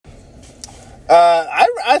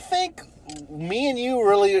I think me and you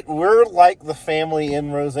we're like the family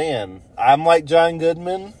in Roseanne. I'm like John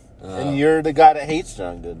Goodman, and you're the guy that hates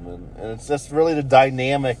John Goodman. And it's just really the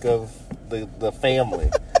dynamic of the family.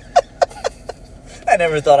 I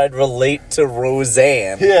never thought I'd relate to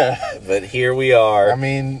Roseanne. Yeah. But here we are. I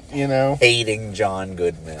mean, hating John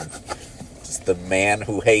Goodman. Just the man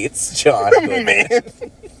who hates John Goodman. Man.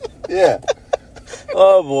 Yeah.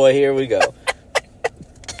 Oh boy, here we go.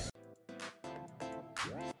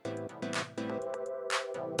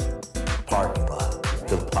 Parking Lot,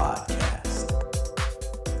 the podcast.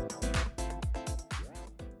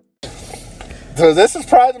 So this is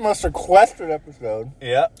probably the most requested episode.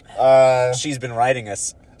 Yeah. She's been writing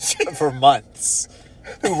us for months.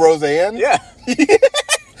 Who, Roseanne? Yeah.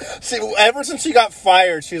 Ever since she got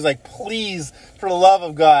fired, she was like, please, for the love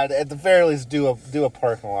of God, at the very least, do a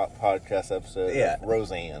parking lot podcast episode. Yeah. With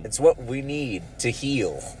Roseanne. It's what we need to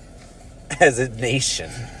heal as a nation.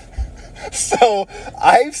 So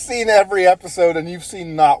I've seen every episode, and you've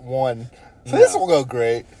seen not one. So this will go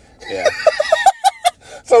great. Yeah.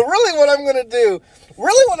 So really what I'm going to do,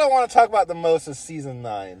 really what I want to talk about the most is Season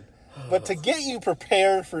 9. But to get you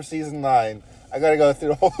prepared for Season 9, I got to go through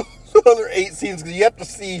the whole other 8 scenes, because you have to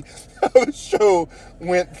see how the show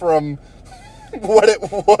went from what it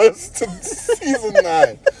was to Season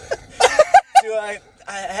 9. Do I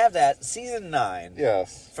have that. Season 9,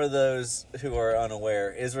 Yes. for those who are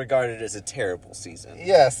unaware, is regarded as a terrible season.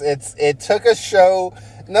 Yes, it took a show,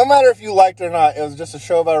 no matter if you liked it or not, it was just a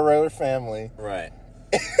show about a regular family. Right.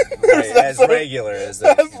 There's As regular as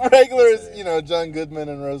John Goodman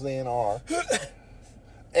and Roseanne are.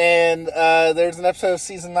 And there's an episode of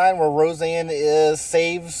Season 9 where Roseanne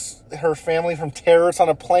saves her family from terrorists on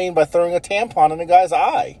a plane by throwing a tampon in a guy's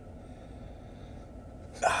eye.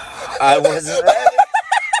 I wasn't ready.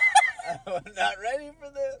 I'm not ready for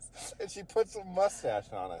this. And she puts a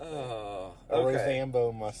mustache on it. Oh, A okay. Roseanne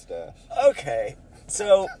mustache. Okay.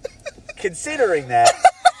 So, considering that,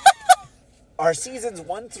 are seasons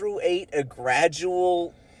 1 through 8 a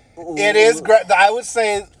gradual... It is. I would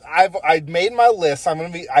say I made my list.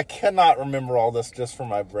 I cannot remember all this just from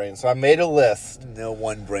my brain. So I made a list. No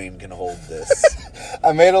one brain can hold this.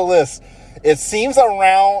 I made a list. It seems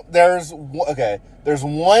around there's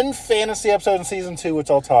one fantasy episode in season 2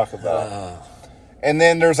 which I'll talk about, and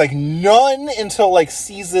then there's like none until like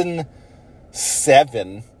season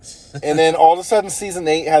 7, and then all of a sudden season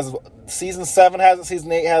 7 has it,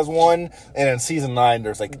 season 8 has one, and in season 9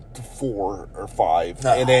 there's like 4 or 5,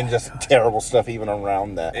 and then just terrible stuff even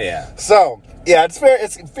around that. Yeah. So yeah, it's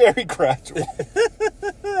very gradual.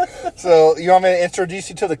 So you want me to introduce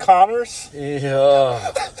you to the Connors?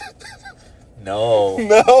 Yeah. No.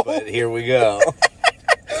 No. But here we go.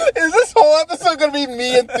 Is this whole episode going to be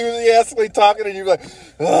me enthusiastically talking and you're like,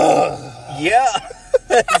 ugh? Yeah.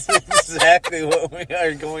 That's exactly what we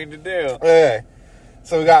are going to do. Okay.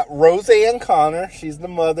 So we got Roseanne Connor. She's the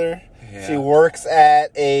mother. Yeah. She works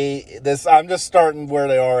at I'm just starting where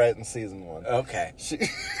they are at in season 1. Okay.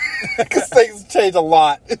 Because things change a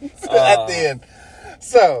lot at the end.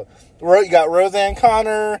 So, you got Roseanne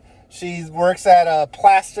Connor. She works at a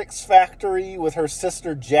plastics factory with her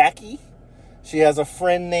sister Jackie. She has a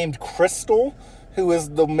friend named Crystal, who is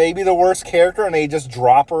maybe the worst character, and they just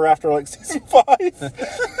drop her after like season 5.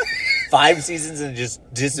 5 seasons and just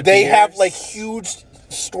disappears. They have like huge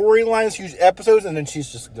storylines, huge episodes, and then she's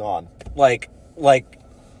just gone. Like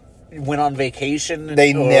went on vacation.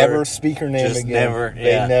 They never speak her name just again. Never.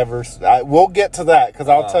 Yeah. They never. We'll get to that because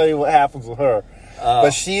I'll tell you what happens with her.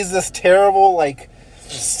 But she's this terrible, like,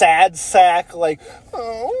 sad sack, like,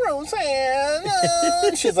 oh,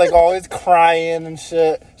 Roseanne. She's like always crying and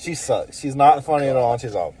shit. She sucks. She's not funny at all. And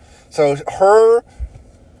she's awful. So her,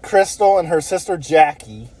 Crystal, and her sister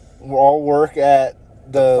Jackie all work at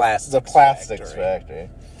the plastics factory.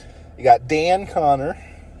 You got Dan Connor.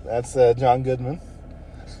 That's John Goodman.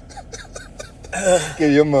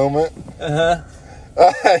 Give you a moment.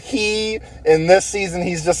 He, in this season,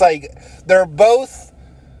 he's just like,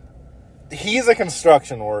 he's a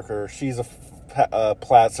construction worker. She's a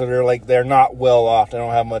plat, so they're not well off. They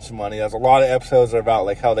don't have much money. There's a lot of episodes that are about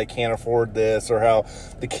like how they can't afford this, or how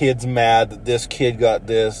the kid's mad that this kid got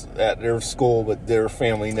this at their school, but their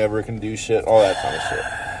family never can do shit. All that kind of shit.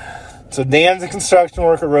 So Dan's a construction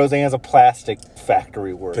worker. Roseanne's a plastic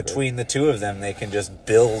factory worker. Between the two of them, they can just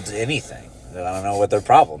build anything. I don't know what their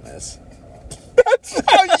problem is. That's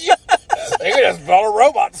how they can just build a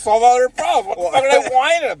robot to solve all their problems. What the fuck are they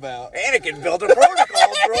whining about? Anakin built a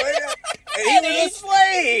protocol droid, and he was a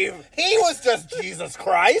slave. He was just Jesus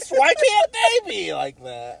Christ. Why can't they be like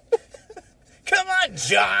that? Come on,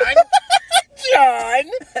 John. John.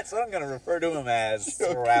 That's what I'm going to refer to him as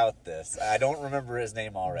throughout this. I don't remember his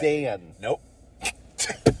name already. Dan. Nope.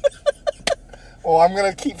 Well, I'm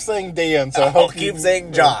going to keep saying Dan, so I I'll hope keep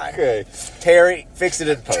saying John. Okay. Terry, fix it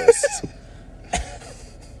in post.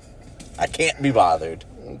 I can't be bothered.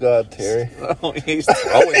 Oh, God, Terry. Oh, he's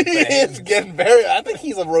throwing He's things. getting very... I think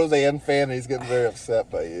he's a Roseanne fan, and he's getting very upset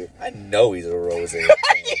by you. I know he's a Roseanne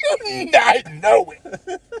fan. I know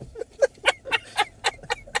it.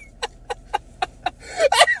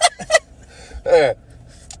 Yeah.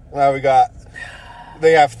 Now we got...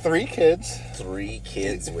 They have 3 kids. 3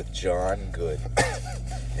 kids with John Good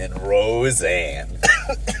and Roseanne.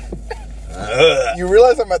 You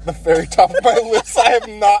realize I'm at the very top of my list. I have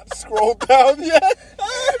not scrolled down yet.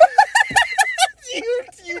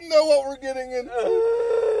 you know what we're getting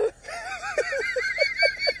into.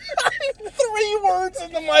 3 words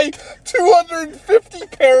into my 250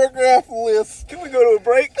 paragraph list. Can we go to a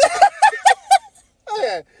break?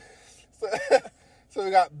 Okay. So we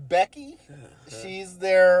got Becky. She's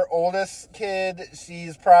their oldest kid.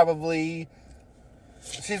 She's probably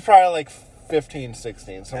like 15,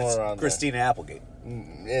 16, somewhere around Christina Applegate.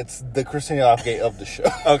 there. It's the Christina Applegate of the show.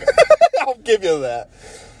 Okay. I'll give you that.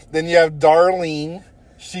 Then you have Darlene.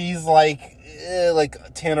 She's like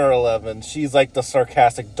 10 or 11. She's like the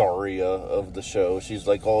sarcastic Daria of the show. She's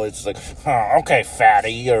like always like, oh, okay,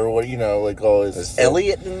 fatty, or what, like always. Is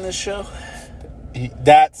Elliot in this show?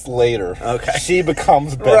 That's later. Okay. She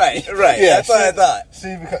becomes Becky. Right. Yeah, that's what I thought.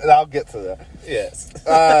 I'll get to that. Yes.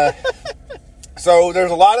 So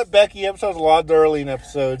there's a lot of Becky episodes, a lot of Darlene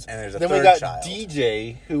episodes. And there's a then third we got child.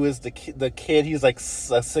 DJ, who is the kid. He's like a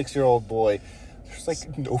 6-year-old boy. There's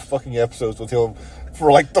like no fucking episodes with him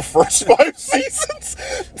for like the first 5 seasons.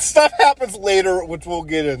 Stuff happens later, which we'll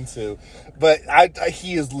get into. But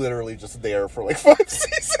he is literally just there for like 5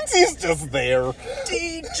 seasons. He's just there.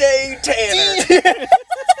 DJ Tanner.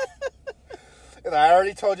 And I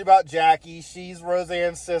already told you about Jackie. She's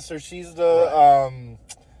Roseanne's sister. She's the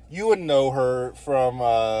you would know her from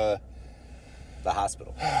The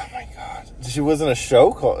hospital. oh my god. She was in a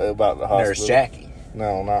show called about the hospital. Nurse Jackie.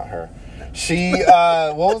 No, not her. She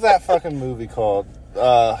what was that fucking movie called?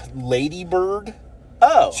 Lady Bird.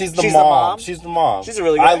 Oh, She's the mom. She's the mom. She's a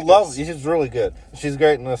really good I actress. love. She's really good. She's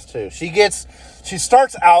great in this too. She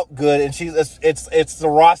starts out good, and it's the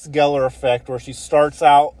Ross Geller effect where she starts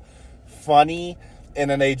out funny, and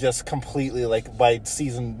then they just completely like by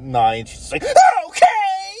season 9 she's like okay,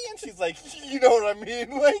 and she's like, you know what I mean,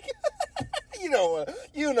 like you know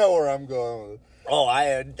where I'm going with it. Oh,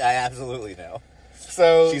 I absolutely know.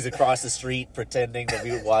 So She's across the street pretending to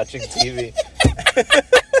be watching TV.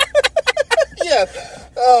 yeah.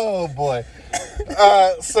 Oh boy.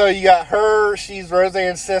 So you got her. She's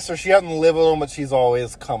Roseanne's sister. She doesn't live with them, but she's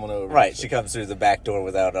always coming over. Right, she comes through the back door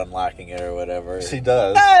without unlocking it or whatever. She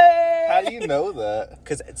does. Hey! How do you know that?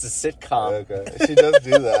 Because it's a sitcom. Okay, she does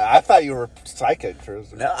do that. I thought you were psychic,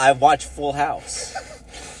 Tristan. No, I watch Full House.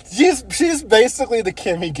 She's basically the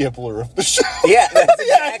Kimmy Gibbler of the show. Yeah, that's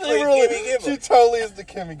Yeah, exactly she really, Kimmy Gibbler. She totally is the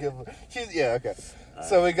Kimmy Gibbler. Okay.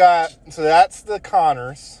 So that's the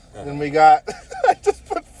Connors. Then we got, I just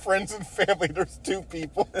put friends and family. There's 2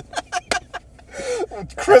 people.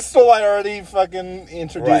 Crystal, I already fucking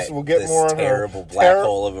introduced. Right, We'll get this more on her. terrible black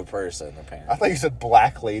hole of a person, apparently. I thought you said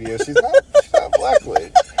black lady. She's not a black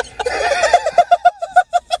lady.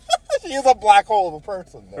 She is a black hole of a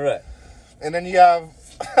person, though. Right. And then you have,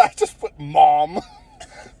 I just put mom,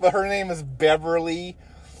 but her name is Beverly.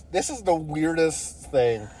 This is the weirdest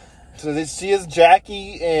thing. So she is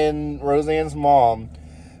Jackie and Roseanne's mom,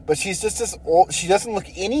 but she's just this old, she doesn't look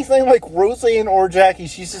anything like Roseanne or Jackie.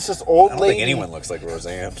 She's just this old I don't lady. think anyone looks like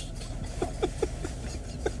Roseanne.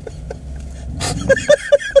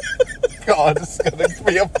 God, this is going to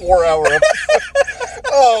be a 4-hour episode.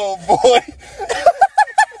 Oh, boy.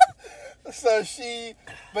 So she's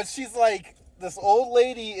like this old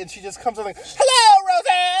lady, and she just comes in like, hello,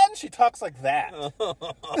 Roseanne! She talks like that.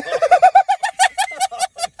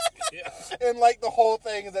 And like the whole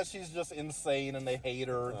thing is that she's just insane, and they hate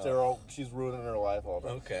her. She's ruining her life all the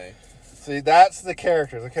time. Okay. See, that's the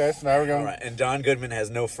characters, okay? So now we're going... All right, and John Goodman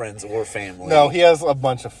has no friends or family. No, he has a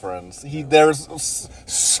bunch of friends. There's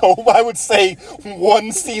so, I would say,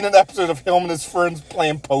 one scene an episode of him and his friends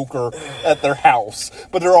playing poker at their house.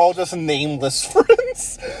 But they're all just nameless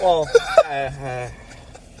friends. Well, they're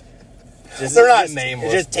not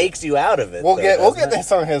nameless. It just takes you out of it. We'll get doesn't it?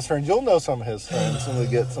 some of his friends. You'll know some of his friends when we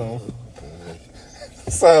get to them.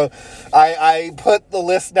 So I put the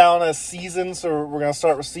list down as seasons, so we're going to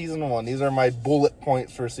start with season 1. These are my bullet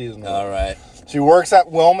points for season 1. All right. She works at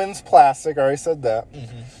Wellman's Plastic. I already said that.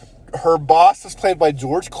 her boss is played by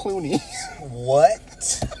George Clooney. What?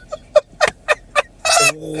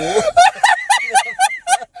 What?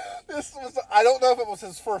 This was, I don't know if it was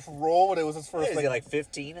his first role, but it was his first. Is he like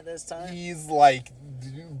 15 at this time? He's like,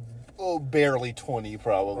 barely 20,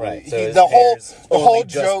 probably. Right. So the whole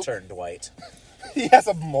just joke. turned white. He has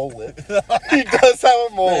a mullet. He does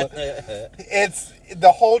have a mullet. It's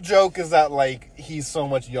the whole joke is that like he's so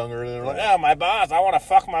much younger. And they're like, oh, my boss, I want to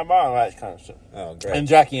fuck my mom. That kind of shit. Oh, great. And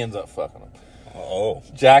Jackie ends up fucking him. Oh.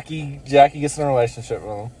 Jackie gets in a relationship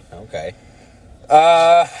with him. Okay.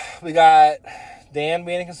 We got Dan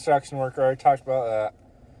being a construction worker. I already talked about that.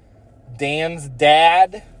 Dan's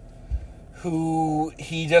dad, who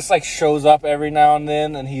he just like shows up every now and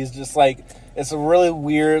then, and he's just like, it's a really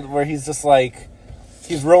weird where he's just like,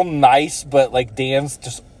 he's real nice, but like Dan's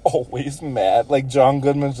just always mad. Like John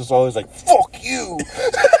Goodman's just always like, fuck you.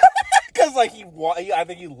 Because like I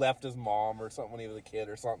think he left his mom or something when he was a kid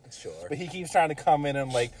or something. Sure. But he keeps trying to come in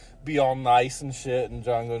and like be all nice and shit, and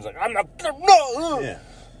John Goodman's like, I'm not, no. Yeah.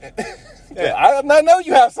 I know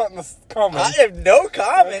you have something that's coming. I have no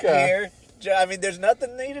comment Okay. here. I mean, there's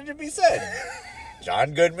nothing needed to be said.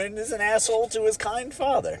 John Goodman is an asshole to his kind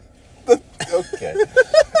father. Okay.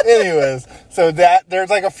 Anyways, so that there's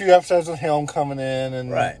like a few episodes of him coming in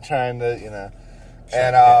and Right. trying to,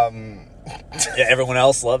 and Yeah, everyone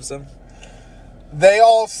else loves him. they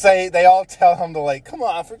all tell him to like, come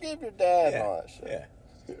on, forgive your dad and all that shit.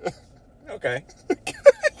 Yeah. Okay.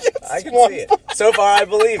 Yes, I can see it. So far, I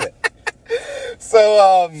believe it.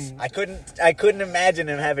 So I couldn't imagine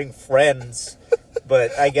him having friends,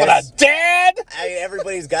 but I but guess a dad.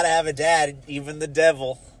 everybody's got to have a dad, even the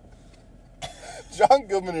devil. John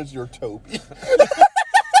Goodman is your Toby.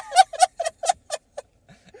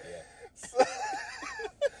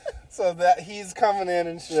 So that he's coming in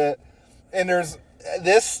and shit, and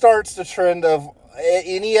this starts the trend of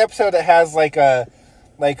any episode that has like a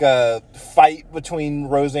fight between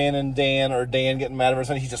Roseanne and Dan, or Dan getting mad at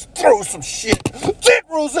her, he just throws some shit at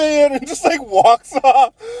Roseanne and just like walks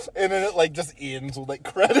off, and then it like just ends with like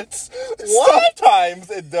credits. What? Sometimes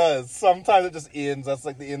it does. Sometimes it just ends. That's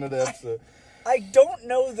like the end of the episode. I don't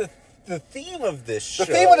know the theme of this show.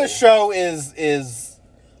 The theme of the show is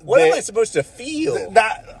What am I supposed to feel?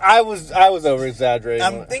 that I was over exaggerating.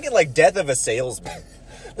 I'm thinking like Death of a Salesman.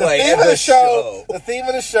 The like theme of the show. The theme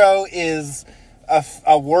of the show is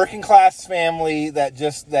a working class family that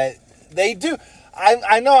they do.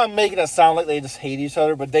 I know I'm making it sound like they just hate each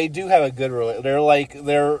other, but they do have a good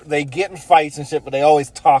relationship. They get in fights and shit, but they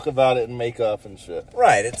always talk about it and make up and shit.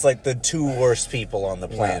 Right, it's like the two worst people on the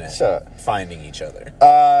planet Sure. finding each other.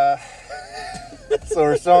 So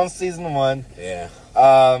we're still on season 1. Yeah.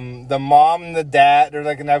 The mom and the dad, there's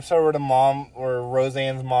like an episode where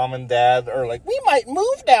Roseanne's mom and dad are like, we might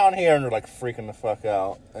move down here, and they're like freaking the fuck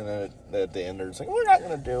out, and then at the end they're just like, we're not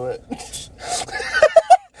gonna do it.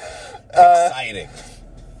 Exciting.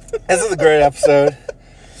 This is a great episode.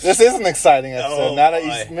 This is an exciting episode. Oh, now that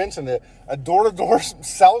boy. you mentioned it, a door-to-door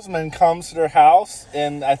salesman comes to their house,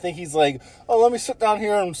 and I think he's like, "Oh, let me sit down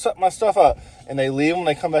here and set my stuff up." And they leave him.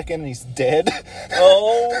 They come back in, and he's dead.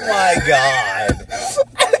 Oh my god.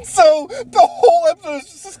 And so the whole episode is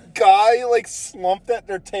just this guy like slumped at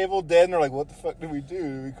their table, dead. And they're like, "What the fuck do we do?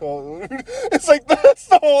 Do we call it?" It's like that's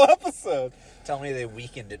the whole episode. Tell me they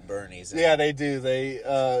weakened at Bernie's. Yeah, they do.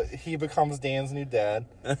 He becomes Dan's new dad.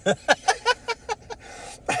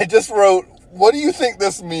 I just wrote, what do you think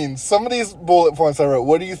this means? Some of these bullet points I wrote,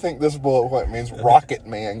 what do you think this bullet point means? Rocket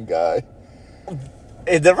Man guy.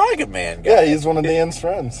 The Rocket Man guy. Yeah, he's one of Dan's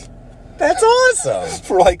friends. That's awesome.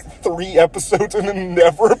 For like 3 episodes and then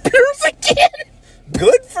never appears again.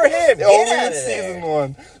 Good for him. Get Only out in of there. season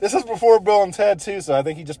 1. This is before Bill and Ted too, so I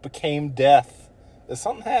think he just became death. Is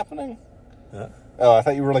something happening? Huh? Oh, I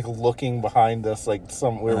thought you were like looking behind us like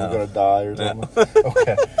we were going to die or something.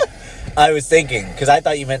 Okay. I was thinking, because I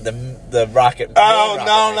thought you meant the Rocket. Oh, main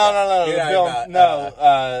no. Rocket Man. You're talking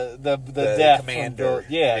about, The death commander.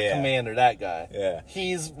 from Bill, Yeah. Commander, that guy. Yeah.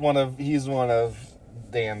 He's one of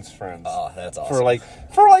Dan's friends. Oh, that's awesome.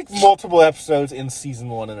 For like multiple episodes in season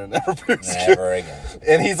 1, and it never appears again. Never again.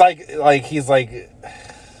 And he's like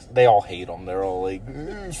they all hate him. They're all like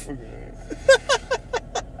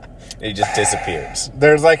He just disappears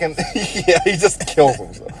there's like he just kills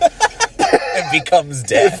himself. and becomes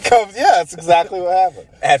dead. That's exactly what happened.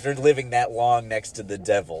 After living that long next to the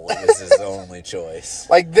devil, it was his only choice.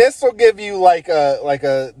 Like this will give you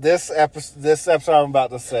this episode I'm about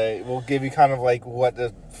to say will give you kind of like what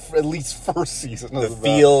the at least first season. The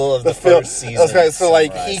feel of the first season. Okay, so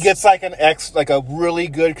like he summarized. gets like a really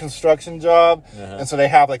good construction job, and so they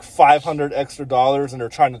have like $500 extra, and they're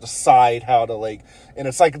trying to decide how to like, and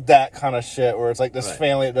it's like that kind of shit where it's like this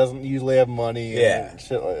family that doesn't usually have money, and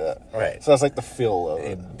shit like that. Right. So that's like the feel of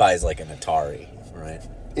it. It buys like an Atari, right?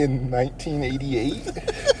 In 1988.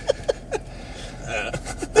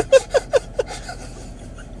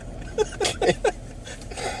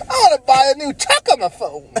 I want to buy a new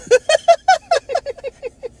Tuckomaphone.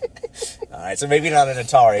 All right, so maybe not an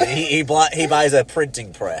Atari. He buys a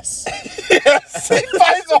printing press. Yes, he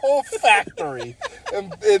buys a whole factory,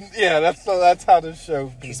 and yeah, that's how this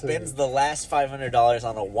show. He spends the last $500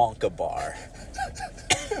 on a Wonka bar.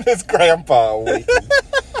 His grandpa awakens.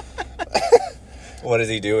 What does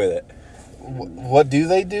he do with it? What do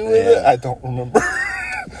they do with it? I don't remember.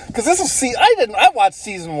 Because this is I watched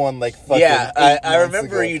season 1 like fucking. Yeah, I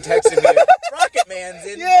remember ago. you texted me. Rocket Man's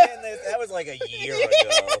in. Yeah. That was like a year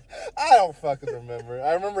ago. I don't fucking remember.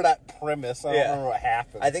 I remember that premise. I don't remember what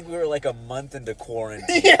happened. I think we were like a month into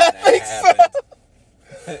quarantine. Yeah, I think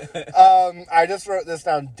happened. I just wrote this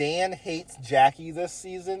down. Dan hates Jackie this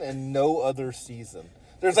season and no other season.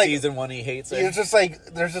 There's like season 1 he hates her. there's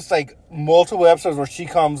just like multiple episodes where she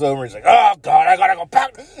comes over and he's like, oh god, I gotta go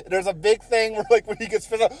back. There's a big thing where like when he gets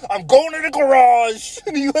pissed off, I'm going to the garage,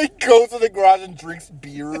 and he like goes to the garage and drinks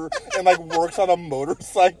beer and like works on a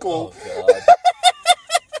motorcycle. Oh god.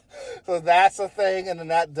 So that's a thing, and then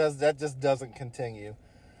that just doesn't continue.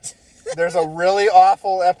 There's a really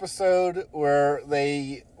awful episode where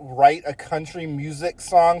they write a country music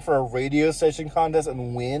song for a radio station contest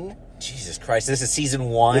and win. Jesus Christ, this is season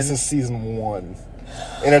 1? This is season 1.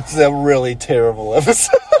 And it's a really terrible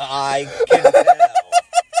episode. I can tell.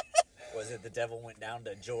 Was it The Devil Went Down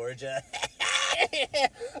to Georgia?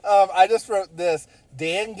 I just wrote this.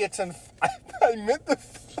 Dan gets in...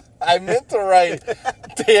 I meant to write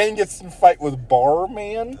Dan gets in fight with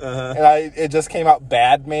Barman, and it just came out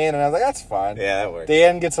Bad Man, and I was like, that's fine. Yeah, that works.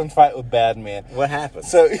 Dan gets in fight with Bad Man. What happened?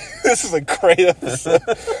 So this is a great episode.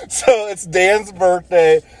 So it's Dan's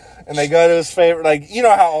birthday, and they go to his favorite, like, you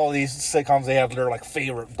know how all these sitcoms, they have their like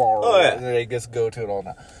favorite bar. Oh, yeah. And they just go to it all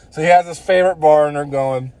night. So he has his favorite bar, and they're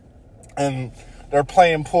going, and they're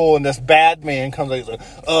playing pool, and this Bad Man comes out, he's like,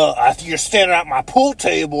 I think you're standing at my pool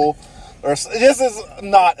table. Or this is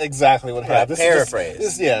not exactly what happened.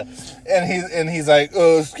 Paraphrase. And he's like,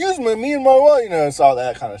 excuse me and my wife, it's all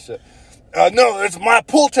that kind of shit. No, it's my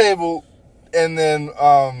pool table. And then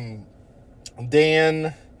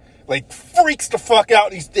Dan like freaks the fuck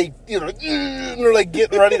out. And they're like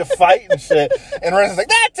getting ready to fight and shit. And Renee's like,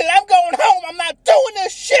 that's it, I'm going home. I'm not doing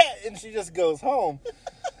this shit. And she just goes home.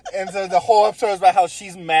 And so the whole episode is about how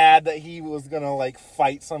she's mad that he was gonna like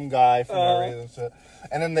fight some guy for no reason and shit.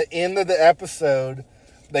 And then the end of the episode,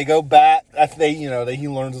 they go back. He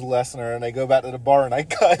learns his lesson, and they go back to the bar, and that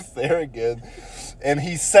guy's there again. And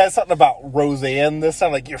he says something about Roseanne this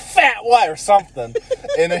time, like, you're fat, why, or something.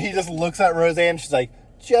 And then he just looks at Roseanne, and she's like,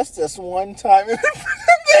 just this one time. And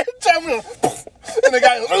the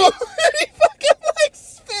guy goes, and he fucking like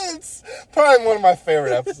spins. Probably one of my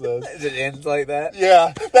favorite episodes. It ends like that?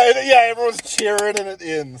 Yeah. Everyone's cheering and it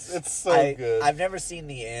ends. It's so good. I've never seen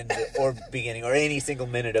the end or beginning or any single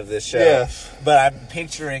minute of this show. Yes. But I'm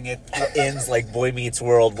picturing it ends like Boy Meets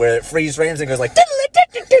World, where it freeze frames and goes like...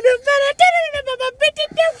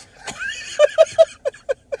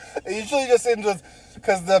 It usually just ends with...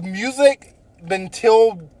 Because the music,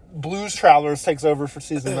 until Blues Travelers takes over for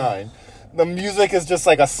season 9... The music is just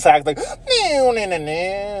like a sax, like that,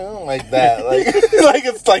 like like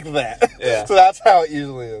it's like that. Yeah. So that's how it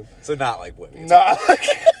usually is. So not like Boy Meets No,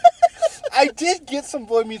 I did get some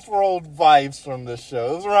Boy Meets World vibes from this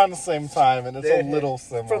show. It was around the same time, and it's a little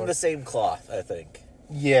similar. From the same cloth, I think.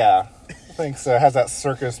 Yeah, I think so. It has that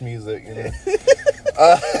circus music.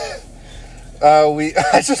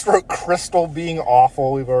 I just wrote Crystal being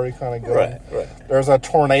awful. We've already kind of gone. Right. There's a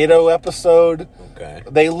tornado episode. Okay.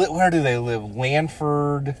 Where do they live?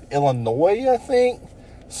 Lanford, Illinois, I think,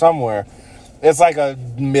 somewhere. It's like a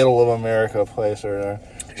middle of America place or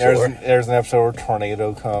there. Sure. There's an episode where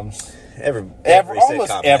tornado comes.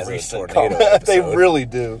 Almost every tornado episode. They really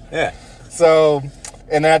do. Yeah. So,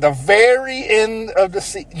 and at the very end of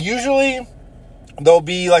the usually there'll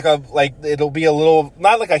be it'll be a little,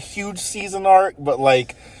 not like a huge season arc, but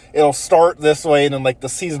like it'll start this way, and then like the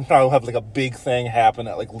season probably will have like a big thing happen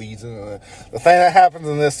that like leads into the thing that happens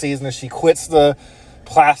in this season is she quits the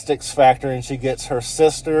plastics factory and she gets her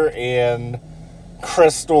sister and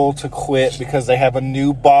Crystal to quit because they have a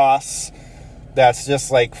new boss that's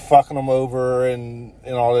just like fucking them over and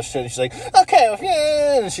all this shit. And she's like, okay,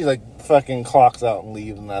 yeah. And she like fucking clocks out and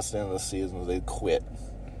leaves, and that's the end of the season. They quit.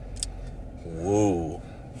 Woo.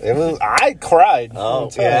 I cried. Oh,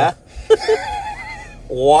 yeah?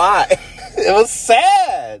 Why? It was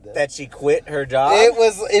sad. That she quit her job? It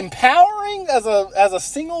was empowering as a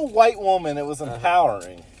single white woman. It was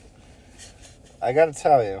empowering. I got to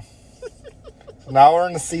tell you. Now we're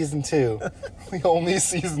in season 2. The only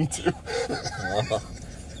season 2.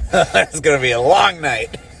 It's going to be a long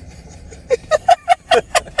night.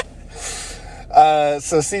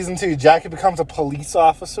 So season 2, Jackie becomes a police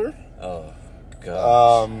officer. Oh,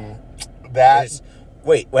 God.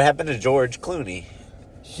 Wait, what happened to George Clooney?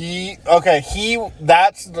 There's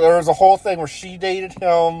a whole thing where she dated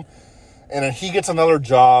him, and then he gets another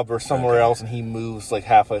job or somewhere else, and he moves like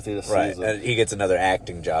halfway through the season. And he gets another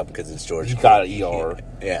acting job because it's George Clooney. He got an ER.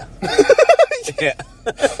 Yeah. Yeah.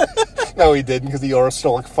 No, he didn't, because ER is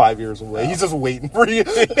still like 5 years away. He's just waiting for you.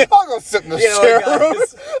 I'll go sit in the chair.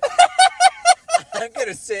 Guys, I'm going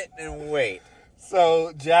to sit and wait.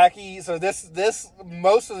 So, Jackie, this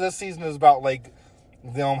most of this season is about like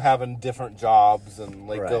them having different jobs and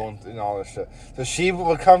like going and all this shit. So she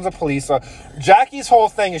becomes a police officer. Jackie's whole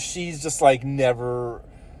thing is she's just like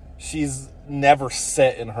she's never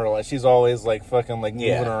set in her life. She's always like fucking like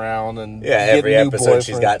moving around and every new episode boyfriend.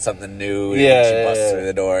 She's got something new. And she busts through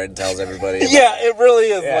the door and tells everybody. Yeah, it really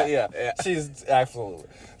is. She's absolutely.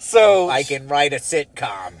 So I can write a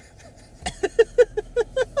sitcom.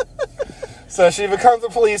 So she becomes a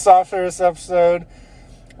police officer this episode.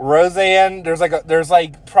 Roseanne, there's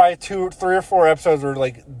probably 2, 3, or 4 episodes where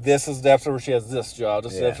like this is the episode where she has this job.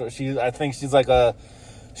 This is the episode. I think she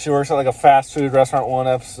works at like a fast food restaurant one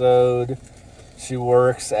episode. She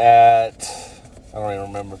works at, I don't even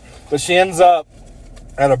remember, but she ends up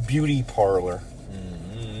at a beauty parlor,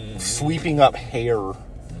 sweeping up hair to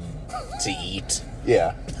eat.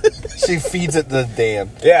 Yeah, she feeds it to Dan.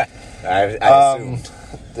 Yeah, I assumed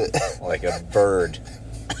like a bird.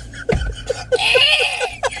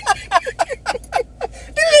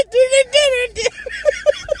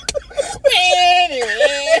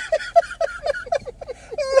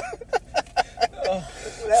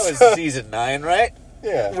 That was season 9, right?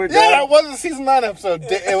 Yeah. That wasn't a season 9 episode.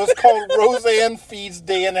 It was called Roseanne Feeds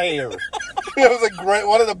Dan Hair. It was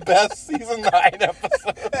one of the best season 9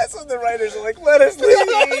 episodes. That's when the writers are like, let us leave.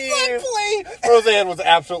 Roseanne was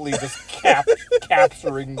absolutely just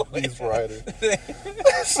capturing these writers.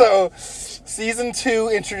 So, season 2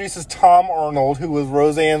 introduces Tom Arnold, who was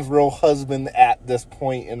Roseanne's real husband at this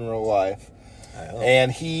point in real life.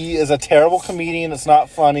 And he is a terrible comedian. It's not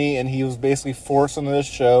funny, and he was basically forced into this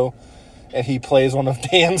show. And he plays one of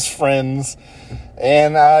Dan's friends.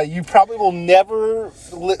 And you probably will never...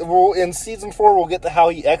 in season 4, we'll get to how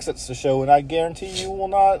he exits the show, and I guarantee you will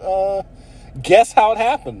not guess how it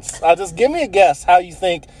happens. Just give me a guess how you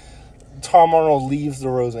think Tom Arnold leaves the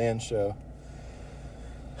Roseanne show.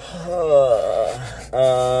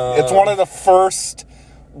 It's one of the first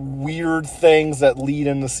weird things that lead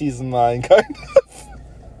into season 9, kind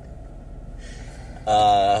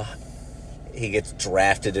of. He gets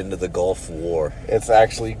drafted into the Gulf War. It's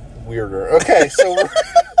actually weirder. Okay, so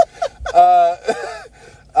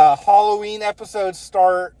Halloween episodes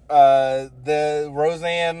start. The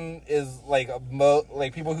Roseanne is like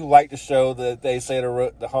people who like the show that they say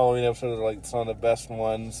the Halloween episodes are like some of the best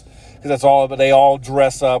ones because that's all. But they all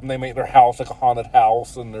dress up and they make their house like a haunted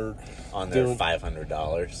house, and they're on their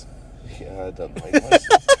 $500. Yeah, it doesn't make much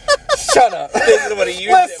sense. Shut up. This is what he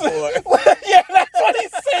used it for. Yeah, that's what he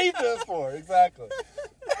saved it for. Exactly.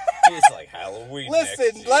 He's like Halloween.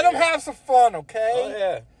 Listen, let him have some fun, okay? Oh,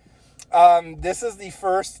 yeah. This is the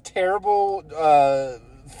first terrible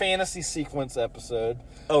fantasy sequence episode.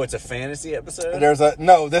 Oh, it's a fantasy episode?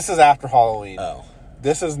 No, this is after Halloween. Oh.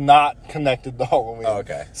 This is not connected to Halloween. Oh,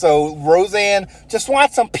 okay. So Roseanne just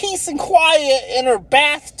wants some peace and quiet in her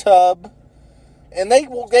bathtub. And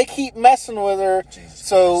they keep messing with her,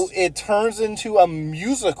 so it turns into a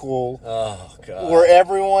musical. Oh, God. Where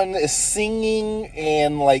everyone is singing,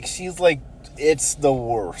 and like she's like, it's the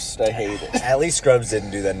worst. I hate it. At least Scrubs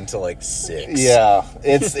didn't do that until like 6. Yeah,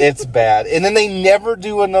 it's bad. And then they never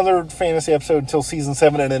do another fantasy episode until season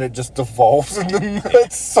 7, and then it just devolves. And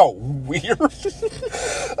it's so weird.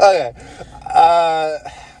 Okay.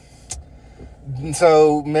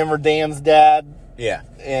 So remember Dan's dad? Yeah.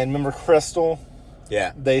 And remember Crystal?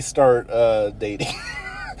 Yeah. They start dating.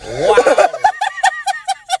 Wow.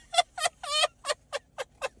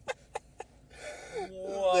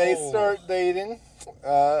 They start dating.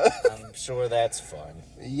 I'm sure that's fun.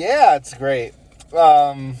 Yeah, it's great.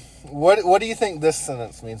 What do you think this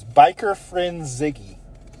sentence means? Biker friend Ziggy.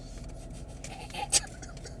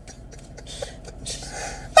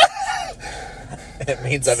 It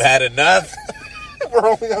means I've had enough. We're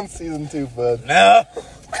only on season 2, bud. No.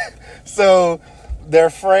 So,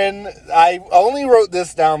 their friend... I only wrote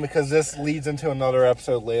this down because this leads into another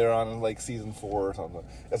episode later on in, like, season 4 or something.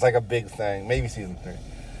 It's like a big thing. Maybe season 3.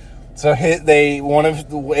 So,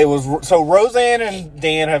 So, Roseanne and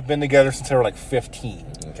Dan have been together since they were, like, 15.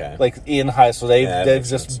 Okay. Like, in high school. They've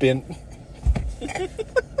just sense. been...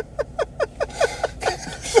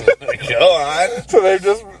 Go on. So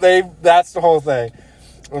that's the whole thing.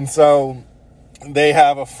 And so they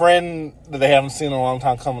have a friend that they haven't seen in a long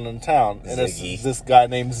time coming into town. And Ziggy. it's this guy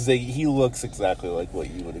named Ziggy. He looks exactly like what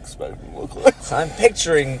you would expect him to look like. So I'm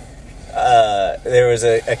picturing there was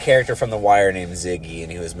a character from The Wire named Ziggy,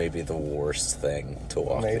 and he was maybe the worst thing to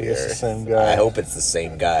walk Maybe the it's earth. the same guy. I hope it's the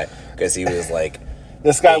same guy, because he was like...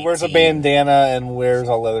 This guy wears a 18. bandana and wears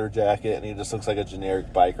a leather jacket, and he just looks like a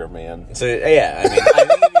generic biker man. So, yeah, I mean, I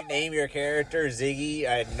think if you name your character Ziggy,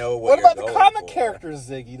 I know What you're about the going comic for. character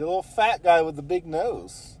Ziggy, the little fat guy with the big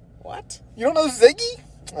nose? What? You don't know Ziggy?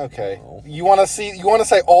 Okay. No. You want to say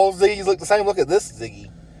all Ziggies look the same? Look at this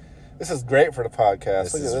Ziggy. This is great for the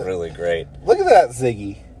podcast. This is really great. Look at that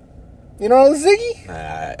Ziggy. You know Ziggy?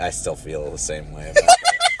 I still feel the same way about that.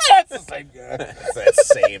 That's the same guy. It's that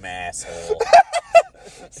same asshole.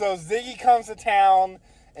 So Ziggy comes to town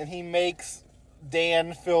and he makes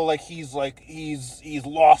Dan feel like he's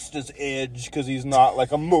lost his edge because he's not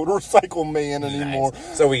like a motorcycle man anymore.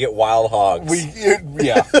 Nice. So we get wild hogs. We get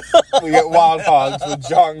Wild Hogs with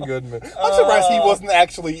John Goodman. I'm surprised he wasn't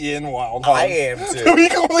actually in Wild Hogs. I am too. To be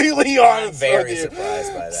completely I'm honest, very with you.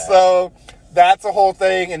 surprised by that. So that's the whole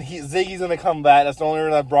thing, and Ziggy's gonna come back. That's the only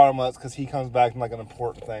reason I brought him up, because he comes back in like an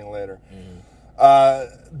important thing later.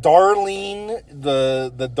 Darlene,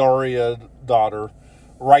 the Daria daughter,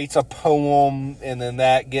 writes a poem, and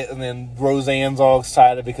then Roseanne's all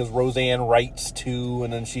excited because Roseanne writes too,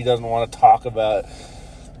 and then she doesn't want to talk about it.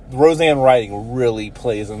 Roseanne writing really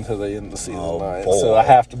plays into the end of season 9, boy. so I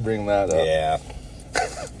have to bring that up. Yeah.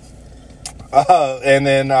 And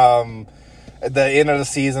then at the end of the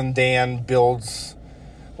season, Dan builds...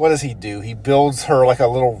 What does he do? He builds her like a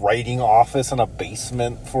little writing office in a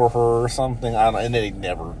basement for her or something. I don't know, and then they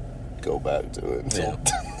never go back to it. Yeah.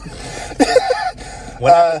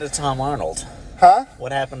 What happened to Tom Arnold? Huh?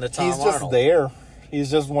 What happened to Tom He's Arnold? just there. He's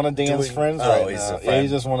just one of Dan's friends right he's now. a friend. Yeah, he's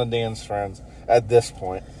just one of Dan's friends at this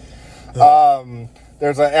point.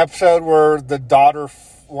 There's an episode where the daughter,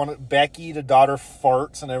 Becky, the daughter,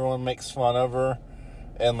 farts and everyone makes fun of her,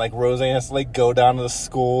 and like Roseanne has to like go down to the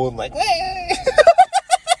school and like.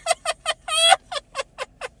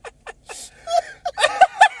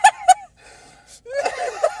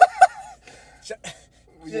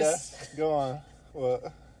 Yes, go on.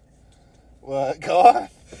 What? Go on.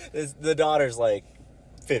 The daughter's like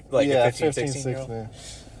a 15, 16 year old. 16.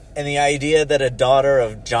 And the idea that a daughter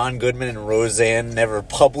of John Goodman and Roseanne never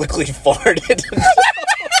publicly farted until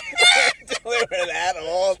they were that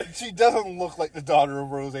old. She doesn't look like the daughter of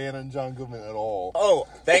Roseanne and John Goodman at all. Oh,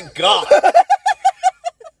 thank God.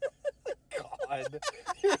 God,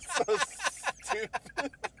 you're so stupid.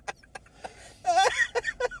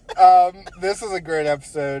 This is a great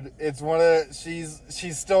episode. It's one of she's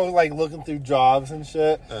still like looking through jobs and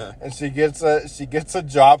shit, and she gets a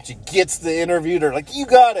job. She gets the interview. They're like, "You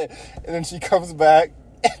got it," and then she comes back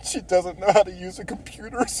and she doesn't know how to use a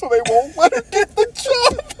computer, so they won't let her get the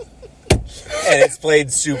job. And it's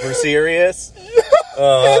played super serious. It's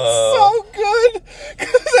so good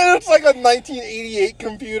because it's like a 1988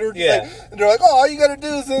 computer. Yeah. And they're like, "Oh, all you gotta do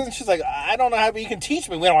is," and she's like, "I don't know how, but you can teach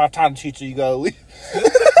me." "We don't have time to teach you. You gotta leave."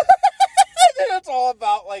 And it's all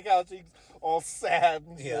about like how she's all sad.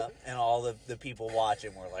 And Yeah, shit. and all the people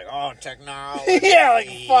watching were like, "Oh, technology! Yeah, like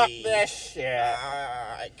fuck this shit.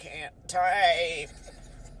 I can't type."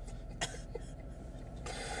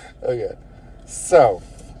 Okay, so,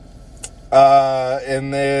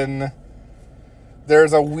 and then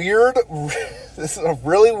there's a weird. This is a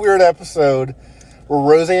really weird episode where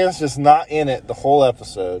Roseanne's just not in it the whole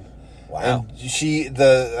episode. Wow. And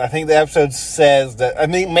I think the episode says that, I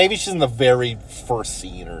mean, maybe she's in the very first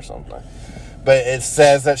scene or something, but it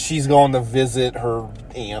says that she's going to visit her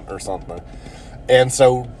aunt or something. And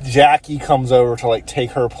so Jackie comes over to like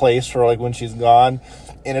take her place for like when she's gone.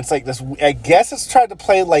 And it's like this, I guess it's tried to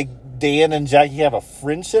play like Dan and Jackie have a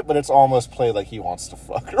friendship, but it's almost played like he wants to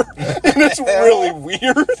fuck her. And it's really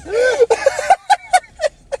weird.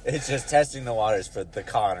 It's just testing the waters for the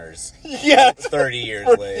Connors. Yeah. 30 years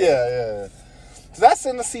later. Yeah. So that's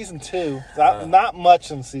into season 2. Not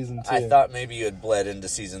much in season 2. I thought maybe you had bled into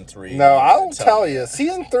season 3. No, I will tell you.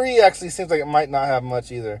 Season 3 actually seems like it might not have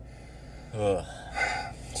much either. Ugh.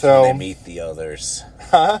 So When they meet the others.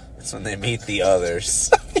 Huh? It's when they meet the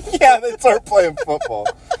others. Yeah, they start playing football.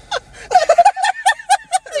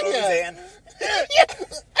 Roseanne.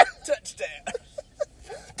 Touchdown.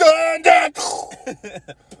 Dun, dun.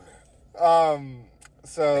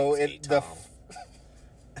 So Thanks, the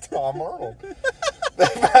Tom Arnold.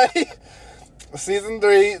 Season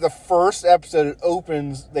 3, the first episode, it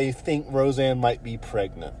opens. They think Roseanne might be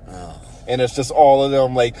pregnant, and it's just all of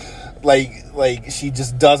them like she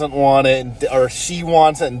just doesn't want it, or she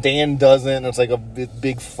wants it, and Dan doesn't. And it's like a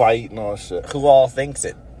big fight and all that shit. Who all thinks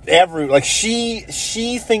it?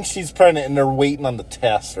 She thinks she's pregnant, and they're waiting on the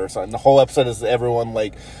test or something. The whole episode is everyone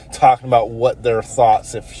like talking about what their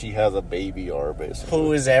thoughts if she has a baby are, basically.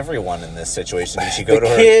 Who is everyone in this situation? Did she go to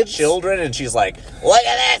kids. her children and she's like, "Look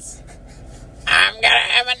at this! I'm gonna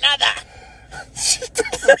have another." She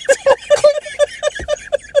doesn't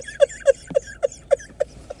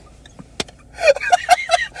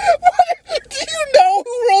Do you know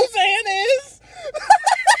who Roseanne is?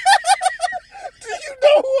 Do you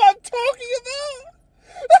know who I'm talking about?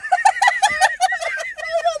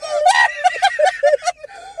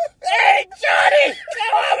 Hey, Johnny!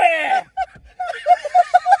 Come over here!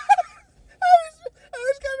 I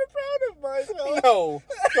was kind of proud of myself. No,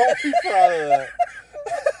 don't be proud of that.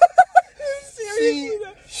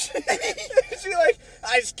 She like,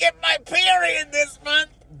 I skipped my period this month.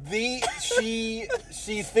 She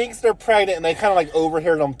thinks they're pregnant, and they kind of like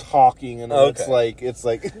overhear them talking, and Okay. it's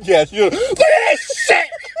like yeah, look at this shit,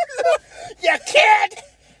 you kid.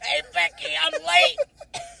 Hey, Becky, I'm late.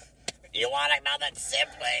 You want another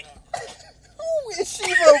sibling? Ooh, is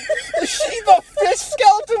she the fish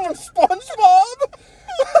skeleton from SpongeBob?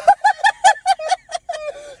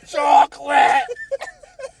 Chocolate.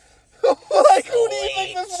 Like, who do you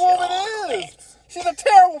think this woman is? She's a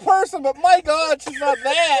terrible person, but my God, she's not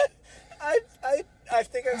that. I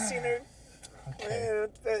think I've seen her. Okay.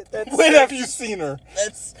 That's, When have you seen her?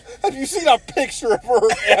 That's. Have you seen a picture of her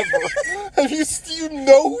ever? Do you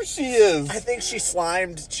know who she is? I think she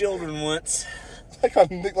slimed children once. Like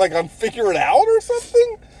on Figure It Out or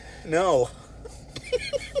something? No.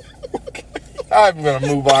 I'm gonna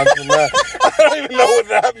move on from that. I don't even know what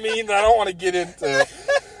that means. I don't want to get into it.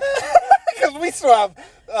 Because we still have,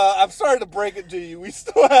 I'm sorry to break it to you, we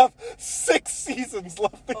still have 6 seasons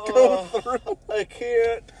left to go through. I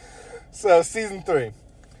can't. So, season 3.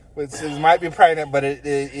 Which is, might be pregnant, but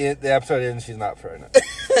the episode ends, she's not pregnant.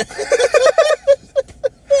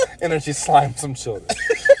 And then she slimed some children.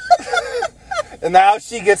 And now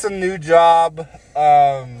she gets a new job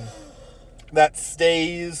that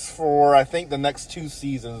stays for, I think, the next 2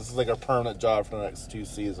 seasons. It's like a permanent job for the next 2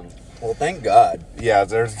 seasons. Well, thank God. Yeah,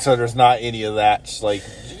 there's not any of that. It's like,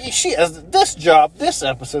 she has this job, this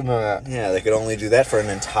episode, none of that. Yeah, they could only do that for an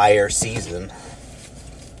entire season.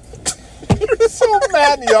 You're so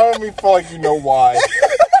mad and yelling at me for like you know why.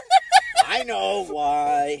 I know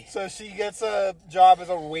why. So she gets a job as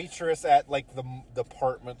a waitress at like the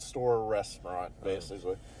department store restaurant,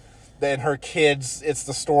 basically. Then her kids, it's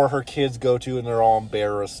the store her kids go to, and they're all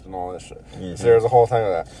embarrassed and all this shit. Mm-hmm. So there's a whole thing of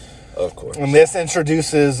that. Of course. And this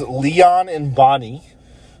introduces Leon and Bonnie.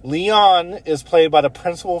 Leon is played by the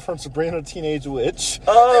principal from Sabrina the Teenage Witch.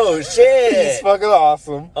 Oh, shit. He's fucking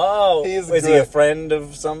awesome. Oh, He's is he a friend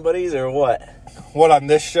of somebody's or what? What, on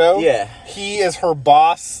this show? Yeah. He is her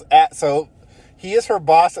boss at this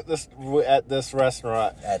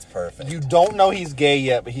restaurant. That's perfect. You don't know he's gay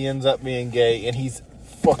yet, but he ends up being gay, and he's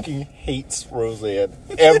fucking hates Roseanne.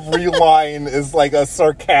 Every line is like a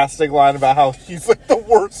sarcastic line about how she's like the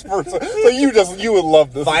worst person. So you would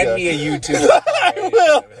love this. Find guy. me a YouTube. I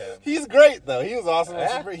will. He's great though. He was awesome.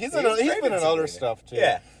 Yeah, He's great been in other Sabrina. stuff too.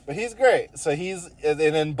 Yeah. But he's great. So and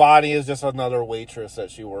then Bonnie is just another waitress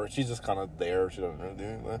that she works. She's just kind of there. She doesn't really do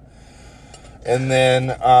anything. And then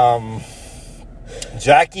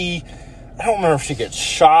Jackie, I don't remember if she gets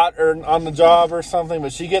shot or on the job or something,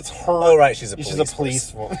 but she gets hurt. Oh, right, she's a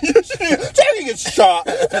policewoman. Jackie gets shot.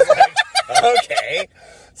 Okay.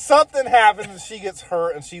 Something happens and she gets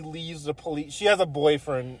hurt and she leaves the police. She has a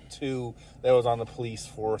boyfriend too that was on the police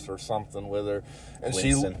force or something with her, and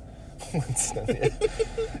Winston, yeah.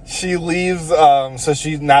 She leaves. So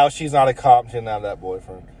she's not a cop. She doesn't have that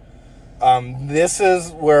boyfriend. This is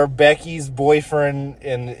where Becky's boyfriend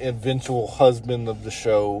and eventual husband of the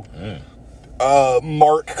show,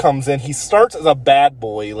 Mark, comes in. He starts as a bad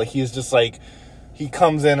boy, like he's just like he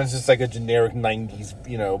comes in as just like a generic 90s,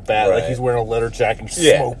 bad. Right. Like he's wearing a leather jacket and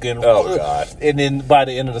Yeah. smoking. Oh, God. And then by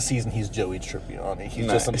the end of the season, he's Joey Tribbiani. He's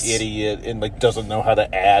just an Nice. idiot and like doesn't know how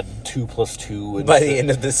to add 2 + 2. And By shit. the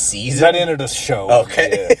end of the season? By the end of the show.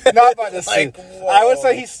 Okay. Yeah. Not by the season. Like, I would whoa.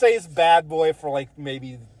 say he stays bad boy for like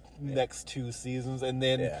maybe next 2 seasons, and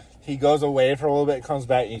then he goes away for a little bit, comes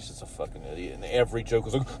back, and he's just a fucking idiot. And every joke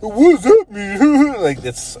is like, "What does that mean?" Like,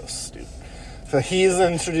 it's so stupid. So he's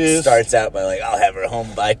introduced. Starts out by like, I'll have her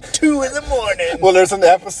home by 2 in the morning. Well, there's an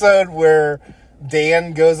episode where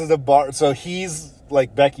Dan goes to the bar. So he's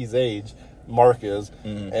like Becky's age, Mark is,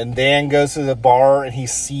 and Dan goes to the bar and he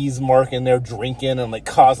sees Mark in there drinking and like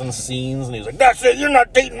causing scenes, and he's like, "That's it, you're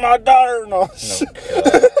not dating my daughter." And all this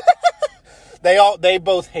shit. They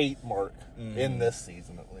both hate Mark in this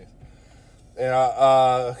season at least.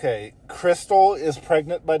 Okay, Crystal is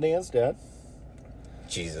pregnant by Dan's dad.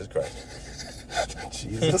 Jesus Christ.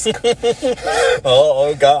 Jesus.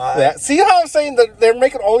 Oh, God. See how I'm saying that they're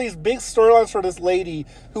making all these big storylines for this lady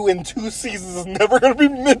who in 2 seasons is never going to be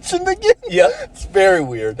mentioned again? Yep. It's very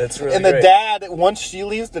weird. That's really And the great. dad, once she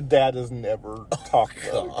leaves, the dad is never talked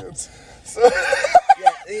about again. So,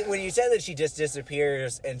 Yeah, when you said that she just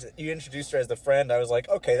disappears and you introduced her as the friend, I was like,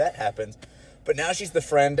 okay, that happens. But now she's the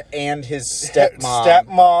friend and his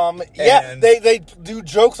stepmom. Yeah, And- they do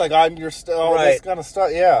jokes like, "I'm your all this Right. kind of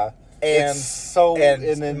stuff. Yeah. And It's so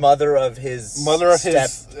and then mother of his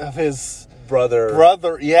his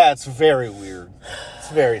brother. Yeah, it's very weird. It's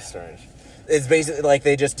very strange. It's basically like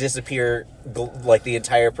they just disappear, like the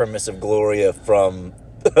entire premise of Gloria from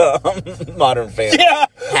Modern Family. Yeah.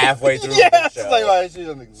 Halfway through Yeah, the it's show. like, why she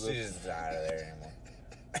doesn't exist. She's just not out of there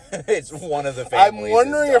anymore. It's one of the I'm families.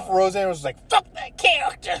 wondering is if gone. Roseanne was like, "Fuck that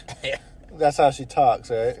character." Yeah. That's how she talks,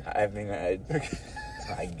 right? I mean, I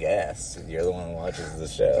guess you're the one who watches the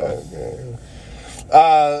show.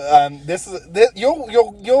 This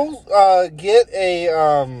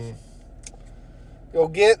you'll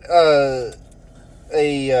get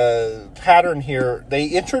a pattern here. They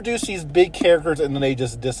introduce these big characters and then they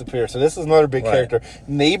just disappear. So this is another big Right. character,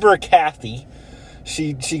 neighbor Kathy.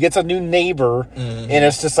 She gets a new neighbor, and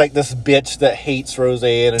it's just like this bitch that hates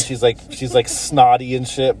Roseanne, and she's like snotty and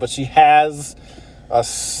shit. But she has a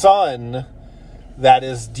son that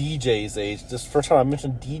is DJ's age. This is the first time I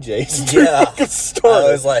mentioned DJ's. Yeah. Fucking started.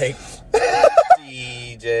 I was like,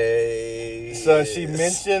 DJ. So she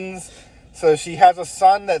mentions, so she has a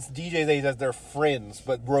son that's DJ's age as their friends,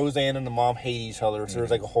 but Roseanne and the mom hate each other. So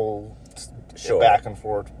there's like a whole back and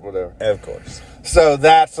forth, whatever. Of course. So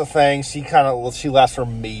that's the thing. She lasts for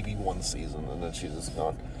maybe 1 season and then she's just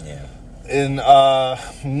gone. Yeah. And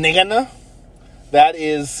Nana, that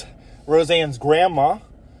is Roseanne's grandma.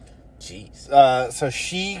 Jeez. So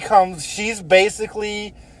she's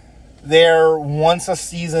basically there once a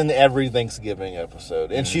season every Thanksgiving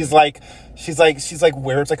episode. And she's like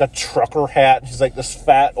wears like a trucker hat. She's like this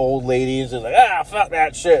fat old lady, and she's like, fuck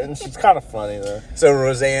that shit. And she's kind of funny though. So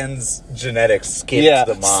Roseanne's genetics skipped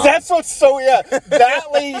the mom. That's what's so that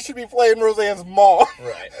lady should be playing Roseanne's mom.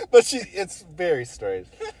 Right. But it's very strange.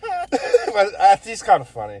 But she's kind of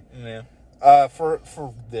funny. Yeah. For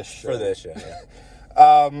this show. For this show, yeah.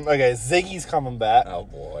 Okay, Ziggy's coming back. Oh,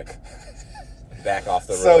 boy. Back off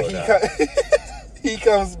the So road. he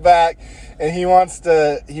comes back and he wants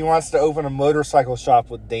to open a motorcycle shop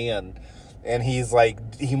with Dan, and he's like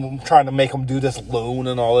trying to make him do this loan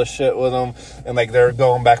and all this shit with him, and like they're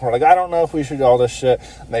going back and forth like, I don't know if we should do all this shit,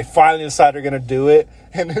 and they finally decide they're gonna do it,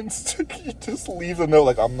 and then he just leaves a note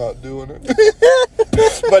like, I'm not doing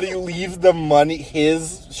it. But he leaves the money,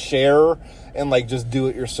 his share, and like, just do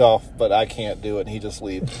it yourself, but I can't do it, and he just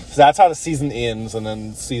leaves. So that's how the season ends, and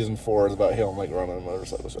then season 4 is about him like running a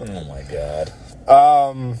motorcycle shop. Oh, my God.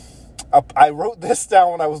 I wrote this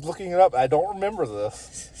down when I was looking it up. I don't remember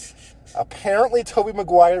this. Apparently, Tobey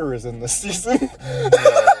Maguire is in this season. And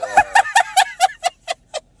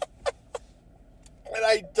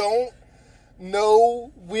I don't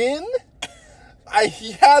know when.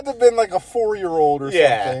 He had to have been like a 4-year-old or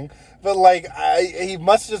something. But like, he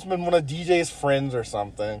must have just been one of DJ's friends or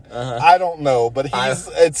something. I don't know, but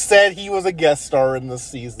it said he was a guest star in this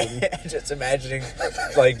season. Just imagining,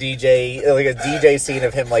 like, a DJ scene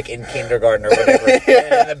of him, like, in kindergarten or whatever.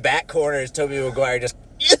 And in the back corner is Tobey Maguire just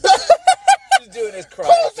doing his cry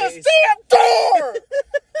Close face. this damn door!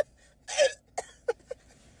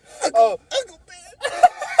 Oh, Uncle Ben.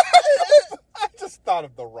 I just thought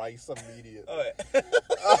of the rice immediately.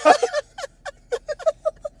 Oh,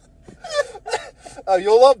 yeah.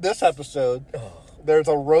 You'll love this episode. There's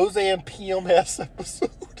a Roseanne PMS episode.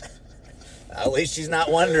 At least she's not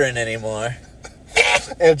wondering anymore.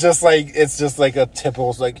 And it's just like a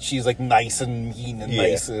typical, like, she's like nice and mean and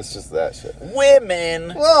nice, and it's just that shit.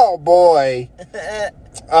 Women. Oh boy.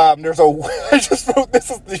 I just wrote, this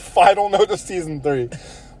is the final note of season 3.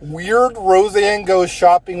 Weird Roseanne goes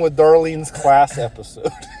shopping with Darlene's class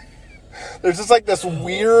episode. There's just like this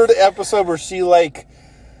weird episode where she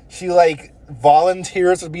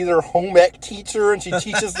volunteers to be their home ec teacher, and she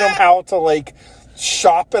teaches them how to like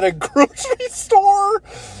shop at a grocery store.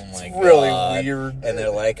 It's really weird. And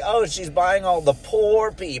they're like, oh, she's buying all the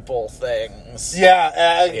poor people things.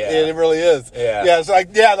 Yeah, it really is. Yeah. It's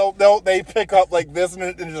like, they pick up like this, and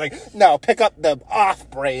it's like, no, pick up the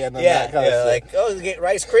off-brand and that kind of shit. Like, oh, you get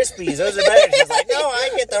Rice Krispies. Those are better. She's like, no, I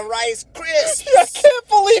get the Rice Krispies. I can't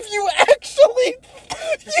believe you actually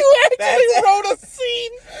wrote a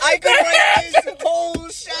scene. I could write this whole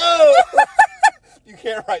show. You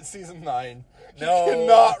can't write season 9. No. You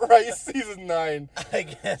cannot write season 9. I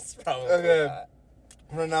guess probably Okay. not.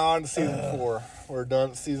 We're now on to season 4. We're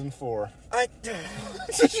done at season 4.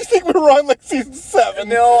 Did you think we were on like season 7?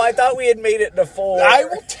 No, I thought we had made it to 4. I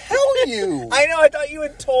will tell you. I know, I thought you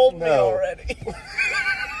had told me already.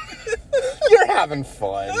 You're having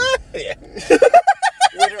fun. Yeah.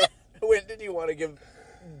 When did you want to give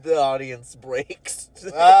the audience breaks?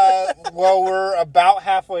 Well, we're about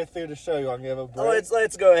halfway through the show. You want to give a break?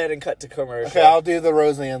 Let's go ahead and cut to commercial. Okay, I'll do the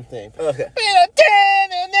Roseanne theme. Okay.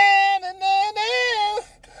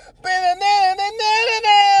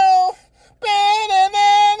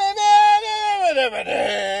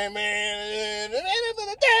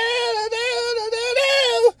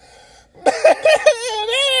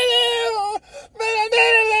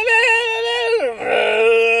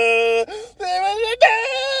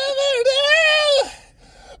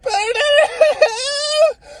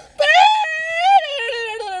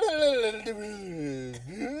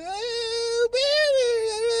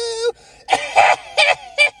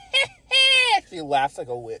 She laughs like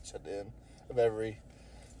a witch at the end of every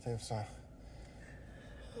theme song.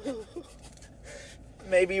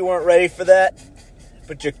 Maybe you weren't ready for that,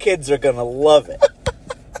 but your kids are gonna love it.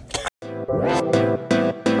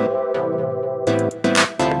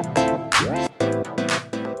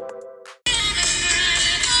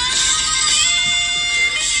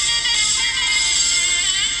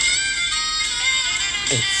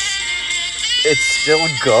 It's still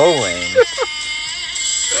going.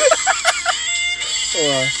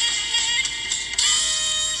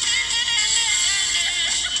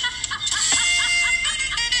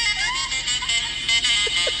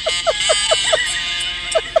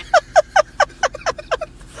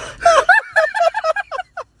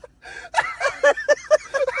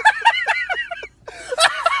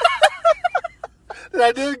 Did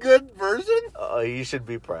I do a good version? Oh, you should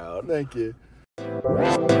be proud. Thank you.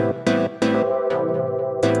 Right.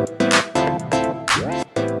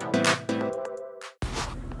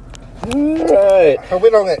 I hope we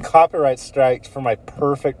don't get copyright strikes for my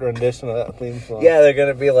perfect rendition of that theme song. Yeah, they're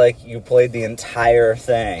gonna be like, you played the entire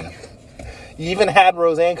thing. You even had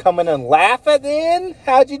Roseanne come in and laugh at the end?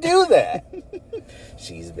 How'd you do that?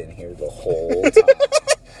 She's been here the whole time.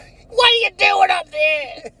 What are you doing up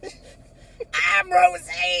there? I'm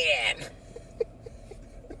Roseanne.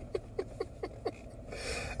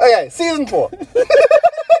 Okay, season 4.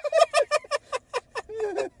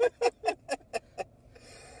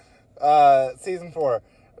 Season 4.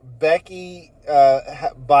 Becky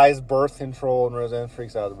buys birth control and Roseanne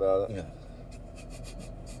freaks out about it.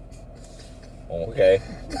 Okay.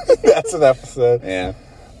 That's an episode. Yeah.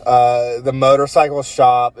 The motorcycle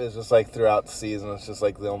shop is just like throughout the season. It's just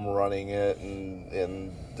like them running it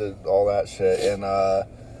and all that shit. And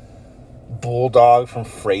Bulldog from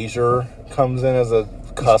Frasier comes in as a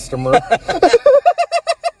customer.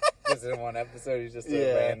 Because in one episode he's just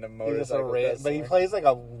a random motorcycle customer. But he plays like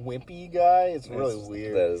a wimpy guy. It's really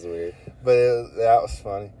weird. That is weird. But that was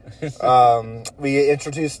funny. We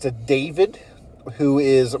introduced to David, who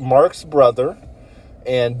is Mark's brother,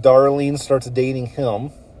 and Darlene starts dating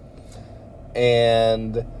him.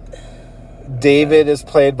 And David is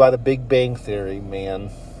played by the Big Bang Theory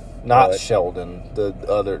man, not Sheldon,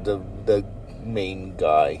 the main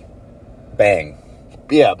guy. Bang.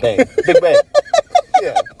 Yeah, Bang. Big Bang.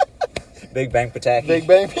 Yeah. Big Bang Pataki. Big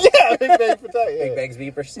Bang. Yeah, Big Bang Pataki. Big Bang's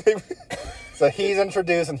beepers. So he's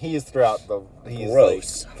introduced and he's throughout the. He's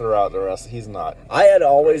gross. Like, throughout the rest. He's not. I had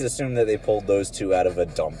always assumed that they pulled those two out of a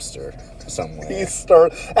dumpster somewhere. He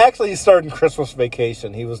started in Christmas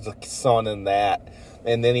Vacation. He was the son in that.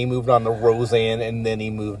 And then he moved on to Roseanne, and then he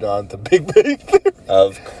moved on to Big Bang Theory.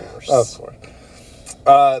 Of course. Of course.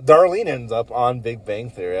 Darlene ends up on Big Bang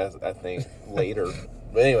Theory, I think, later.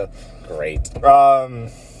 But anyway. Great.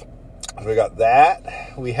 We got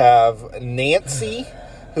that. We have Nancy,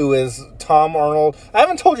 who is Tom Arnold. I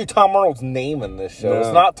haven't told you Tom Arnold's name in this show. No.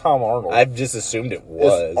 It's not Tom Arnold. I've just assumed it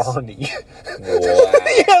was. It's Arnie. Wow.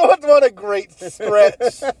 Yeah, what a great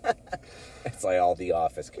stretch. It's like all the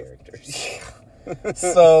Office characters.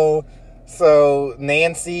 So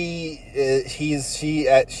Nancy, she's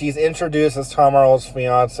introduced as Tom Arnold's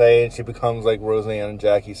fiance, and she becomes like Roseanne and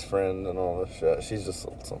Jackie's friend and all this shit. She's just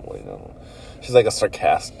some lady. She's like a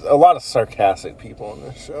lot of sarcastic people in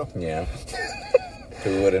this show. Yeah.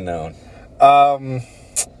 Who would have known?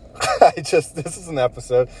 This is an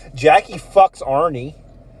episode. Jackie fucks Arnie.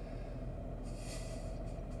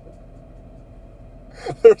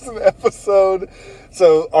 There's an episode.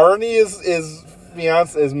 So Arnie is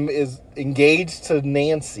fiance is engaged to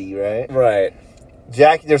Nancy, right? Right.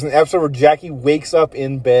 There's an episode where Jackie wakes up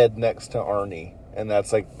in bed next to Arnie, and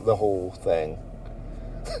that's like the whole thing.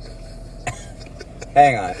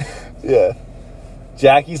 Hang on. Yeah.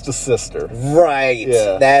 Jackie's the sister. Right.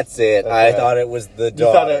 Yeah. That's it. Okay. I thought it was the You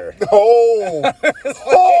thought daughter.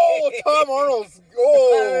 Tom Arnold's.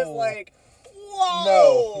 I was like,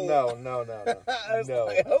 whoa. No. I was No.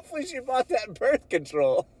 like, hopefully she bought that birth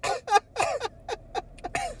control.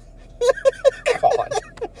 God.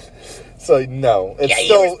 So no, it's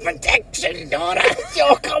still protection, daughter.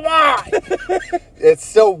 Oh, come on! It's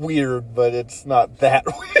still weird, but it's not that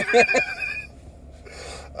weird.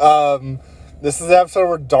 This is the episode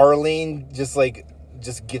where Darlene just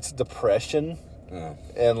gets depression. Oh.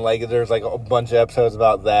 And like there's like a bunch of episodes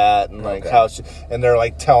about that, and like Okay. how they're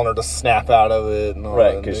like telling her to snap out of it, and all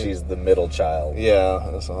Right, that. because she's the middle child. Yeah,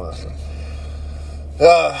 that's all that stuff.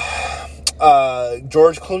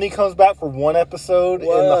 George Clooney comes back for one episode in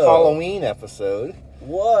the Whoa. Halloween episode.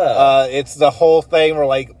 Whoa. It's the whole thing where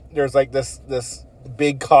like there's like this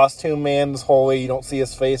big costume man this whole way, you don't see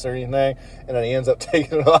his face or anything, and then he ends up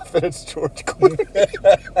taking it off, and it's George Clooney.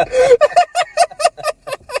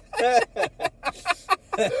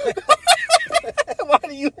 Why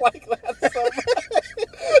do you like that so much?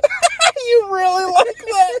 You really like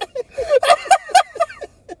that?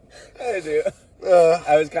 I do.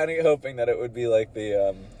 I was kind of hoping that it would be like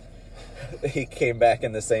the he came back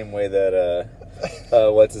in the same way that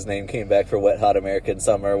what's his name came back for Wet Hot American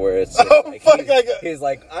Summer, where it's just like he's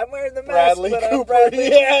like, I'm wearing the mask, Bradley but I'm Cooper. Bradley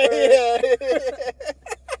Cooper. Yeah.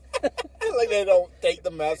 Like they don't take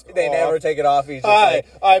the mask off. They never take it off. He's just Hi, like,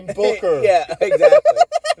 I'm Booker. yeah, exactly.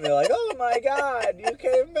 And they're like, oh my god, you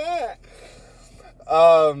came back.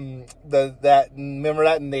 Remember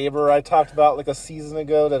that neighbor I talked about like a season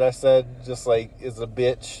ago that I said just like is a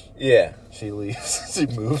bitch? Yeah. She leaves. She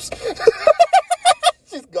moves.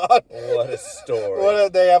 She's gone. What a story.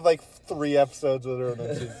 They have like 3 episodes with her, and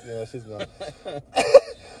then she's gone.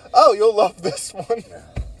 Oh, you'll love this one.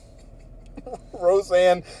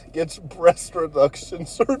 Roseanne gets breast reduction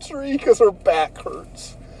surgery because her back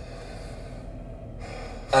hurts.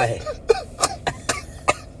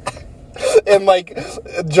 And like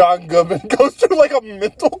John Goodman goes through like a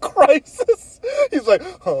mental crisis. He's like,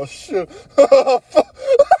 oh shit. Oh, fuck.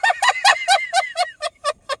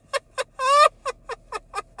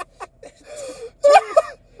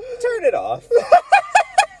 Turn it off.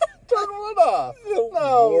 Turn it off.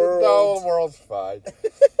 No, the world's fine.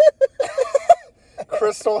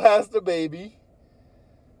 Crystal has the baby.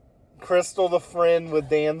 Crystal, the friend with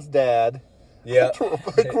Dan's dad. Yeah. To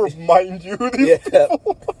remind you who these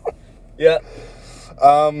people are. Yeah.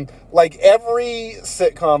 Like every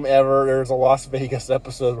sitcom ever, there's a Las Vegas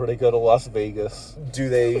episode where they go to Las Vegas. Do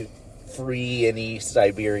they free any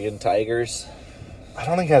Siberian tigers? I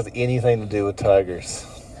don't think it has anything to do with tigers.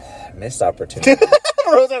 Missed opportunity.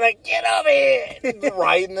 Rose's like, get over here!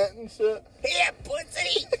 Riding it and shit. Here,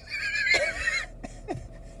 pussy!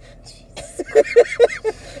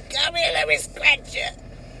 Come here, let me scratch you.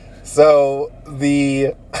 So, God,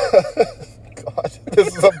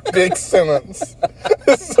 this is a big sentence.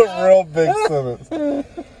 This is a real big sentence.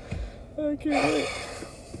 Okay.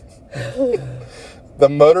 The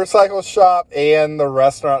motorcycle shop and the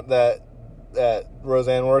restaurant that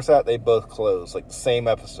Roseanne works at, they both closed. Like the same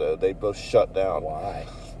episode, they both shut down. Why?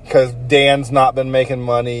 Because Dan's not been making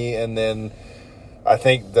money, and then I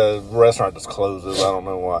think the restaurant just closes. I don't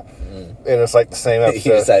know why. And it's like the same episode. He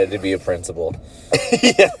decided to be a principal.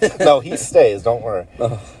 Yeah. No, he stays. Don't worry.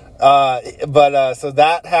 So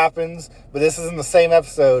that happens. But this is in the same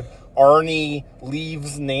episode. Arnie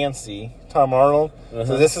leaves Nancy, Tom Arnold.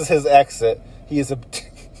 So this is his exit. He is Does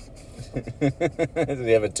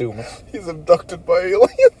he have a tumor? he's abducted by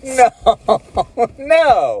aliens.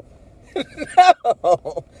 No.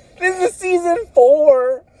 This is season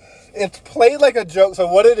 4. It's played like a joke. So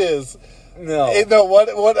what it is No. No,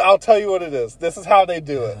 what? I'll tell you what it is. This is how they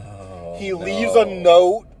do it. He leaves a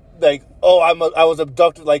note like, "Oh, I was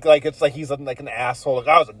abducted." Like it's like he's like an asshole. Like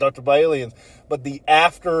I was abducted by aliens. But the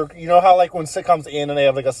after, you know how like when sitcoms end and they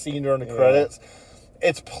have like a scene during the credits,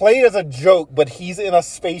 it's played as a joke, but he's in a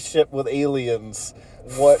spaceship with aliens.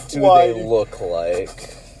 What do they look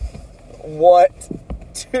like? What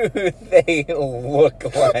do they look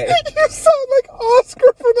like? You sound like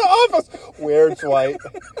Oscar from The Office. Where Dwight?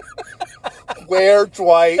 Where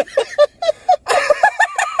Dwight?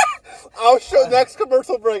 I'll show next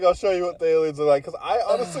commercial break. I'll show you what the aliens are like because I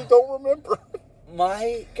honestly don't remember.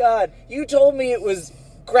 My God, you told me it was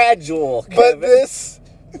gradual, Kevin.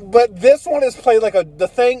 But this one is played like a. The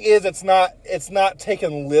thing is, it's not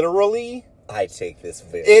taken literally. I take this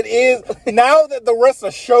very. It is now that the rest of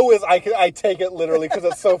the show is. I take it literally because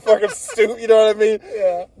it's so fucking stupid. You know what I mean?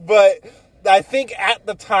 Yeah. But I think at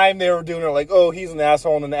the time they were doing it like, oh, he's an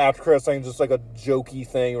asshole, and then after credits thing, just like a jokey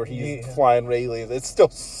thing where he's flying with aliens. It's still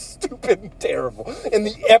stupid and terrible. And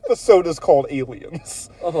the episode is called Aliens.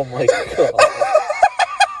 Oh my God.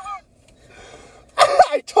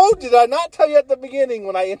 I told you, did I not tell you at the beginning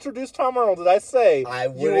when I introduced Tom Arnold, did I say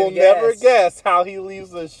you will never guess how he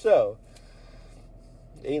leaves this show?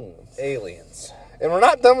 Aliens. And we're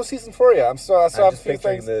not done with season 4 yet. I'm just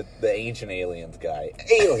picturing the ancient aliens guy.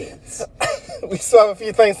 Aliens. We still have a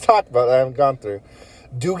few things to talk about that I haven't gone through.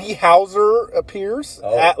 Doogie Howser appears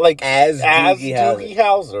as Doogie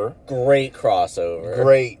Howser. Great crossover.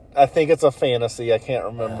 Great. I think it's a fantasy. I can't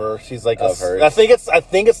remember. She's like hers. I think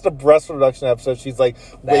it's the breast reduction episode. She's like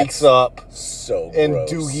wakes up so gross. And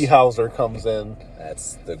Doogie Howser comes in.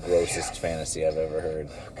 That's the grossest fantasy I've ever heard.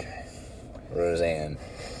 Okay. Roseanne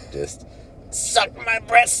just suck my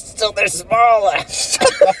breasts till they're smaller.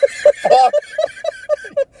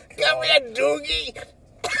 Come here, Doogie.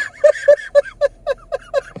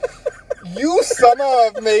 You somehow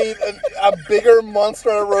have made a bigger monster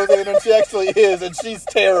out of Roseanne than she actually is, and she's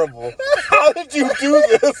terrible. How did you do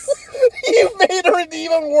this? You made her an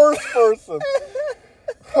even worse person.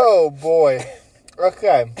 Oh, boy.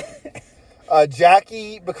 Okay.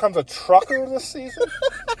 Jackie becomes a trucker this season.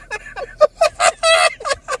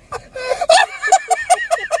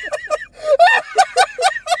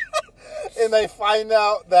 And they find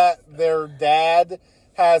out that their dad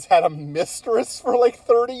has had a mistress for like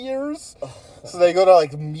 30 years. So they go to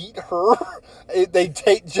like meet her. They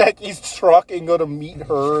take Jackie's truck and go to meet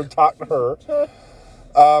her and talk to her.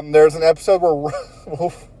 There's an episode where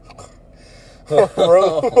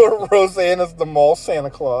Roseanne is the mall Santa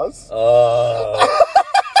Claus.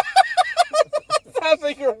 Sounds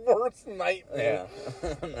like your worst nightmare.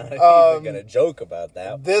 Yeah. I'm not even going to joke about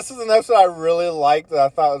that. This is an episode I really liked that I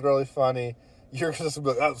thought was really funny. You're just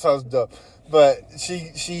like, that sounds dumb. But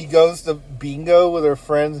she goes to bingo with her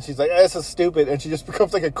friends, and she's like, this is stupid. And she just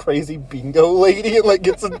becomes like a crazy bingo lady and like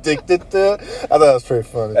gets addicted to it. I thought that was pretty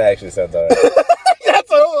funny. That actually sounds all right.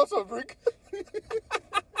 That's pretty good.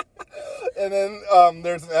 And then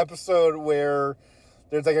there's an episode where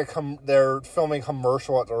there's like they're filming a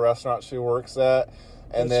commercial at the restaurant she works at.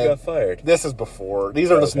 And then she got fired. This is before.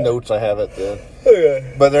 These are just notes I have at the.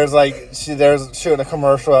 Okay. But there's shooting a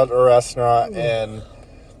commercial at a restaurant, and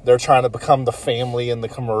they're trying to become the family in the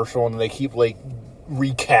commercial, and they keep like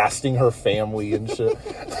recasting her family and shit.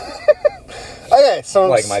 Okay, so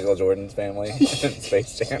like Michael Jordan's family in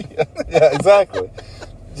Space Jam. Yeah, exactly.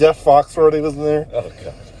 Jeff Foxworthy was in there. Oh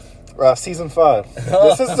God. Season 5.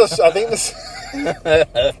 This is I think this.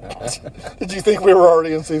 Did you think we were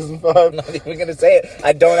already in season 5? I'm not even gonna say it.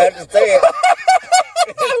 I don't have to say it.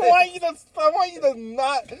 I want you to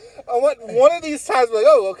not. I want one of these times to be like,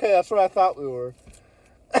 oh, okay, that's what I thought we were.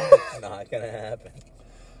 It's not gonna happen.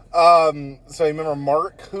 So you remember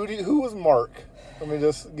Mark? Who was Mark? Let me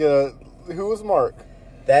just get a. Who was Mark?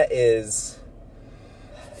 That is.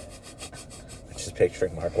 Just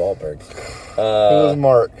picturing Mark Wahlberg. Who was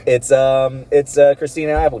Mark? It's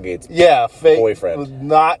Christina Applegate's boyfriend.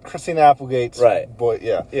 Not Christina Applegate's boy.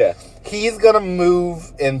 Yeah. He's gonna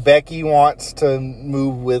move, and Becky wants to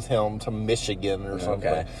move with him to Michigan or something.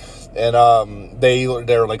 Okay. And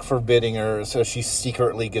they're like forbidding her, so she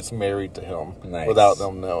secretly gets married to him without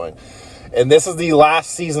them knowing. And this is the last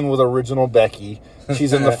season with original Becky.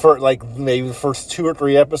 She's in the first, maybe the first 2 or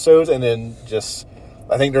 3 episodes, and then just.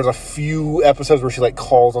 I think there's a few episodes where she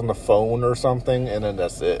calls on the phone or something, and then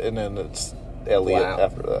that's it. And then it's Elliot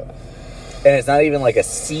after that. And it's not even like a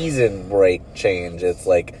season break change. It's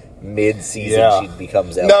like mid-season she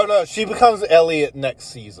becomes Elliot. No, she becomes Elliot next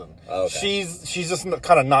season. Okay. She's just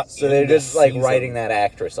kind of not. So they're just like writing that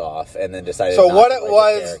actress off, and then decided. So not what to it write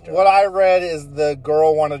was, the character. what I read is the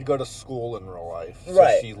girl wanted to go to school in real life, so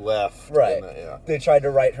Right. she left. Right. They tried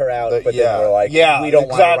to write her out, but then we're like, we don't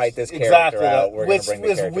want to write this character out. We're going to bring the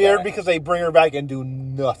character Which is weird back. because they bring her back and do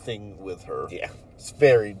nothing with her. Yeah. It's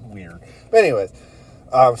very weird. But anyways,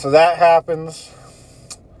 so that happens.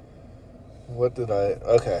 What did I...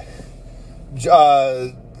 Okay.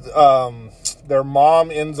 Their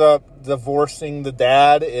mom ends up divorcing the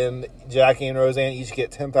dad, and Jackie and Roseanne each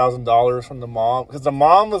get $10,000 from the mom. Because the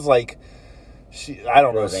mom was like... I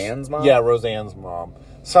don't know. Roseanne's mom? Yeah, Roseanne's mom.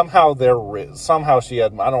 Somehow somehow she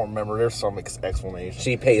had... I don't remember. There's some explanation.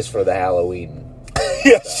 She pays for the Halloween.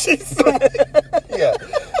 Yeah, yeah.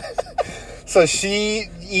 So she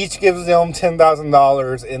each gives them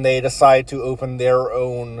 $10,000, and they decide to open their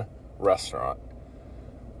own restaurant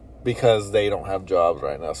because they don't have jobs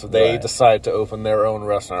right now. So they decide to open their own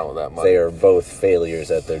restaurant with that money. They are both failures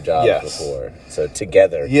at their jobs before. So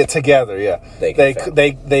together. Yeah, together. Yeah.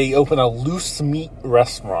 They open a loose meat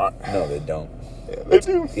restaurant. No, they don't. Yeah, they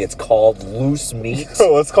do. It's called Loose Meat.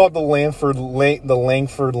 So it's called the Langford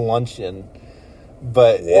Luncheon.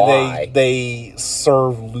 But Why? they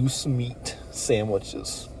serve loose meat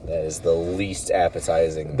sandwiches. That is the least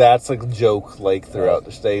appetizing. That's a joke, like, throughout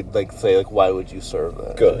the day. Like, say, like, why would you serve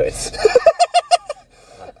that? Good.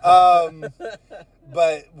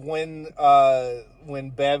 But when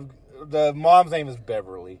Bev, the mom's name is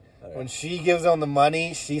Beverly. Okay. When she gives them the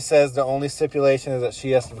money, she says the only stipulation is that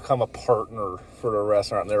she has to become a partner for the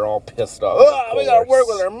restaurant. And they're all pissed off. Oh, we gotta work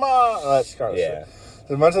with her mom. That's kind of shit.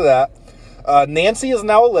 There's a bunch of that. Nancy is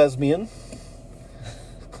now a lesbian.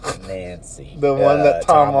 Nancy. The one that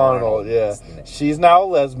Tom Arnold, yeah. She's now a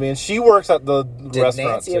lesbian. She works at the restaurant, Did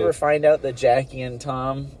Nancy too. ever find out that Jackie and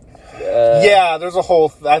Tom... yeah, there's a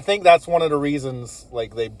whole... I think that's one of the reasons,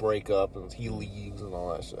 like, they break up and he leaves and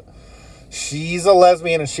all that shit. She's a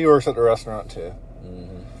lesbian and she works at the restaurant, too.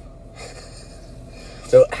 Mm-hmm.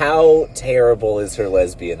 So how terrible is her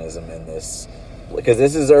lesbianism in this? Because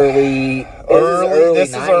this is early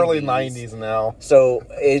 90s now. So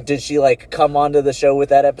did she like come onto the show with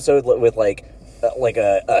that episode with like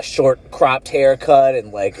a short cropped haircut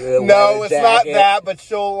and like no, it's not that, but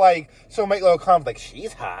she'll make little comments like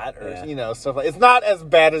she's hot or stuff like. It's not as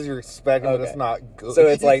bad as you're expecting, but it's not good. So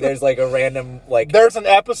it's like there's like a random like there's an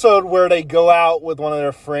episode where they go out with one of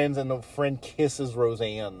their friends and the friend kisses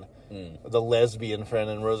Roseanne. The lesbian friend,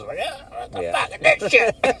 and Rose is like, what the fuck is that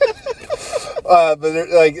shit? But they're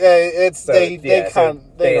like, it's so,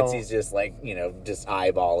 Nancy's just like just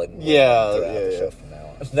eyeballing. The show from now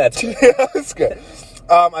on. That's that's good.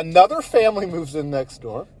 Another family moves in next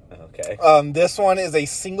door. Okay. This one is a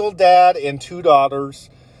single dad and two daughters,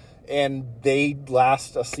 and they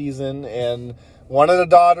last a season. And one of the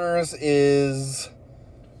daughters is,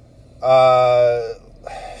 what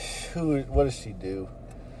does she do?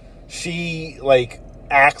 She, like,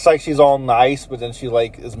 acts like she's all nice, but then she,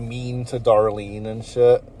 like, is mean to Darlene and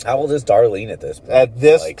shit. How old is Darlene at this point? At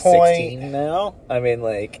this point... 16 now? I mean,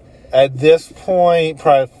 like... At this point,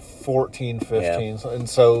 probably 14, 15. Yeah. And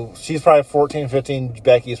so, she's probably 14, 15.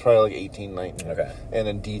 Becky's probably, like, 18, 19. Okay. And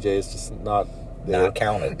then DJ's just not there. Not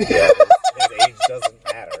counted. Yeah. His age doesn't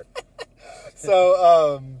matter.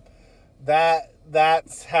 So,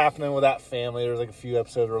 that's happening with that family. There's like a few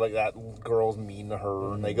episodes where like that girl's mean to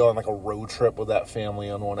her, and they go on like a road trip with that family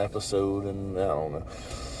on one episode, and I don't know.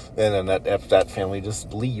 And then that family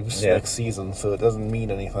just leaves next season, so it doesn't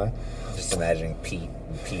mean anything. Just imagining Pete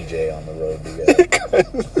and PJ on the road together. I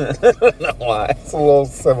don't know why. It's a little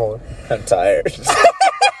similar. I'm tired.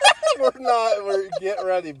 We're getting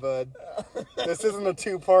ready, bud. This isn't a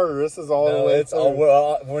two-parter. This is all the way. It's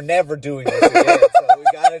all. We're never doing this again, so we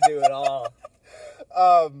got to do it all.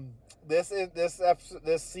 This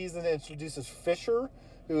season introduces Fisher,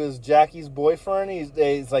 who is Jackie's boyfriend.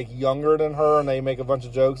 He's like younger than her, and they make a bunch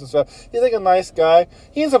of jokes and stuff. He's like a nice guy.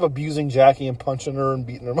 He ends up abusing Jackie and punching her and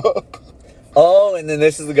beating her up. Oh, and then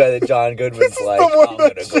this is the guy that John Goodman's like, I'm gonna go kill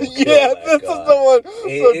that this is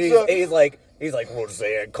the one. He's like,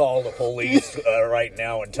 Roseanne, call the police right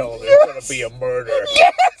now and tell them there's gonna be a murder.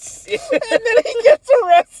 Yes, and then he gets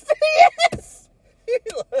arrested. Yes.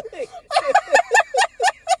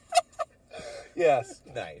 Yes.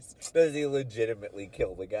 Nice. does he legitimately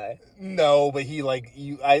kill the guy? No, but he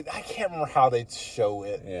I can't remember how they show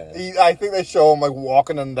it. Yeah. I think they show him like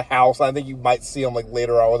walking in the house. I think you might see him like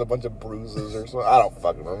later on with a bunch of bruises or something. I don't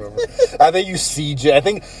fucking remember. I think you see I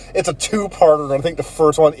think it's a 2-parter. I think the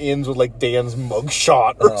first one ends with like Dan's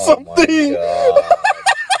mugshot or something. My God.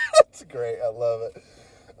 It's great. I love it.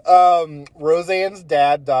 Roseanne's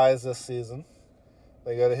dad dies this season.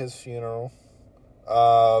 They go to his funeral.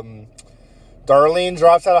 Darlene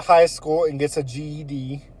drops out of high school and gets a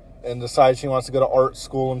GED and decides she wants to go to art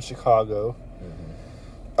school in Chicago.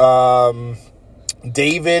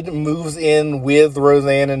 David moves in with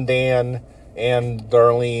Roseanne and Dan and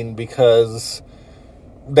Darlene because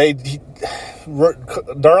Darlene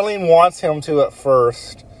wants him to at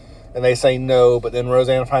first, and they say no, but then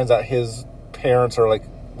Roseanne finds out his parents are like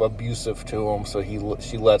abusive to him, so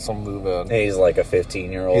she lets him move in. He's like a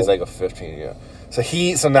 15-year-old. He's like a 15, yeah. So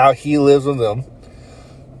now he lives with them.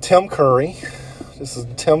 Tim Curry. This is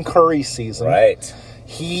Tim Curry season. Right.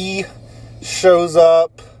 He shows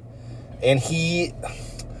up, and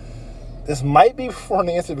this might be before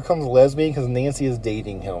Nancy becomes a lesbian, because Nancy is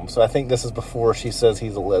dating him. So I think this is before she says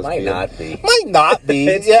he's a lesbian. Might not be. Might not be.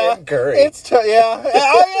 It's yeah. Tim Curry. Yeah.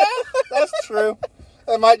 Oh, yeah. That's true.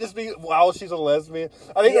 It might just be while she's a lesbian.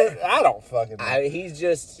 I think I don't fucking know. He's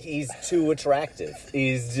too attractive.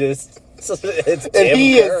 He's just... It's and Tim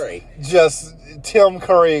he Curry. is just Tim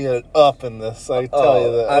Currying it up in this. I tell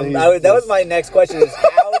you that. That was my next question: is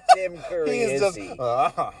how Tim Curry is he?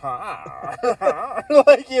 Like,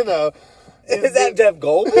 you know, is that Jeff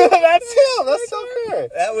Goldblum? That's him. That's Tim Curry.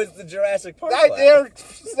 That was the Jurassic Park.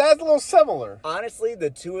 That's a little similar. Honestly, the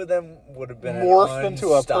two of them would have been morphed into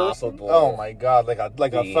a person. Oh my God! Like a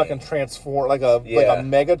fucking transform, like a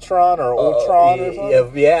Megatron or Ultron or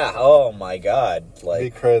something. Yeah. Oh my God! Like,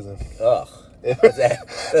 be crazy. Ugh.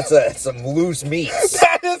 That's some loose meat.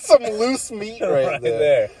 That is some loose meat right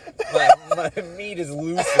there. My meat is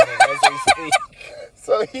loosening as we speak.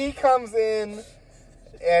 So he comes in,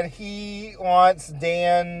 and he wants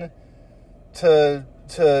Dan to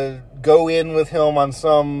go in with him on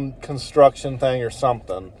some construction thing or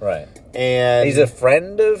something. Right. And he's a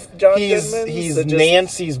friend of John Goodman? He's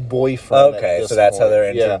Nancy's boyfriend. Okay, so that's how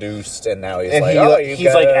they're introduced, and now he's like,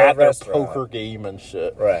 he's like at their poker game and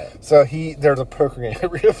shit. Right. So there's a poker game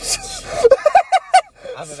every episode.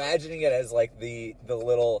 I'm imagining it as like the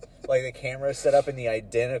little, like the camera set up in the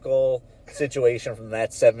identical situation from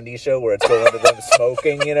that 70s show where it's going to them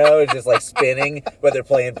smoking, you know, it's just like spinning, but they're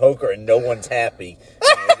playing poker and no one's happy.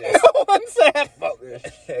 No one's happy.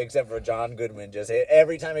 Except for John Goodman. Just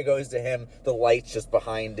every time it goes to him, the light's just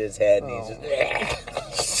behind his head, and he's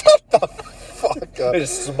just shut the fuck up. There's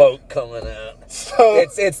smoke coming out. So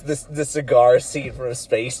it's the cigar scene from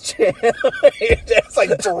Space Jam. It's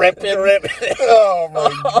like dripping. Oh my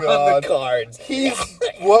God! On the cards.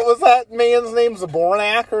 What was that man's name?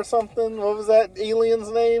 Zabornak or something? What was that alien's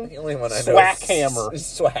name? The only one I know. Swackhammer.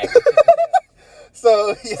 Swack.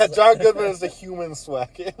 So yeah, John Goodman is the human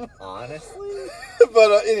Swackhammer. Honestly.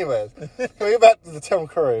 But anyways, can we get back to the Tim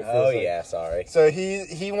Curry? Yeah, sorry. So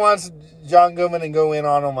he wants John Goodman to go in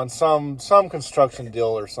on him on some construction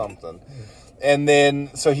deal or something. And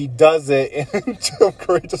then, so he does it, and Tim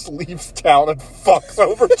Curry just leaves town and fucks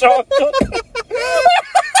over John Goodman.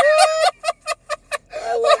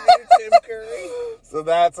 I love you, Tim Curry. So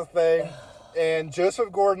that's a thing. And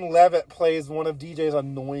Joseph Gordon-Levitt plays one of DJ's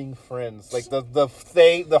annoying friends. Like,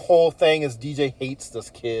 the whole thing is DJ hates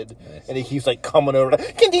this kid. Nice. And he keeps, like, coming over.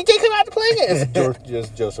 Like, can DJ come out to play it? It's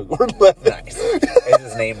just Joseph Gordon-Levitt. Nice. Is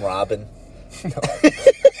his name Robin? No.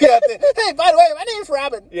 Yeah, hey, by the way, my name's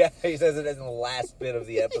Robin. Yeah, he says it in the last bit of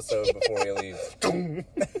the episode before he leaves.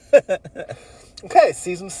 Okay,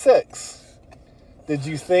 season 6. Did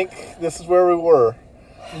you think this is where we were?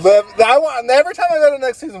 Every time I go to the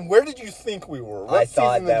next season, where did you think we were? I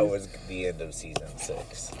thought that was the end of season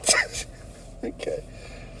 6. Okay.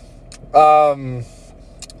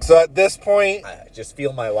 So at this point, I just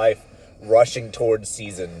feel my life rushing towards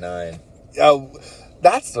season 9.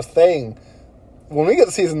 That's the thing. When we get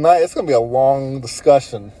to season 9, it's going to be a long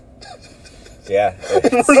discussion. Yeah.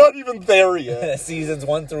 We're not even there yet. Seasons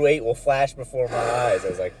 1 through 8 will flash before my eyes. I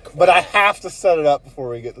was like, but I have to set it up before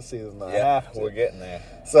we get to season 9. Yeah, we're getting there.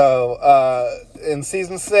 So, in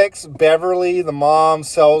season 6, Beverly, the mom,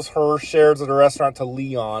 sells her shares of the restaurant to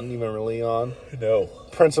Leon. You remember Leon? No.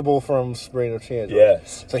 Principal from Sabrina Teenage Witch.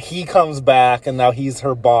 Yes. So he comes back, and now he's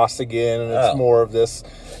her boss again, and it's more of this.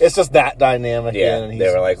 It's just that dynamic. Yeah, again, and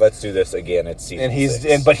they were like, let's do this again. It's season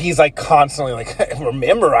 6. But he's like constantly like,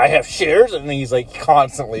 remember, I have shares, and he's like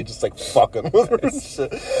constantly just like fucking with her and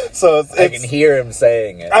shit. So I can hear him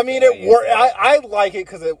saying it. I mean, it worked. I like it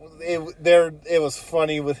because it was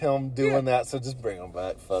funny with him doing that. So just bring him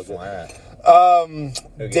back, fuck it. Wow.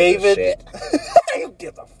 David, who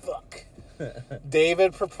gives a fuck?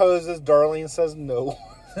 David proposes. Darlene says no.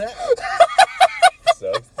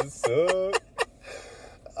 Sucks to suck.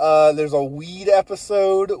 There's a weed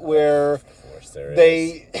episode where Of course there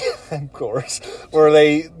they, of course, where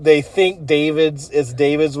they think it's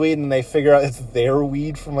David's weed, and they figure out it's their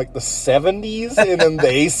weed from like the 70s, and then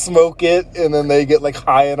they smoke it, and then they get like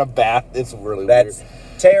high in a bath. It's really That's weird.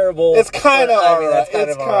 terrible. It's kind of I mean, that's alright. kind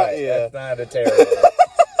It's of alright. yeah. That's not a terrible.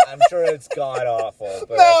 I'm sure it's god awful.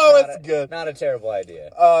 But No, it's it's good. Not a terrible idea.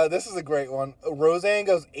 This is a great one. Roseanne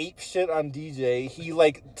goes ape shit on DJ. He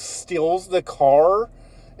like steals the car,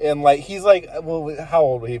 and like he's like, well, how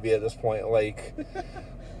old would he be at this point? Like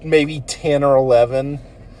maybe 10 or 11,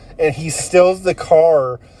 and he steals the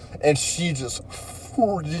car, and she just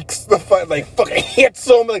freaks the fuck, like fucking hits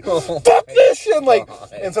him, like fuck this shit, like,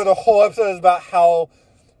 and so the whole episode is about how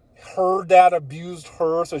her dad abused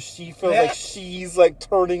her, so she feels like she's like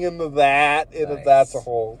turning into that, and Nice. that's a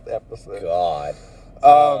whole episode. God.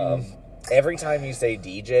 Every time you say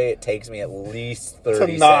DJ, it takes me at least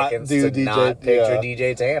 30 not seconds do to DJ, not picture yeah.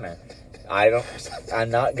 DJ Tanner. I'm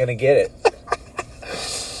not gonna get it.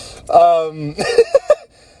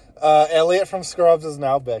 Elliot from Scrubs is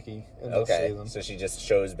now Becky in this Okay, season. so she just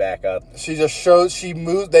shows back up. She just shows she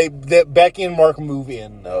moved. Becky and Mark move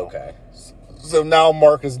in now. Okay. So now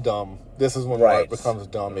Mark is dumb. This is when Mark Right. becomes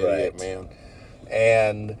dumb idiot Right. man.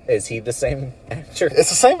 And Is he the same actor? it's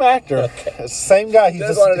the same actor. Okay. It's the same guy. He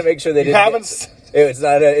Just wanted to make sure they you didn't. haven't.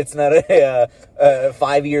 It's not a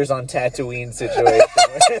 5 years on Tatooine situation.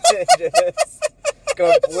 Just It's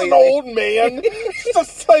completely. an old man.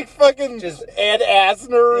 Just like fucking Just- Ed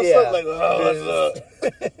Asner or Yeah. something.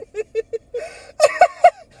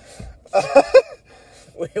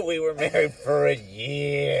 Like, We were married for a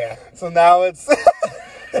year. So now it's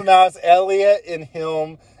Elliot and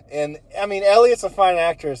him, and I mean Elliot's a fine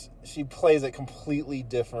actress. She plays it completely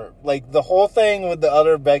different. Like the whole thing with the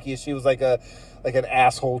other Becky, she was like an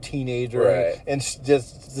asshole teenager, Right. and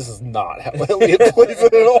this is not how Elliot plays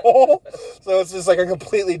it at all. So it's just like a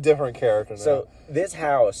completely different character now. So this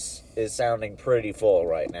house is sounding pretty full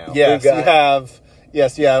right now. yes, We've got-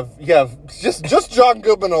 you have just John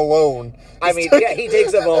Goodman alone. I mean, yeah, he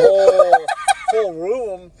takes up a whole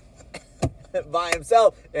room by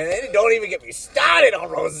himself, and then don't even get me started on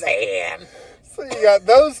Roseanne. So you got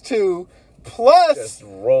those two, plus Just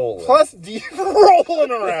rolling.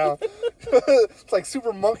 rolling around. It's like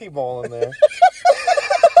Super Monkey Ball in there.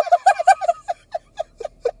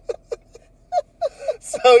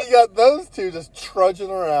 So you got those two just trudging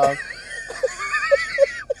around.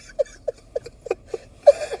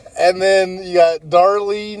 And then you got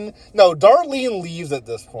Darlene. No, Darlene leaves at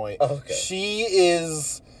this point. Okay. She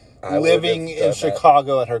is I would living have in done that.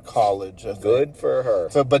 Chicago at her college. I think. Good for her.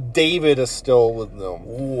 So, but David is still with them.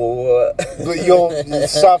 What? But you'll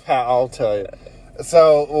somehow I'll tell you.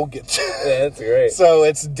 So we'll get to That's great. So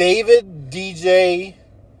it's David, DJ,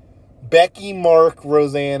 Becky, Mark,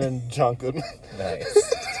 Roseanne, and John Goodman.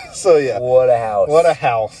 Nice. So yeah. What a house. What a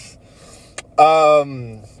house.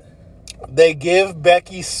 They give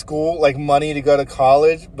Becky school, like, money to go to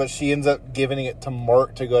college, but she ends up giving it to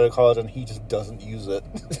Mark to go to college, and he just doesn't use it.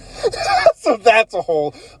 So that's a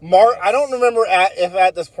whole... Mark, I don't remember if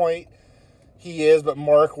at this point he is, but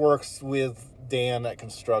Mark works with Dan at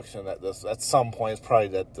construction at some point. It's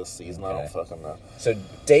probably at this season. I don't fucking know. So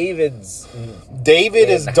David's David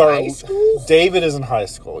is high school? David is in high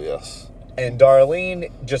school, yes. and Darlene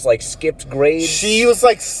just like skipped grades. She was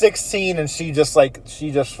like 16, and she just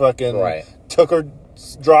fucking Right.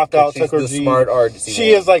 dropped out, She's took her the G. smart artsy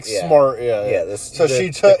She one. is like Yeah. smart, yeah. Yeah, So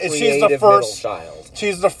she's the creative first. middle child.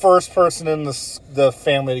 She's the first person in the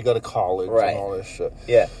family to go to college Right. and all this shit.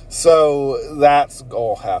 Yeah, So that's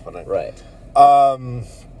all happening. right.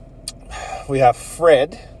 We have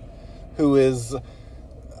Fred, who is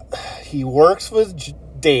he works with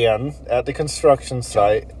Dan at the construction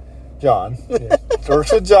site. John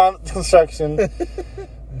works with John at construction.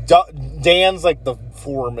 Dan's like the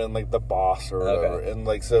foreman, like the boss or whatever, Okay. and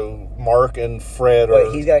like so Mark and Fred are.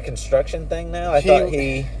 Wait, he's got a construction thing now. I thought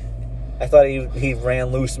he. I thought he ran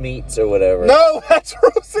loose meats or whatever. No, that's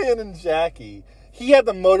Roseanne and Jackie. He had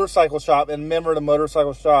the motorcycle shop, and remember the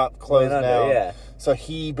motorcycle shop closed down. Yeah. So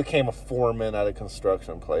he became a foreman at a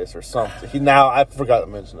construction place or something. I forgot to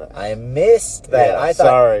mention that. I missed that. Yeah,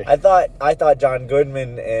 sorry. I thought John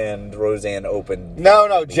Goodman and Roseanne opened.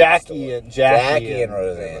 No, Jackie and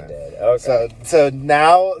Roseanne did. Okay. So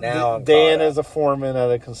now I'm Dan caught up. is a foreman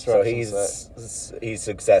at a construction So he's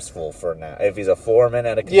successful for now. If he's a foreman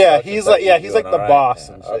at a construction yeah, he's site, like the boss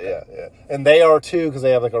and shit. Okay. Yeah. And they are too because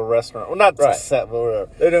they have like a restaurant. Well, not Right. set, but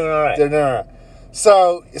whatever. They're doing all right. They're doing all right.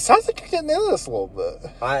 So it sounds like you're getting into this a little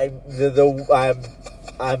bit. I'm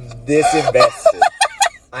this invested.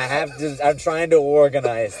 I'm trying to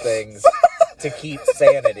organize things to keep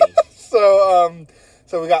sanity. So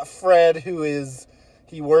we got Fred,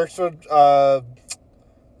 he works with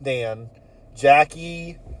Dan.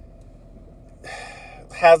 Jackie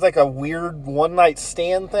has like a weird one night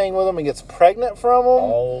stand thing with him and gets pregnant from him.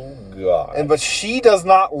 Oh god! But she does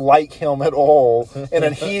not like him at all. And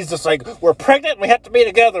then he's just like, "We're pregnant. We have to be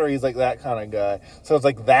together." He's like that kind of guy. So it's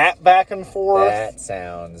like that back and forth. That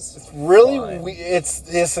sounds really fun. It's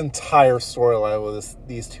this entire storyline with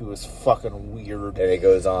these two is fucking weird. And it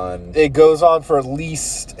goes on. It goes on for at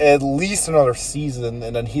least another season,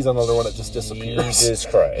 and then he's another one that just disappears. Jesus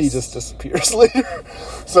Christ! He just disappears later.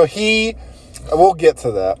 So we'll get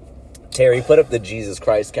to that. Terry, put up the Jesus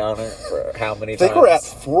Christ counter for how many times? I think we're at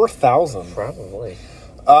 4,000. Probably.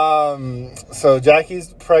 So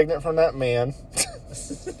Jackie's pregnant from that man.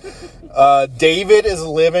 David is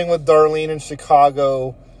living with Darlene in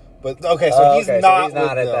Chicago, but he's not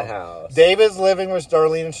at them. the house. David's living with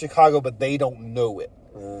Darlene in Chicago, but they don't know it.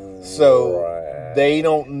 So right.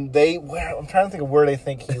 I'm trying to think of where they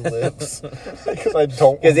think he lives because I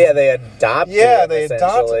don't. Because they adopted. Yeah, him, they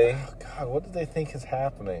adopted. Oh God, what do they think is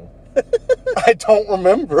happening? I don't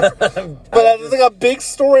remember. But it's like a big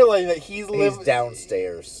storyline that he's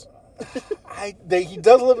downstairs. He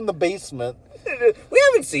does live in the basement. We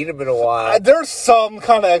haven't seen him in a while. There's some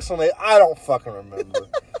kind of explanation. I don't fucking remember.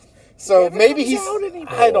 So maybe he's.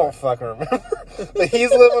 I don't fucking remember. But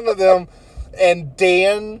he's living with them, and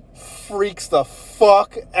Dan freaks the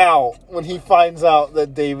fuck out when he finds out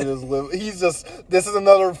that David is living. This is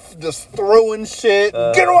another just throwing shit.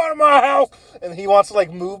 Get out of my house! And he wants to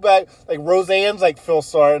like move back. Like Roseanne's like feel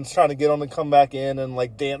sorry and trying to get him to come back in, and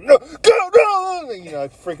like Dan, no, go,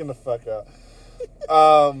 like freaking the fuck out.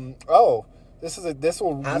 How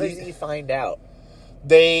does he find out?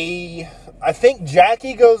 I think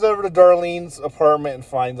Jackie goes over to Darlene's apartment and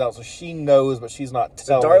finds out, so she knows, but she's not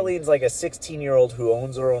telling. So Darlene's like a 16-year-old who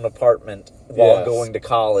owns her own apartment while going to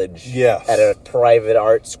college. Yes. At a private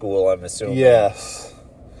art school, I'm assuming. Yes.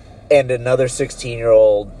 And another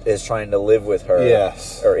 16-year-old is trying to live with her.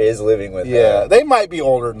 Yes. Or is living with her. Yeah, they might be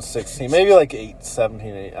older than 16. Maybe like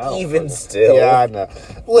 17, 8. I don't Even know. still. Yeah, I know.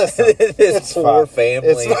 Listen, this poor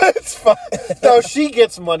family. It's fine. No, she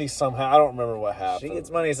gets money somehow. I don't remember what happened. She gets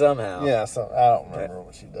money somehow. Yeah, so I don't remember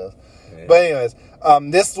what she does. Yeah. But anyways,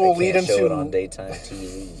 this will lead into... show it on daytime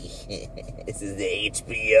TV. This is the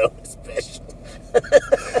HBO special.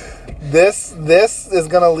 This is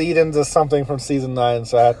going to lead into something from season 9,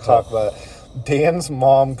 so I have to talk about it. Dan's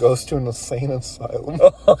mom goes to an insane asylum.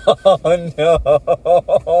 Oh,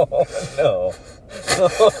 no.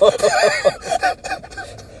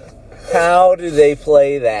 How do they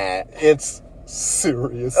play that? It's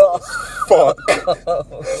serious as fuck.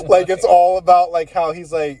 Like, it's all about, like, how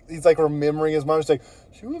he's remembering his mom. He's like,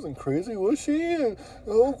 she wasn't crazy, was she? And,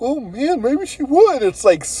 oh man, maybe she would. It's,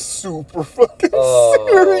 like, super fucking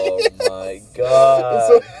serious. Oh, my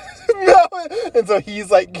God. And so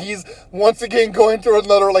he's once again going through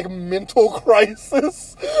another, like, mental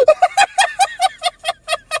crisis.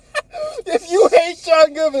 If you hate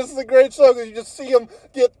John Goodman, this is a great show because you just see him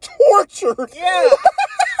get tortured. Yeah.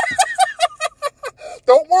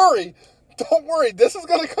 Don't worry. This is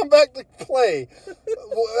going to come back to play.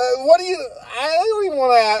 I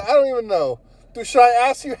don't even know. Should I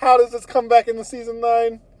ask you how does this come back into season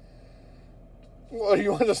 9? Or do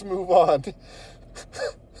you want to just move on?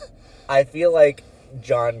 I feel like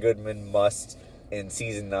John Goodman must, in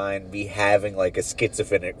season 9, be having like a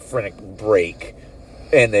schizophrenic break.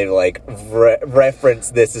 And they like reference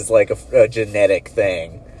this as like a genetic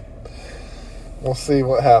thing. We'll see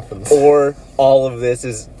what happens. Or all of this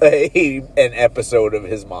is an episode of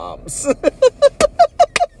his mom's.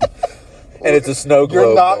 And it's a snow globe.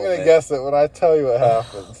 You're not going to guess it when I tell you what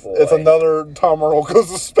happens. It's another Tom Arnold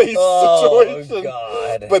Goes to Space situation. Oh,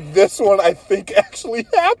 God. But this one, I think, actually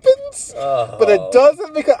happens. But it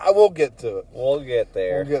doesn't because... We'll get to it. We'll get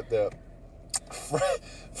there.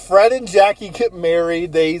 Fred and Jackie get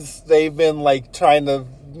married. They've been like trying to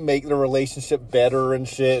make the relationship better and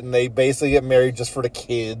shit, and they basically get married just for the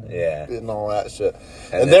kid, and all that shit.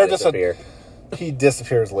 And they're disappear. He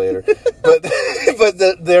disappears later, but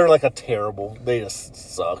they're like a terrible. They just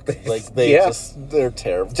suck. Like they're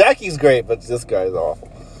terrible. Jackie's great, but this guy's awful.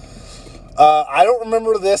 I don't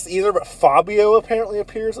remember this either, but Fabio apparently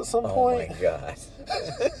appears at some point. Oh my god.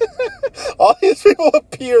 All these people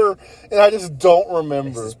appear, and I just don't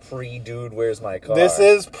remember. This is pre-Dude, Where's My Car? This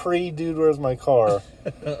is pre-Dude, Where's My Car?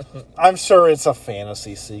 I'm sure it's a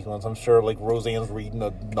fantasy sequence. I'm sure, like, Roseanne's reading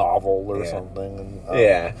a novel or something. And,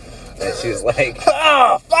 and she's like,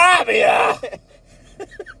 Fabio!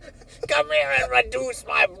 Come here and reduce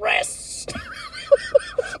my breasts.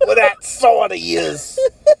 With that sword of yours.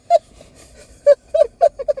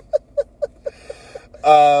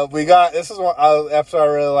 This is one episode I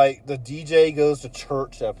really like, the DJ Goes to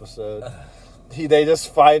Church episode. They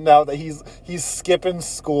just find out that he's skipping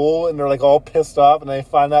school, and they're like all pissed off, and they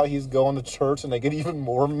find out he's going to church, and they get even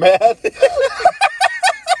more mad.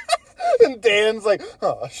 And Dan's like,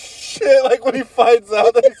 oh shit, like when he finds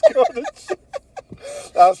out that he's going to church.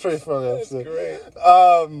 That was pretty funny. That's great.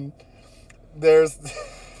 There's,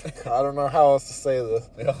 I don't know how else to say this.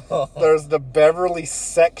 There's the Beverly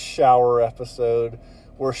sex shower episode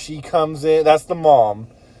where she comes in. That's the mom.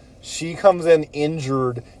 She comes in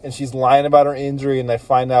injured, and she's lying about her injury, and they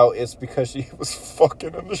find out it's because she was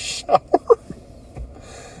fucking in the shower.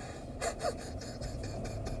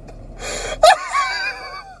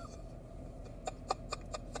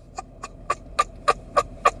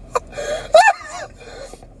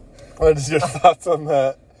 What is your thoughts on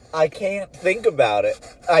that? I can't think about it.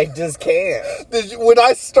 I just can't. When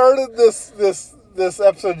I started this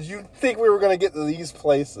episode, did you think we were going to get to these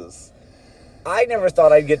places? I never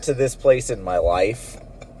thought I'd get to this place in my life.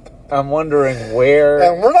 I'm wondering where...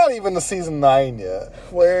 And we're not even to season 9 yet.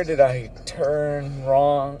 Where did I turn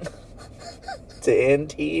wrong to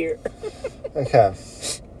end here? Okay.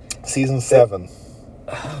 Season 7.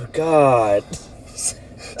 Oh, God. Season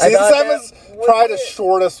 7 is probably the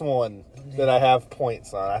shortest one that I have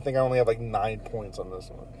points on. I think I only have like 9 points on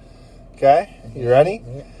this one. Okay? You ready?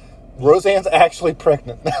 Yeah. Roseanne's actually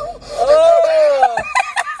pregnant now. Oh!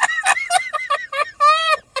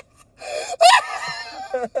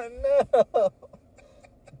 No.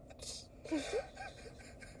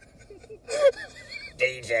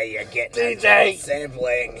 DJ, you're getting a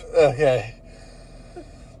sibling. Okay.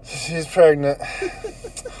 She's pregnant.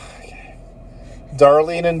 Okay.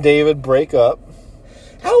 Darlene and David break up.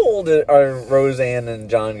 How old are Roseanne and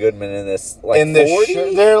John Goodman in this? Like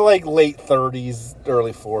 40? They're like late 30s,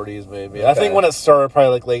 early 40s, maybe. Okay. I think when it started,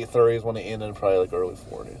 probably like late 30s. When it ended, probably like early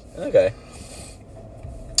 40s. Okay.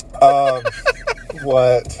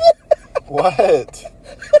 What? What?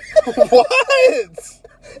 What?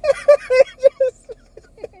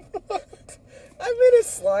 I made a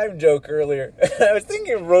slime joke earlier. I was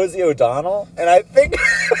thinking of Rosie O'Donnell, and I think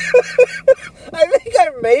I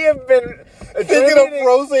may have been thinking of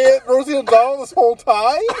Rosie O'Donnell this whole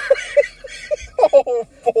time. Oh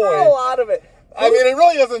boy, a lot of it. I mean, it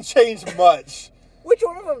really hasn't changed much. Which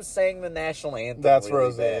one of them sang the national anthem? That's really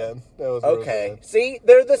Roseanne. That was okay. Roseanne. See,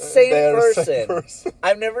 they're the same person. Same person.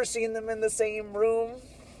 I've never seen them in the same room.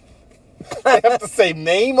 They have the same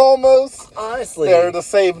name almost. Honestly, they're the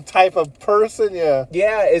same type of person. Yeah.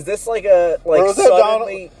 Yeah. Is this like a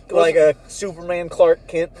suddenly like a Superman Clark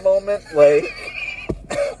Kent moment? Like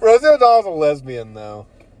Rosie O'Donnell's a lesbian though.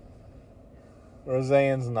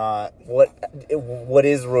 Roseanne's not. What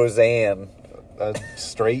is Roseanne? A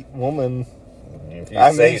straight woman.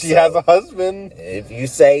 I mean, she has a husband. If you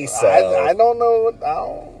say so. I don't know.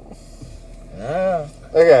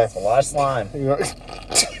 Okay. It's a lot of slime.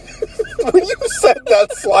 When you said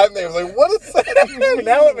that slime name, I was like, what does that mean?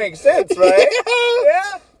 Now it makes sense, right?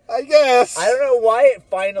 Yeah. I guess. I don't know why it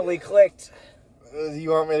finally clicked.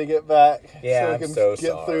 You want me to get back? Yeah, so I'm so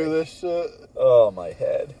sorry. Get through this shit. Oh, my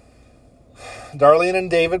head. Darlene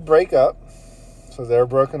and David break up. So they're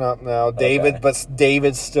broken up now. Okay. But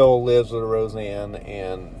David still lives with Roseanne,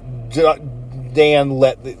 and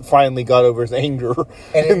Dan finally got over his anger.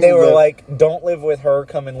 And they were like, don't live with her,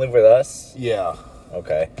 come and live with us? Yeah.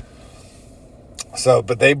 Okay. So,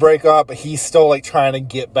 but they break up, but he's still like trying to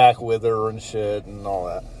get back with her and shit and all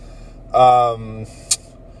that.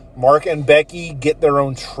 Mark and Becky get their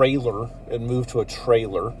own trailer and move to a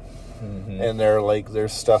trailer. Mm-hmm. And they're like,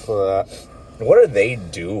 there's stuff with that. What are they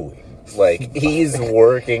doing? Like, he's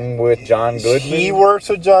working with John Goodman? He works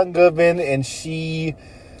with John Goodman, and she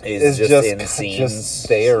is just in scenes. Just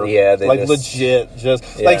there. Yeah, legit.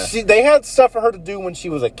 Like, they had stuff for her to do when she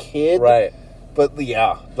was a kid. Right. But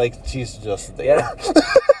yeah, like she's just there. Yeah.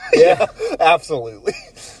 Yeah, absolutely.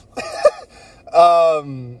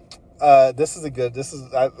 This is a good.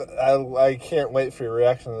 I can't wait for your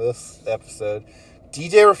reaction to this episode.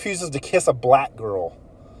 DJ refuses to kiss a black girl.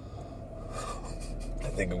 I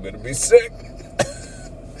think I'm gonna be sick.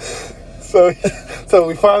 So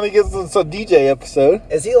we finally get some DJ episode.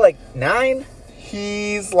 Is he like 9?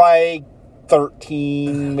 He's like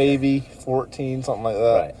 13, maybe 14, something like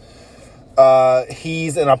that. Right.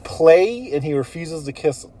 He's in a play and he refuses to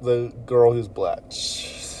kiss the girl who's black.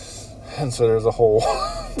 And so there's a whole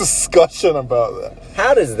discussion about that.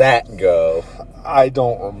 How does that go? I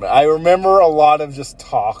don't remember. I remember a lot of just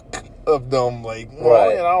talk of them like, well,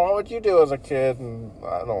 Right. you know, what would you do as a kid? And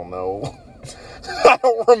I don't know. I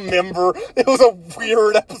don't remember. It was a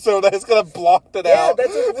weird episode. I just kind of blocked it Yeah, out.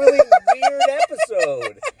 that's a really weird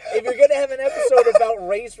episode. If you're gonna have an episode about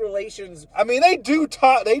race relations, I mean, they do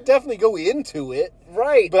talk. They definitely go into it,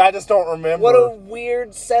 right? but I just don't remember. What a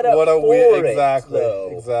weird setup. What a for weird, it, exactly, though.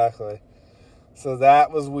 exactly. So that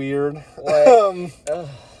was weird. Like,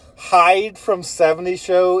 Hyde from 70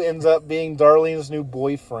 Show ends up being Darlene's new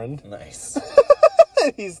boyfriend. nice.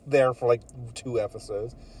 He's there for like 2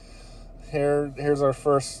 episodes. Here's our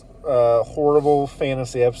first horrible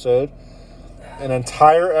fantasy episode. An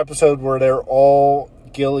entire episode where they're all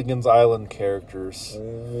Gilligan's Island characters.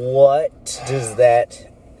 What does that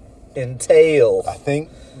entail? I think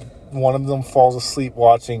one of them falls asleep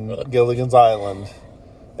watching Gilligan's Island.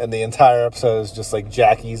 And the entire episode is just like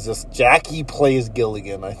Jackie plays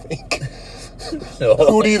Gilligan, I think.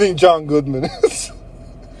 Who do you think John Goodman is?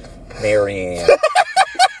 Marianne.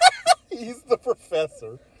 He's the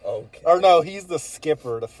professor. Okay. Or no, he's the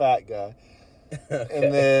skipper, the fat guy. Okay.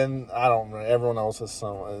 And then, I don't know, everyone else has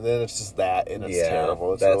someone. And then it's just that, and it's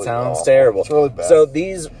terrible. It's that really sounds awful. terrible. It's really bad. So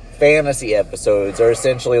these fantasy episodes are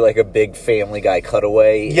essentially like a big Family Guy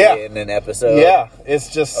cutaway in an episode? Yeah, it's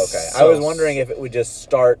just... Okay. so- I was wondering if it would just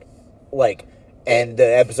start, like, and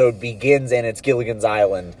the episode begins and it's Gilligan's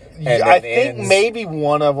Island. And Yeah, then I think ends. maybe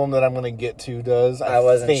one of them that I'm going to get to does. I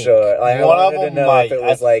wasn't think. sure. Like, One I of wanted them to know might. if it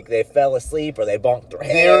was like they fell asleep or they bonked their I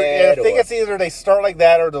head. think or- it's either they start like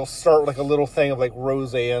that or they'll start like a little thing of like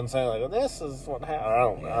Roseanne saying like, "This is what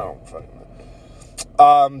happened." I don't fucking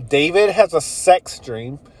know. David has a sex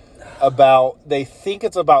dream about. They think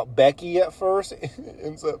it's about Becky at first. It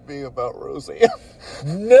ends up being about Roseanne,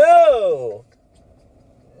 No!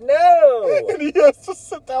 No! and he has to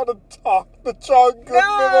sit down and talk to John Goodman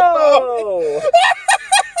about it.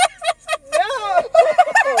 No!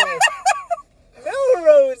 No,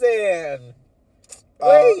 Roseanne!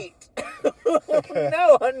 Wait! Okay.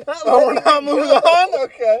 No, I'm not. Oh, we're letting not you moving go. on.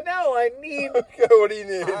 Okay. No, I need. Okay. What do you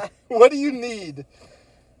need? What do you need?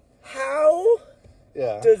 How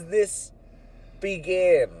Yeah. does this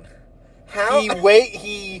begin? How?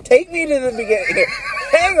 He Take me to the beginning.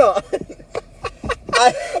 Hang on.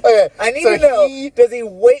 Okay, I need so to know. he- Does he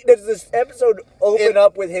wait? Does this episode open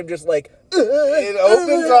up with him just like? It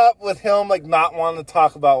opens up with him like not wanting to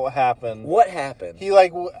talk about what happened. What happened? He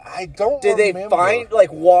like I don't. Did they remember. find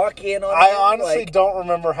like walk in on? I him? honestly Like, don't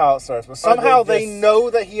remember how it starts, but somehow they just- know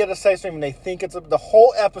that he had a sex dream, and they think it's the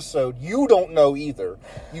whole episode. You don't know either.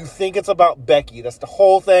 You think it's about Becky. That's the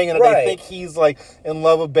whole thing, and Right. they think he's like in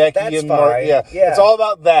love with Becky. That's and fine. Yeah, Yeah. it's all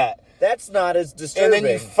about that. That's not as And disturbing.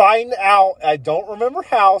 then you find out. I don't remember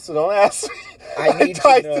how, so don't ask me. I need to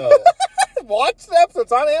tried know. Watch the episode.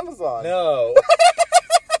 It's on Amazon. No.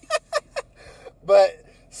 But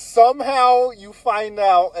somehow you find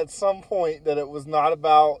out at some point that it was not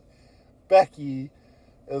about Becky.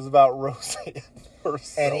 It was about Roseanne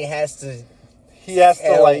herself. And he has to He has to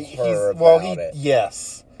tell like her about about it.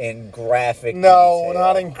 yes. in graphic No, detail.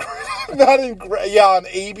 not in yeah, on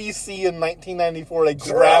ABC in 1994 they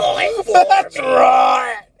Draw it grabbed for me.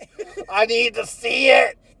 Draw it. I need to see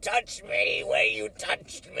it. Touch me where you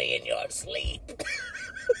touched me in your sleep.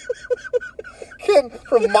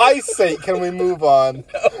 For my sake, can we move on?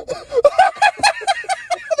 This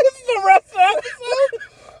is the rest of the episode.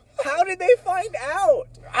 How did they find out?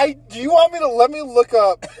 Do you want me to let me look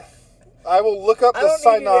up? I will look up I the don't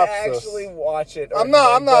need synopsis. you to actually watch it. or I'm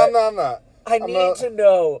not. anything, I I'm need not- to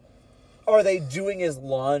know. Are they doing his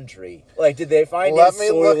laundry? Like, did they find Let his me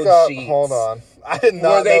soiled look up. sheets? Hold on. I did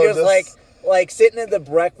not Were they know just this. like sitting at the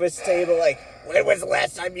breakfast table, like, when was the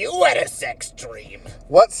last time you had a sex dream?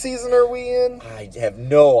 What season are we in? I have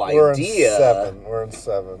no We're idea. in 7. We're in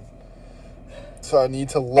 7. So I need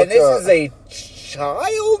to look And this up. is a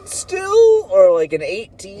child still, or like an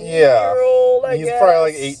 18-year-old? I He's guess?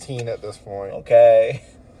 probably like 18 at this point. Okay.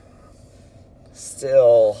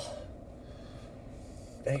 Still,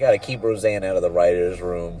 they got to keep Roseanne out of the writers'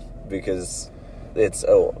 room because It's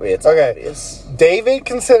Okay. obvious. David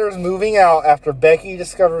considers moving out after Becky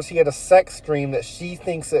discovers he had a sex dream that she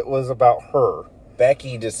thinks it was about her.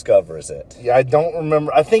 Becky discovers it. Yeah, I don't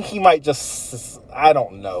remember. I think he might just... I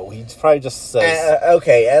don't know. He probably just says...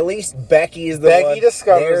 Okay, at least Becky is the one.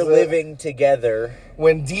 Discovers They're it. living together.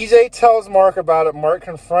 When DJ tells Mark about it, Mark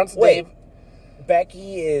confronts Dave...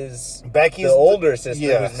 Becky's the older sister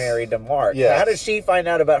yes. who's married to Mark. Yes. How does she find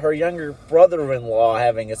out about her younger brother-in-law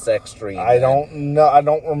having a sex dream? I don't know. I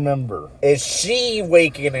don't remember. Is she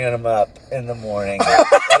waking him up in the morning?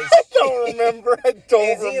 I don't remember. I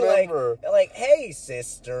don't remember. Like, hey,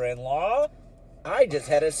 sister-in-law, I just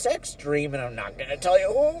had a sex dream, and I'm not going to tell you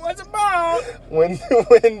who it was about. When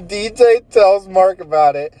DJ tells Mark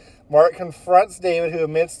about it, Mark confronts David, who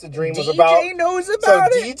admits the dream was about... DJ knows about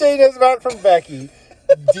it? DJ knows about it from Becky.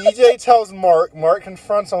 DJ tells Mark. Mark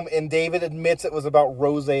confronts him, and David admits it was about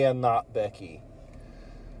Roseanne, not Becky.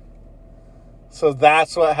 So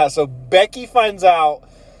that's what has... So Becky finds out.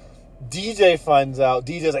 DJ finds out.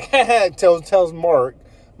 DJ's like, haha, tells Mark.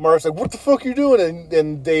 Mark's like, what the fuck you doing?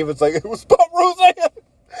 And David's like, it was about Roseanne.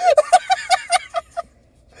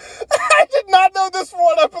 I did not know this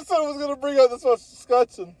one episode was going to bring up this much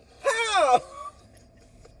discussion. How?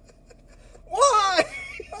 Why?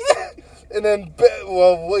 And then,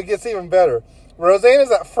 well, it gets even better. Roseanne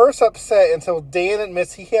is at first upset until Dan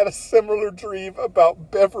admits he had a similar dream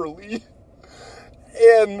about Beverly.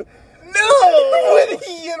 And when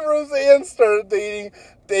he and Roseanne started dating,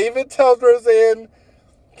 David tells Roseanne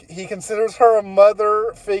he considers her a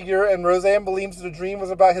mother figure, and Roseanne believes the dream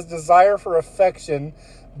was about his desire for affection.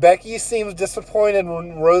 Becky seems disappointed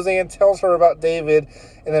when Roseanne tells her about David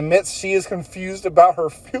and admits she is confused about her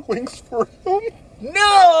feelings for him. No!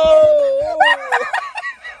 I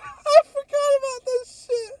forgot about this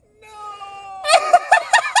shit. No!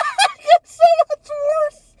 It's so much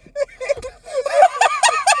worse.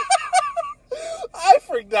 I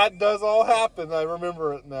forgot that does all happen. I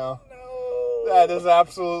remember it now. No. That is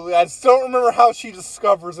absolutely... I just don't remember how she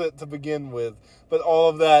discovers it to begin with, but all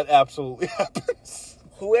of that absolutely happens.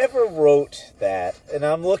 Whoever wrote that, and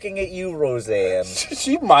I'm looking at you, Roseanne.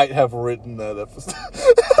 She might have written that episode.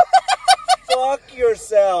 Fuck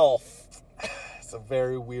yourself. It's a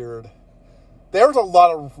very weird... There's a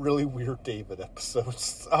lot of really weird David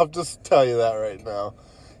episodes. I'll just tell you that right now.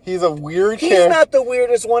 He's a weird character. He's not the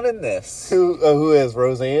weirdest one in this. Who is?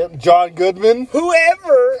 Roseanne? John Goodman?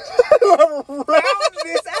 Whoever Whoever found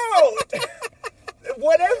this out.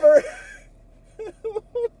 Whatever.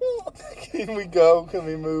 Can we go? Can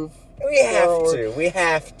we move? We have forward? to. We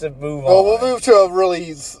have to move Well, on. we'll move to a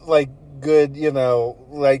really, good,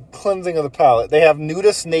 cleansing of the palate. They have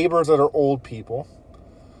nudist neighbors that are old people.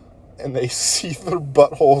 And they see their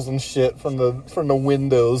buttholes and shit from the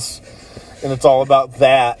windows. And it's all about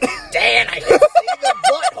that. Dan, I can see the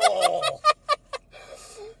butthole.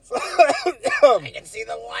 I can see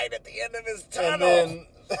the light at the end of his tunnel.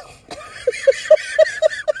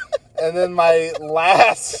 And then my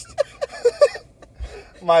last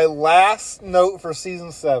note for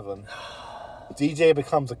season 7. DJ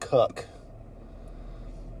becomes a cuck.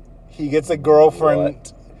 He gets a girlfriend.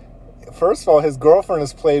 What? First of all, his girlfriend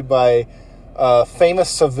is played by a famous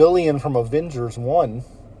civilian from Avengers 1.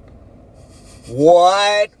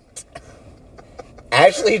 What?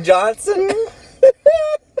 Ashley Johnson?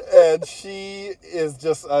 And she is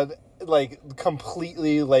just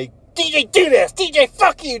completely DJ, do this! DJ,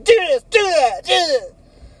 fuck you! Do this! Do that! Do it!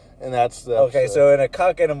 And that's the Okay, episode. so in a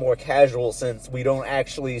cuck in a more casual sense, we don't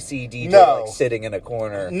actually see DJ sitting in a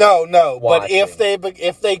corner. No. watching. But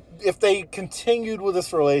if they continued with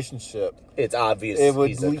this relationship, It's obvious it would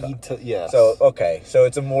he's a lead cuck. to yes. So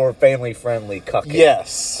it's a more family friendly cucking.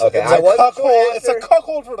 yes. Okay, It's I a wasn't cuckold. sure It's a after-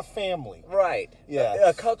 cuckold for the family. Right. Yeah.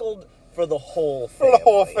 A cuckold for the whole For family. the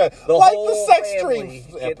whole family. The Like whole the sex family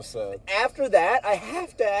dream episode. After that, I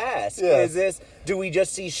have to ask, Yeah. do we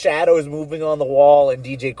just see shadows moving on the wall and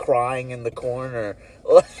DJ crying in the corner?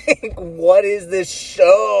 Like, what is this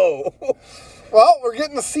show? Well, we're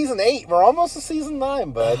getting to season 8. We're almost to season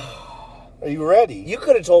 9, bud. Are you ready? You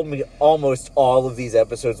could have told me almost all of these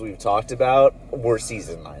episodes we've talked about were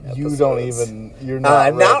season 9 episodes. You don't even... You're not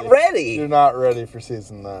I'm ready. not ready. You're not ready for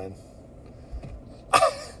season 9.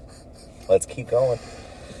 Let's keep going.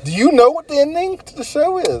 Do you know what the ending to the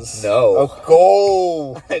show is? No.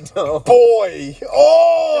 Oh, I don't. boy.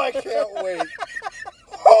 Oh, I can't wait.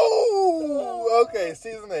 Oh, okay.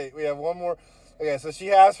 Season 8. We have one more. Okay, so she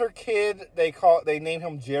has her kid. They name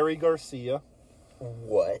him Jerry Garcia.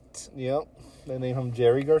 What? Yep. They name him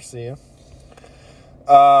Jerry Garcia.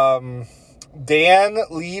 Dan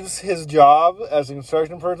leaves his job as a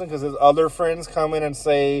construction person because his other friends come in and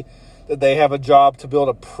say that they have a job to build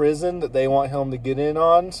a prison that they want him to get in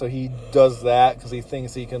on. So he does that because he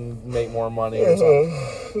thinks he can make more money or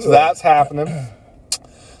something. So that's happening.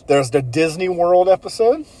 There's the Disney World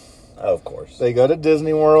episode. Of course. They go to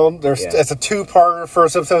Disney World. It's a two-parter.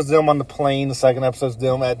 First episode's them on the plane. The second episode's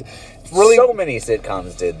them at... Really, so many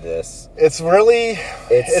sitcoms did this. It's really...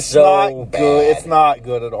 It's so not bad. good. It's not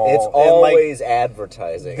good at all. It's always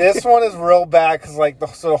advertising. This one is real bad because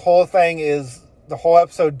the whole thing is... The whole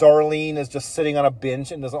episode, Darlene is just sitting on a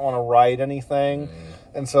bench and doesn't want to write anything.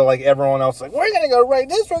 And so, everyone else is like, we're going to go write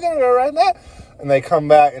this, we're going to go write that. And they come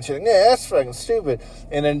back and she's like, yeah, that's fucking stupid.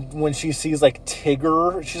 And then when she sees,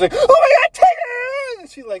 Tigger, she's like, oh my God, Tigger! And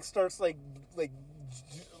she, starts,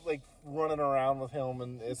 running around with him,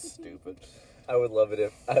 and it's stupid. I would love it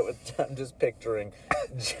if I'm just picturing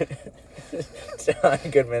John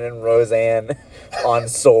Goodman and Roseanne on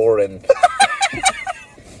Soarin'.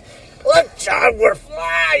 Look, John, we're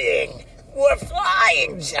flying! We're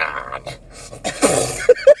flying, John!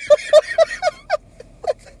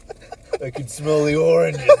 I can smell the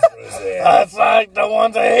oranges, Roseanne. That's like the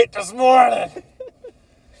ones I ate this morning.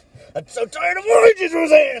 I'm so tired of oranges,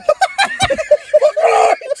 Roseanne!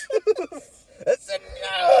 That's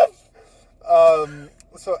enough!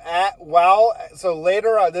 So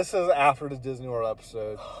later on, this is after the Disney World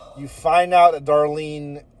episode, you find out that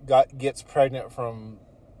Darlene gets pregnant from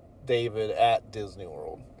David at Disney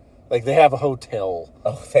World. They have a hotel.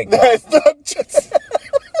 Oh, thank God. It's not just...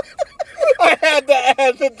 I had to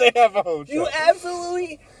add that they have a hotel. You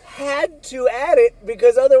absolutely had to add it,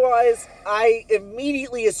 because otherwise I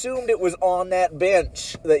immediately assumed it was on that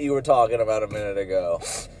bench that you were talking about a minute ago.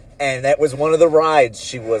 And that was one of the rides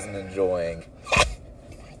she wasn't enjoying.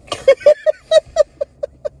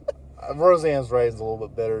 Roseanne's writing's a little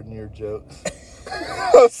bit better than your jokes.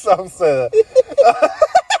 Some say that.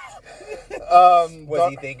 Was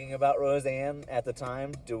he thinking about Roseanne at the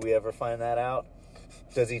time? Do we ever find that out?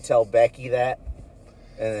 Does he tell Becky that?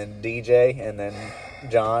 And then DJ? And then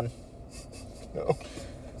John? No.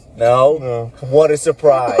 No? No. What a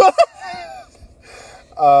surprise.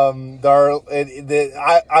 I'm jumping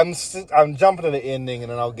to the ending,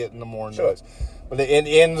 and then I'll get into more notes. But it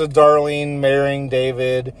ends with Darlene marrying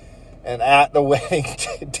David, and at the wedding,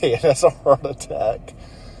 Dan has a heart attack.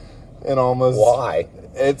 And almost... Why?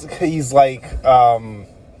 He's I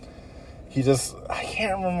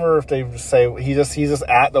can't remember if they say he's just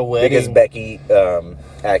at the wedding. Because Becky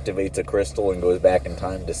activates a crystal and goes back in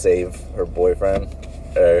time to save her boyfriend,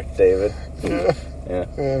 David. Yeah.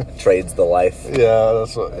 Trades the life. Yeah,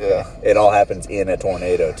 that's what. Yeah. It all happens in a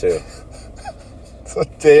tornado too. So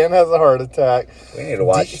Dan has a heart attack. We need to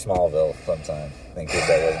watch Smallville sometime. In case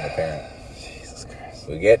that wasn't apparent. Jesus Christ.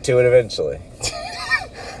 We'll get to it eventually.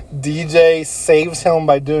 DJ saves him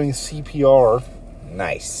by doing CPR.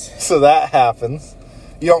 Nice. So that happens.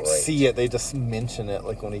 You don't Great. see it; they just mention it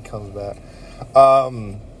when he comes back.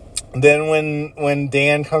 Then when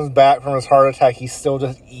Dan comes back from his heart attack, he's still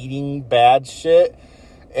just eating bad shit,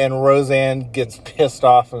 and Roseanne gets pissed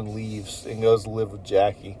off and leaves and goes to live with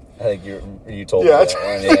Jackie. I think you told me that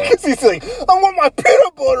one. Yeah. Because he's like, I want my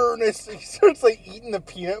peanut butter, and he starts eating the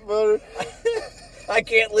peanut butter. I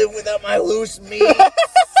can't live without my loose meat.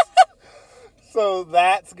 So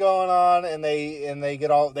that's going on, and they get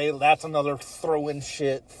all that's another throwing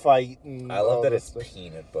shit fight. And I love that it's stuff.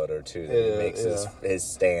 Peanut butter too. That he makes his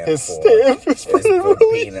stand His for. stand is Is for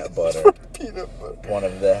peanut butter. Peanut butter. One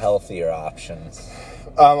of the healthier options.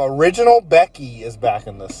 Original Becky is back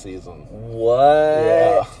in this season.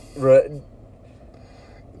 What? Yeah.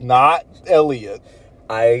 Not Elliot.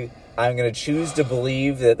 I'm gonna choose to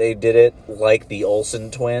believe that they did it like the Olsen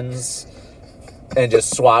twins. And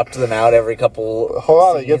just swapped them out every couple Hold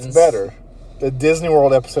on, scenes. it gets better. The Disney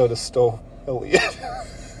World episode is still Elliot.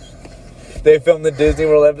 They filmed the Disney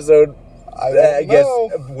World episode, I guess, know.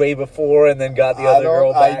 way before, and then got the other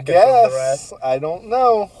girl back. I guess. And filmed the rest. I don't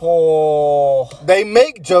know. Oh. They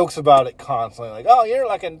make jokes about it constantly. Like, oh, you're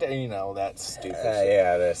like, that's stupid shit.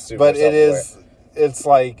 Yeah, that's super But self-aware. it's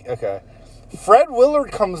like, okay. Fred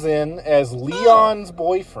Willard comes in as Leon's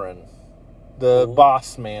boyfriend. The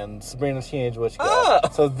boss man, Sabrina's Teenage Witch guy. Oh.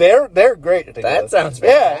 So they're great together. That sounds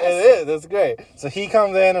Yeah, fantastic. it is. It's great. So he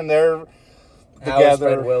comes in and they're How is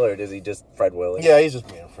together. Fred Willard? Is he just Fred Willard? Yeah, he's just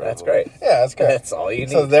being Fred. That's Willard. great. Yeah, that's great. That's all you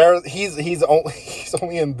need. So he's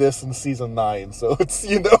only in this in season 9. So it's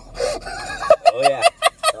Oh yeah.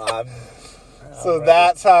 So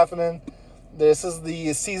that's happening. This is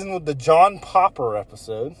the season with the John Popper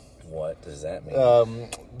episode. What does that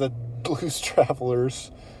mean? The Blues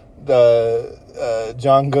Travelers.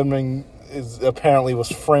 John Goodman apparently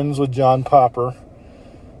was friends with John Popper,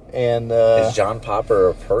 And is John Popper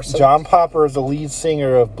a person? John Popper is the lead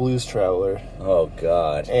singer of Blues Traveler. Oh,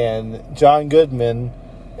 God. And John Goodman,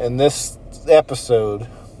 in this episode,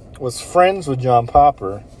 was friends with John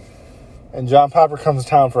Popper. And John Popper comes to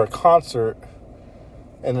town for a concert.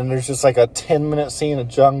 And then there's just like a 10-minute scene of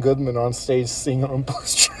John Goodman on stage singing on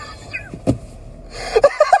Blues Traveler.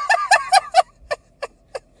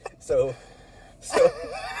 So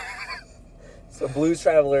Blues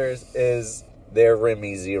Travelers is their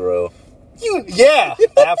Remy Zero. Yeah,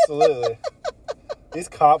 absolutely. These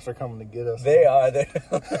cops are coming to get us. They are. They're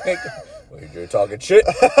like, you're talking shit.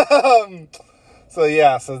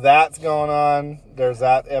 So that's going on. There's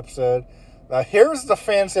that episode. Now, here's the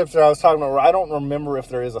fancy episode I was talking about where I don't remember if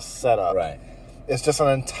there is a setup. Right. It's just an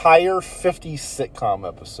entire 50s sitcom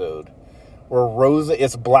episode where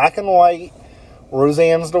it's black and white.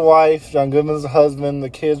 Roseanne's the wife, John Goodman's the husband, the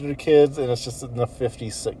kids are the kids, and it's just in the 50s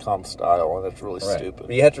sitcom style, and it's really stupid.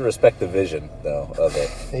 But you have to respect the vision, though, of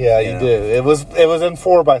it. Yeah, you do. It was in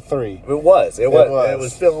 4x3. It was. It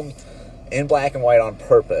was filmed in black and white on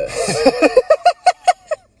purpose.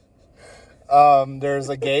 There's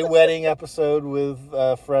a gay wedding episode with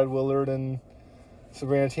Fred Willard and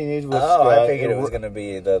Sabrina Teenage. Which, I figured it was going to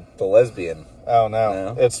be the lesbian. Oh,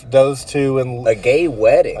 no. It's those two and a gay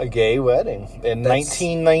wedding. A gay wedding in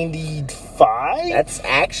 1995. That's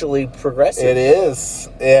actually progressive. It is.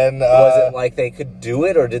 And was it like they could do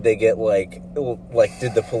it, or did they get like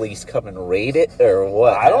did the police come and raid it, or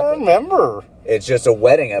what? I don't remember. It's just a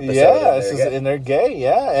wedding episode. Yeah, and they're gay.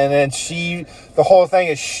 Yeah, and then the whole thing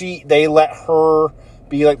is they let her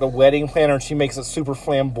be like the wedding planner, and she makes it super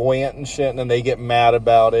flamboyant and shit, and then they get mad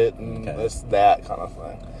about it, and it's that kind of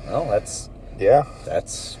thing. Well, that's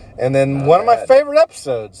and then one of my favorite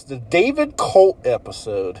episodes, the David Colt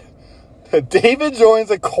episode. David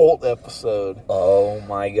joins a cult episode. Oh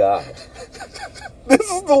my God.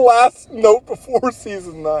 This is the last note before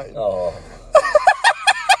season 9. Oh.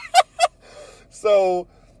 So,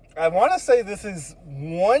 I want to say this is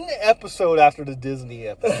one episode after the Disney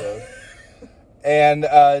episode. And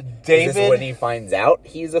David... Is this when he finds out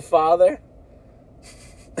he's a father?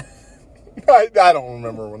 I don't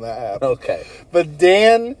remember when that happened. Okay. But not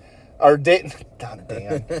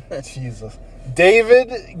Dan. Jesus.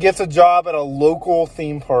 David gets a job at a local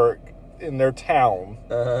theme park in their town.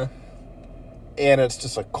 Uh-huh. And it's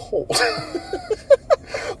just a cult.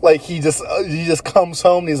 Like, he just comes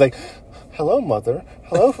home and he's like, hello, mother.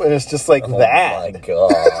 Hello. And it's just like that. Oh, my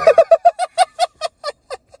God.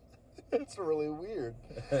 It's really weird.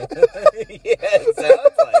 Yeah, it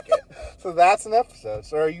sounds like it. So that's an episode.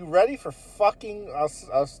 So are you ready for fucking... I'll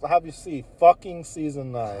have you see fucking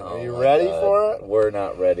season 9. Oh, are you ready for it? We're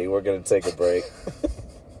not ready. We're going to take a break.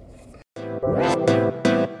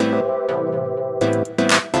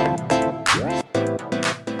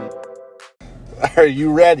 Are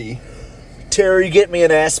you ready? Terry, get me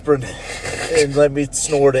an aspirin and let me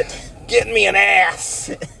snort it. Get me an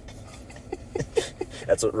ass!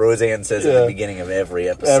 That's what Roseanne says at the beginning of every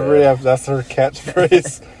episode. That's her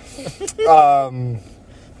catchphrase.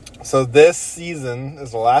 So this season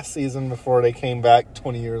is the last season before they came back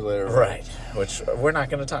 20 years later. Right. Which we're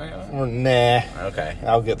not going to talk about. Nah. Okay.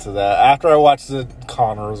 I'll get to that. After I watch the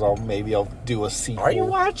Connors, I'll do a sequel. Are you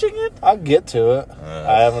watching it? I'll get to it.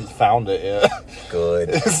 I haven't found it yet. Good.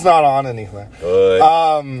 It's not on anything. Good.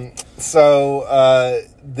 So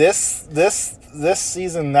this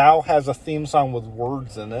season now has a theme song with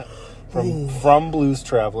words in it from Blues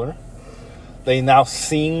Traveler. They now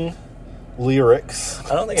sing lyrics.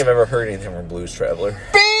 I don't think I've ever heard anything from Blues Traveler.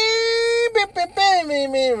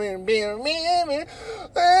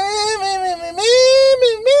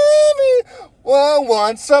 Well,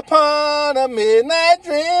 once upon a midnight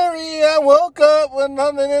dreary, I woke up with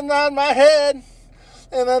nothing on my head,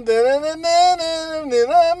 and I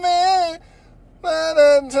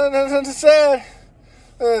said,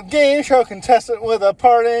 game show contestant with a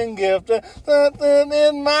parting gift,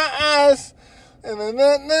 in my eyes. And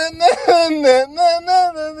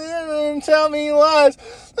tell me lies.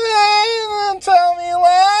 Tell me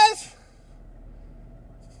lies.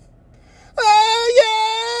 Oh,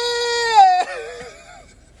 yeah.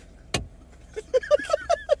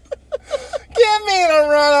 Give me the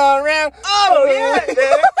run around. Oh, yeah.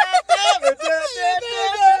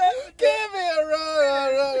 Give me a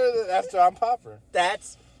run around. That's John Popper.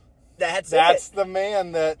 That's the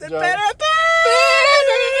man that John...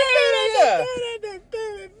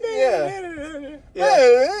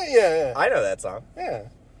 Yeah. I know that song. Yeah.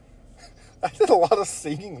 I did a lot of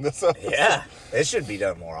singing this episode. Yeah. It should be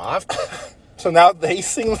done more often. So now they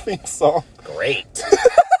sing the theme song. Great.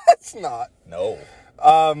 It's not. No.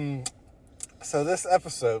 So this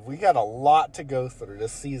episode, we got a lot to go through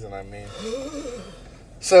this season, I mean.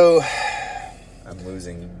 So... I'm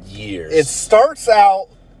losing years. It starts out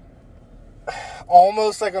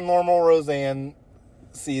almost like a normal Roseanne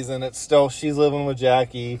season. It's still, she's living with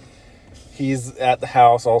Jackie. He's at the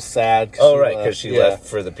house all sad. Oh, right, because she left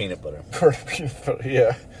for the peanut butter. For the peanut butter,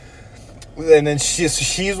 yeah. And then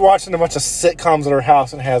she's watching a bunch of sitcoms at her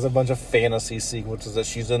house and has a bunch of fantasy sequences that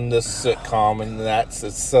she's in this sitcom, and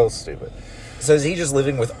it's so stupid. So is he just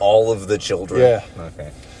living with all of the children? Yeah.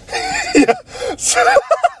 Okay. Yeah.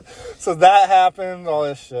 So that happened, all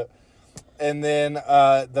this shit. And then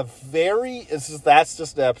that's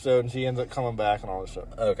just the episode, and she ends up coming back and all this shit.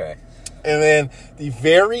 Okay. And then the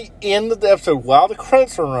very end of the episode, while the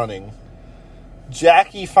credits are running,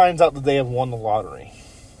 Jackie finds out that they have won the lottery.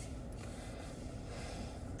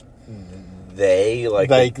 They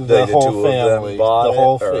the whole two family, of them bought the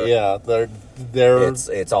whole yeah. they're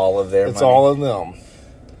it's all of their it's money. all of them.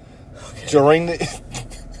 Okay. During the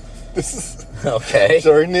this is okay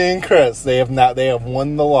during the end credits, they have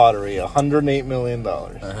won the lottery, $108 million.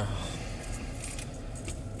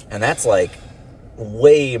 And that's like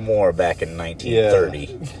way more back in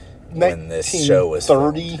 1930 when this show was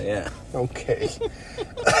filmed. Yeah. Okay.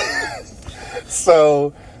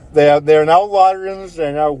 So they're now lottery winners.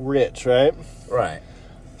 They're now rich, right? Right.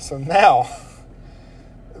 So now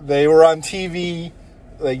they were on TV,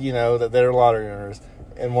 that they're lottery winners,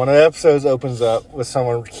 and one of the episodes opens up with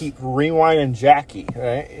someone keep rewinding Jackie.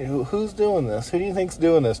 Right? Who's doing this? Who do you think's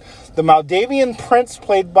doing this? The Maldavian prince,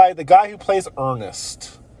 played by the guy who plays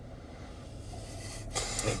Ernest.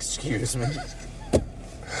 Excuse me.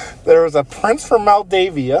 There is a prince from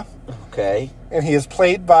Moldavia. Okay. And he is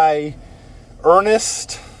played by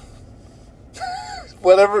Ernest,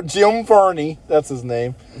 Jim Varney. That's his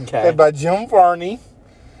name. Okay. Played by Jim Varney.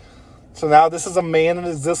 So now this is a man that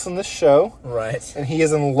exists in this show. Right. And he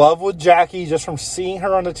is in love with Jackie just from seeing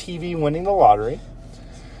her on the TV winning the lottery.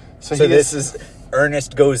 So this is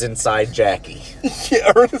Ernest goes inside Jackie.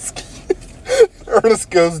 Yeah,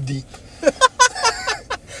 Ernest goes deep.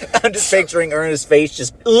 I'm just picturing Ernest's face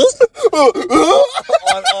just on the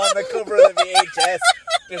cover of the VHS,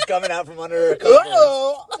 just coming out from under her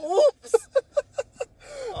cover. Whoops.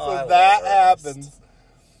 So that happens.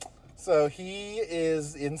 So he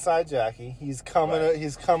is inside Jackie. He's coming. Right.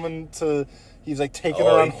 He's like taking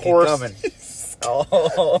her on horse. Coming. He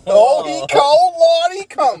called Lottie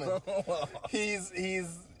coming.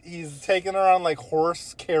 He's taking her on like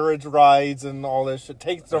horse carriage rides and all this shit.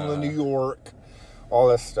 Takes them to New York. All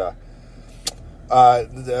this stuff.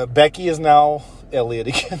 Becky is now Elliot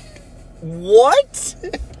again. What?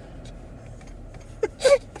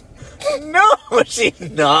 No, she's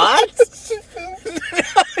not.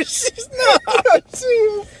 No, she's not.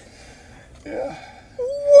 Yeah.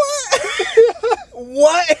 What?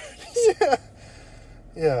 What?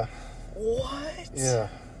 Yeah. What? Yeah.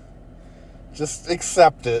 Just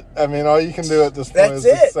accept it. I mean, all you can do at this point is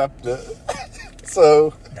accept it.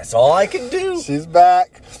 So that's all I can do. She's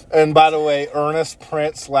back. And by the way, Ernest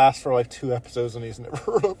Prince lasts for like 2 episodes and he's never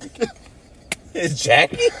heard of again. Is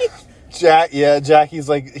Jackie? Jackie's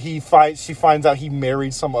like, she finds out he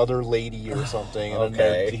married some other lady or something. And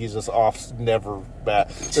then he's just off, never back.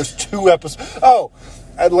 There's 2 episodes. Oh,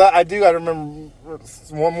 I remember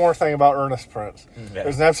one more thing about Ernest Prince. Okay.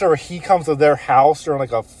 There's an episode where he comes to their house during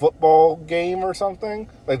like a football game or something.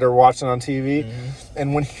 Like they're watching on TV. Mm-hmm.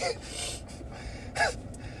 And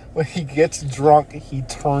when he gets drunk, he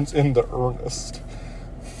turns into Ernest.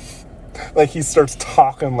 Like, he starts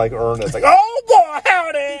talking like Ernest. Like, oh, boy,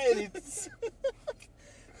 howdy!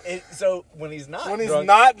 So, when he's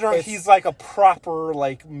not drunk, he's like a proper,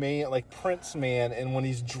 like, man, like, Prince man. And when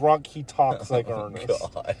he's drunk, he talks like Ernest.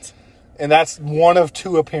 God. And that's one of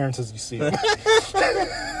 2 appearances you see him.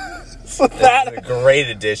 So that's a great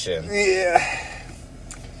addition. Yeah.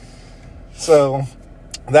 So,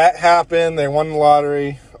 that happened. They won the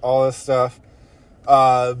lottery. All this stuff.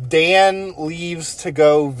 Dan leaves to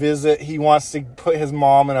go visit. He wants to put his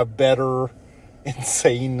mom in a better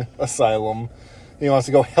insane asylum. He wants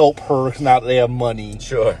to go help her now that they have money.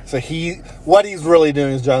 Sure. So what he's really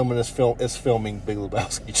doing is John is filming Big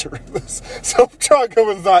Lebowski during this. So John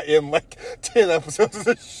Goodman's not in like 10 episodes of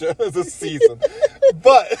this show as a season.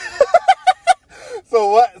 But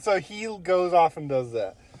so he goes off and does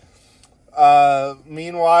that.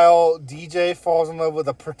 Meanwhile, DJ falls in love with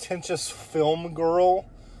a pretentious film girl,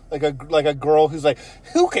 like a girl who's like,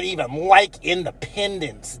 who could even like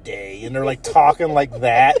Independence Day? And they're like talking like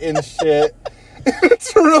that and shit.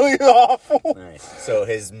 It's really awful. Nice. So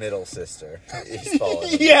his middle sister is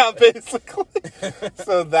falling. Yeah, basically.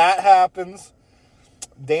 So that happens.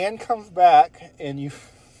 Dan comes back, and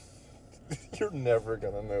you're never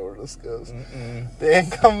gonna know where this goes. Dan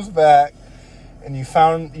comes back, and you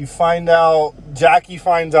find out, Jackie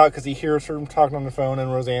finds out because he hears her talking on the phone,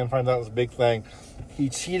 and Roseanne finds out it's a big thing. He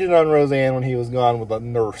cheated on Roseanne when he was gone with a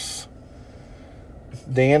nurse.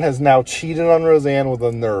 Dan has now cheated on Roseanne with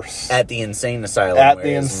a nurse at the insane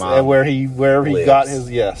asylum where he got his,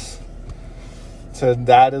 yes. So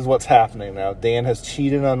that is what's happening now. Dan has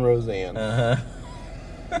cheated on Roseanne.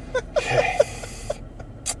 Okay.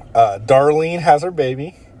 Darlene has her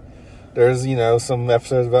baby. There's, some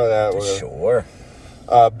episodes about that. Whatever. Sure.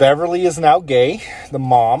 Beverly is now gay, the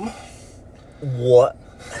mom. What?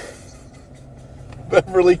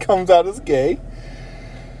 Beverly comes out as gay.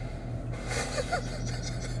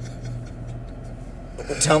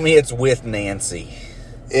 Tell me it's with Nancy.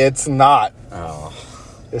 It's not. Oh.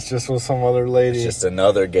 It's just with some other lady. It's just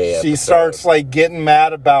another gay episode. She starts, getting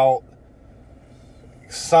mad about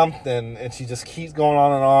something, and she just keeps going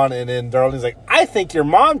on, and then Darlene's like, I think your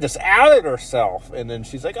mom just outed herself. And then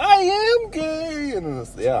she's like, I am gay. And then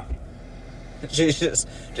yeah. She's just,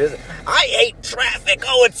 I hate traffic.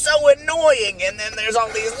 Oh, it's so annoying. And then there's all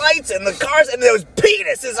these lights and the cars and those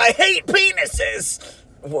penises. I hate penises.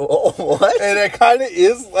 What? And it kind of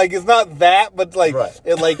is, it's not that, but, right.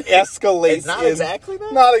 It, escalates. It's not exactly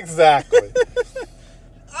that? Not exactly.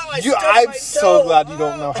 Oh, I'm so glad you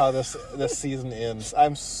don't know how this season ends.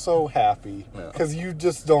 I'm so happy. Because you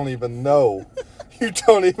just don't even know. You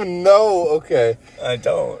don't even know. Okay. I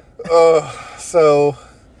don't. So,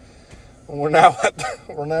 we're now at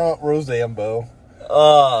Rosambo.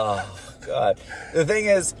 Oh, God. The thing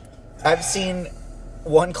is, I've seen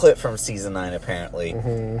one clip from season 9 apparently,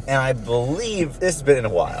 and I believe this has been a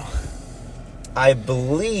while. I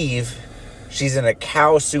believe she's in a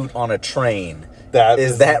cow suit on a train.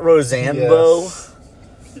 Is that Rosambo?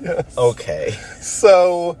 Yes. Okay.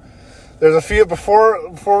 So there's a few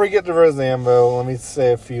before we get to Rosambo. Let me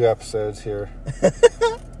say a few episodes here.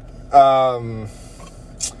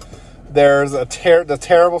 There's the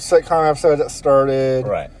terrible sitcom episode that started.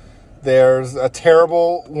 Right. There's a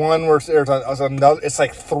terrible one where there's another. It's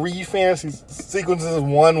like 3 fantasy sequences in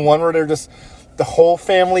one where they're just the whole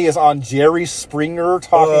family is on Jerry Springer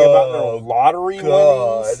talking about their lottery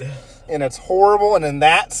winnings, and it's horrible. And then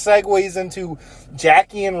that segues into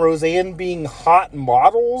Jackie and Roseanne being hot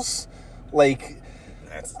models.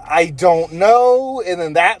 I don't know. And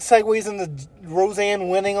then that segues into Roseanne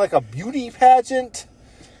winning a beauty pageant.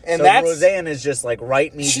 And so Roseanne is just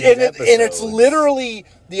writing these episodes. And it's literally,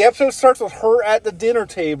 the episode starts with her at the dinner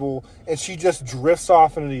table, and she just drifts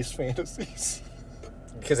off into these fantasies.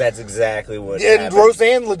 Because that's exactly what happened.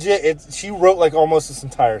 Roseanne she wrote almost this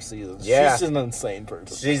entire season. Yeah. She's an insane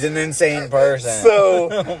person. She's an insane person. So,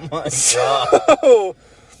 oh my God.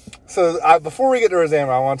 So before we get to Roseanne,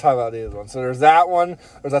 I want to talk about the other one. So there's that one.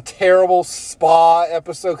 There's a terrible spa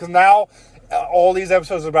episode, because now all these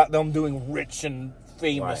episodes are about them doing rich and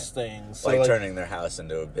famous things. So turning their house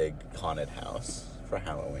into a big haunted house for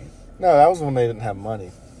Halloween. No, that was when they didn't have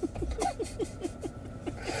money.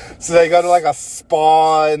 So they go to a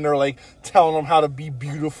spa, and they're telling them how to be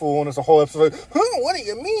beautiful, and it's a whole episode what do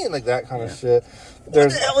you mean? That kind of shit. What the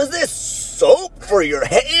hell is this? Soap for your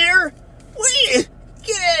hair?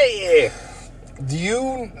 Get out of here.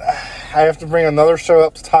 I have to bring another show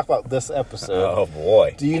up to talk about this episode. Oh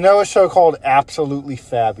boy. Do you know a show called Absolutely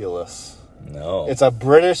Fabulous? No. It's a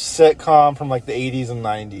British sitcom from the 80s and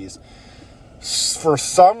 90s. For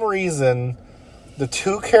some reason, the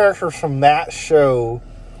 2 characters from that show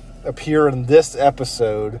appear in this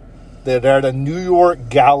episode. They're at a New York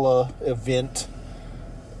gala event,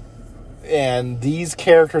 and these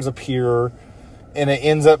characters appear, and it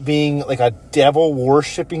ends up being a devil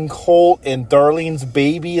worshipping cult, and Darlene's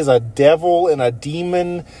baby is a devil and a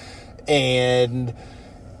demon, and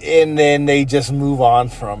then they just move on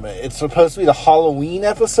from it. It's supposed to be the Halloween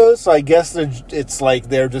episode, so I guess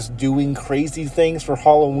they're just doing crazy things for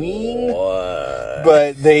Halloween. What?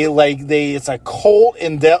 But it's a cult,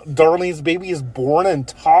 and Darlene's baby is born and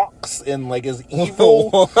talks and is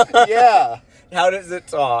evil. Yeah. How does it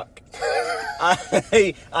talk?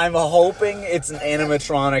 I'm hoping it's an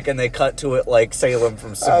animatronic and they cut to it like Salem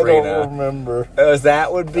from Sabrina. I don't remember.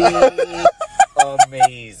 That would be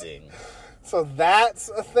amazing. So that's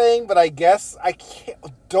a thing, but I guess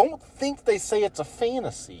don't think they say it's a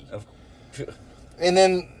fantasy. And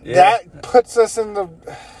then that puts us in the...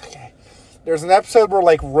 Okay. There's an episode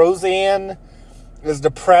where Roseanne is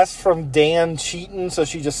depressed from Dan cheating, so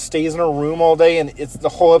she just stays in her room all day, and the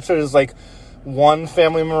whole episode is one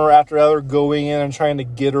family member after the other going in and trying to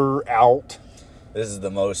get her out. This is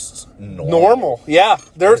the most normal. Yeah,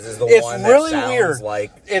 This is the it's one that really sounds weird.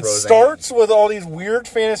 like It Roseanne. starts with all these weird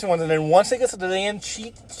fantasy ones, and then once it gets to the damn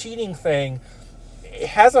cheating thing, it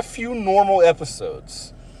has a few normal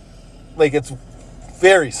episodes. Like, it's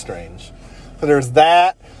very strange. So there's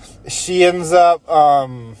that. She ends up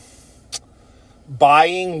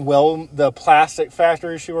buying the plastic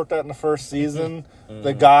factory she worked at in the first season. Mm-hmm.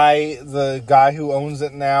 The guy who owns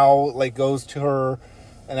it now, like, goes to her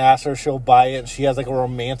and asks her if she'll buy it. And she has, like, a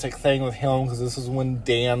romantic thing with him because this is when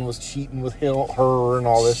Dan was cheating with her and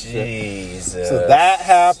all this shit. So that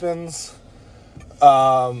happens.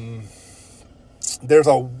 There's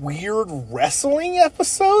a weird wrestling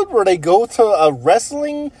episode where they go to a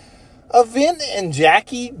wrestling event and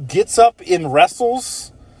Jackie gets up and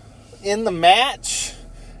wrestles in the match.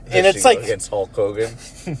 And it's like against Hulk Hogan.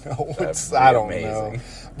 No, I don't know.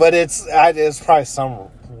 But it's probably some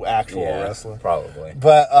actual wrestler. Probably.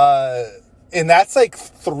 But and that's like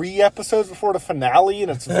 3 episodes before the finale,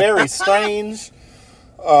 and it's very strange.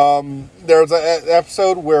 There's an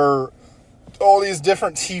episode where all these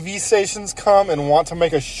different TV stations come and want to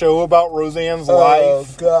make a show about Roseanne's life. Oh,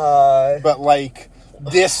 God. But, like,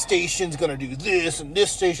 this station's going to do this, and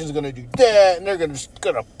this station's going to do that, and they're just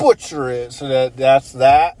going to butcher it. So that's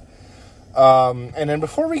that. And then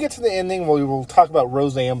before we get to the ending, we will talk about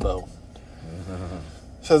Roseambo.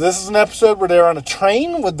 So this is an episode where they're on a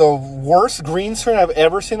train with the worst green screen I've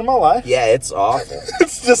ever seen in my life. Yeah, it's awful.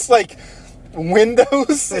 It's just, like,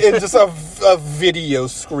 windows and just a video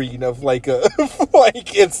screen of like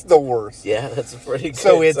it's the worst. Yeah, that's a pretty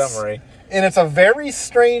good summary. And it's a very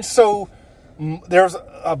strange. So there's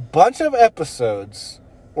a bunch of episodes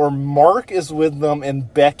where Mark is with them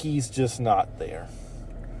and Becky's just not there.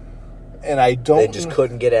 And They just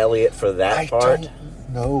couldn't get Elliot for that part.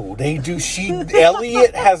 No, they do.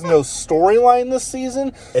 Elliot has no storyline this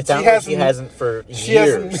season. It sounds like she hasn't for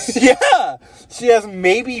years. She has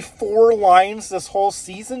maybe 4 lines this whole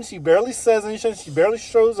season. She barely says anything. She barely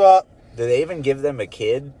shows up. Do they even give them a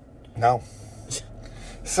kid? No.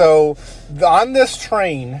 So, on this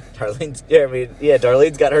train...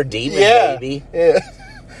 Darlene's got her demon baby. Yeah.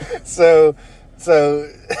 So,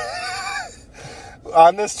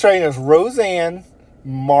 on this train is Roseanne,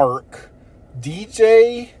 Mark,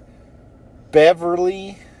 DJ,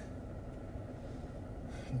 Beverly,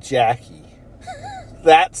 Jackie.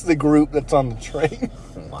 That's the group that's on the train.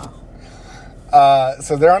 Wow.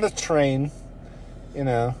 So they're on the train, and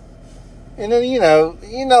then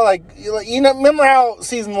remember how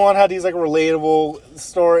season 1 had these like relatable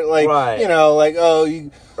story, like right.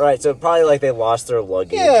 Right, so probably like they lost their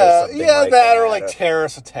luggage. Yeah, or something like that or like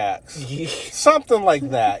terrorist attacks, something like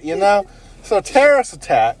that, So terrorist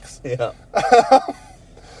attacks. Yeah.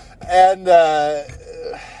 And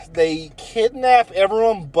they kidnap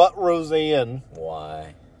everyone but Roseanne.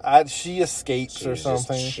 Why? She escapes she or was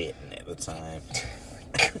something. Just shitting at the time.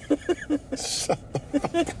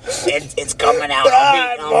 It's coming out.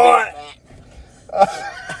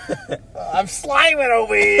 I'm sliming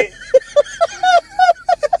over here.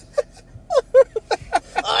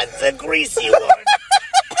 It's a greasy one.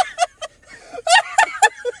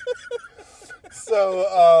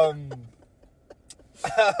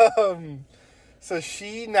 So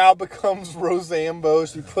she now becomes Roseambo.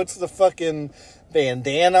 She puts the fucking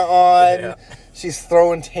bandana on. Yeah. She's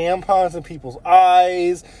throwing tampons in people's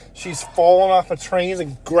eyes. She's falling off of trains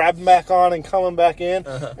and grabbing back on and coming back in.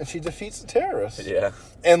 Uh-huh. And she defeats the terrorists. Yeah.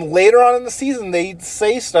 And later on in the season, they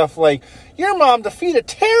say stuff like, "Your mom defeated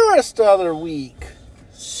terrorists the other week."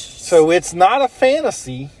 So it's not a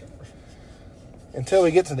fantasy until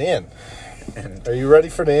we get to the end. Are you ready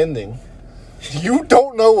for the ending? You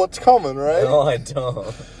don't know what's coming, right? No, I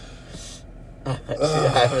don't. I'm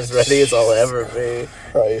as ready as I'll ever be.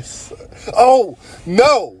 Christ. Oh,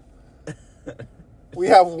 no! We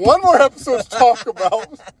have one more episode to talk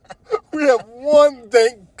about. We have one.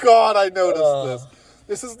 Thank God I noticed this.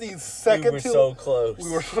 This is the second We were so close.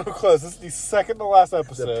 We were so close. This is the second to last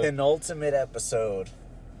episode. The penultimate episode.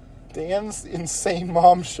 Dan's insane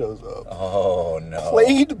mom shows up. Oh, no.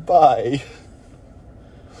 Played by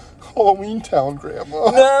Halloween Town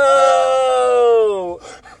Grandma. No!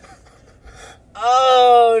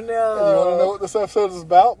 Oh, no. And you want to know what this episode is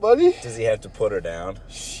about, buddy? Does he have to put her down?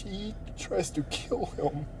 She tries to kill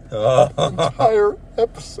him. The entire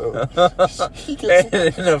episode. He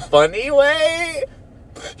gets, in a funny way?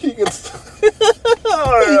 He gets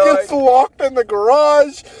locked in the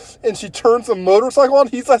garage, and she turns the motorcycle on.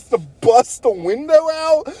 He has to bust the window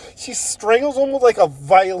out. She strangles him with like a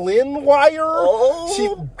violin wire. Oh. She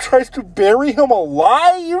tries to bury him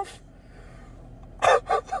alive.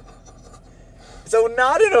 So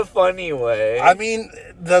not in a funny way. I mean,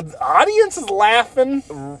 the audience is laughing.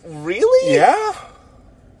 Really? Yeah.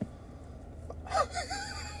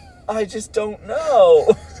 I just don't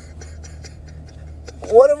know.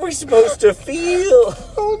 What are we supposed to feel?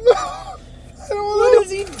 Oh no. I don't know. What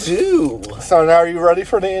does he do? So now are you ready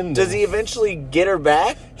for the ending? Does he eventually get her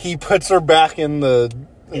back? He puts her back in the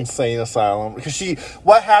insane asylum. Because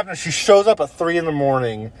what happened is she shows up at 3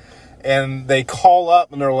 a.m. and they call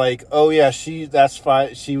up and they're like, oh yeah, that's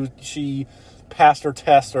fine. She passed her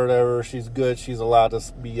test or whatever. She's good. She's allowed to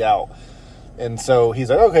be out. And so he's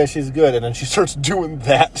like, okay, she's good. And then she starts doing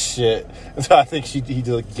that shit. And so I think he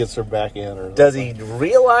gets her back in. Or does he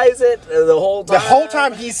realize it the whole time? The whole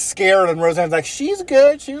time he's scared, and Roseanne's like, she's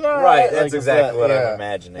good. She's all right. Right, that's like, exactly what yeah. I'm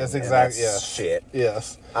imagining. That's exactly, yeah. Shit.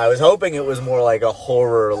 Yes. I was hoping it was more like a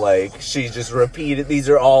horror, like, she just repeated. These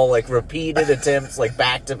are all, like, repeated attempts, like,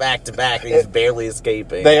 back to back to back, and he's barely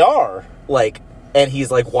escaping. They are. Like... And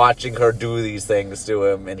he's like watching her do these things to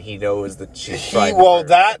him, and he knows that she's trying.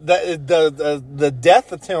 The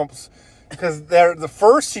death attempts, because the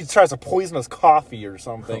first she tries to poison his coffee or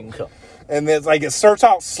something, and it's like it starts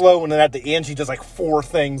out slow, and then at the end she does like 4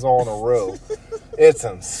 things all in a row. It's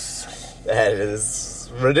insane. That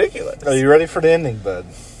is ridiculous. Are you ready for the ending, bud?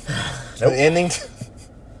 Nope. The ending.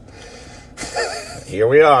 Here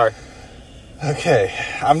we are. Okay,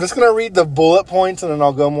 I'm just going to read the bullet points and then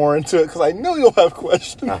I'll go more into it because I know you'll have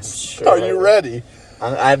questions. I'm sure. Are you ready?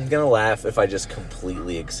 I'm going to laugh if I just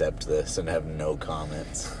completely accept this and have no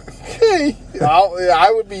comments. Okay,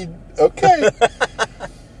 I would be okay.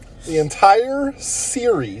 The entire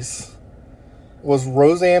series was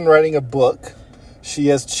Roseanne writing a book. She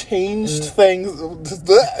has changed things.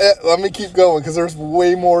 Let me keep going because there's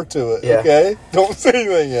way more to it, okay? Don't say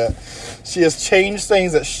anything yet. She has changed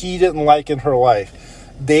things that she didn't like in her life.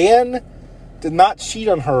 Dan did not cheat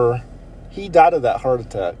on her. He died of that heart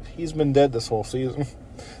attack. He's been dead this whole season.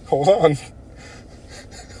 Hold on.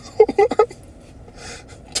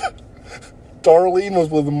 Darlene was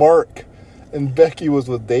with Mark, and Becky was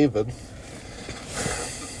with David.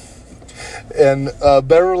 And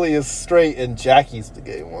Beverly is straight, and Jackie's the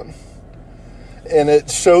gay one. And it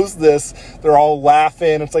shows this. They're all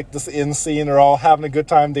laughing. It's like this end scene. They're all having a good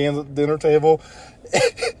time. Dan's at the dinner table.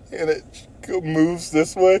 And it moves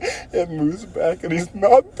this way and moves back. And he's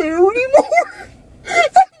not there anymore. And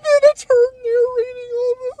then it's her narrating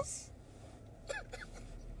all this.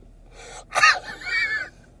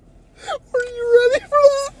 Are you ready for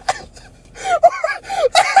that?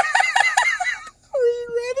 Are you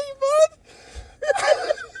ready, bud?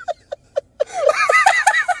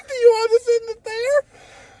 Do you want to send it there?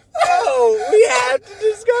 No, we have to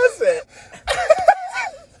discuss it.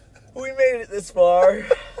 We made it this far.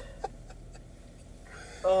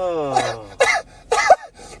 Oh.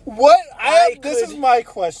 What? This is my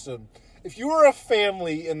question. If you were a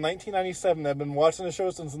family in 1997 that had been watching the show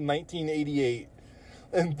since 1988,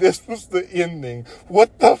 and this was the ending,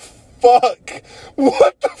 what the fuck?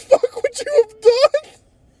 What the fuck would you have done?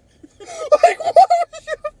 Like, what would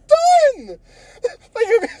you have done?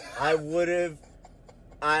 I would have...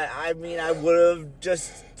 I mean, I would have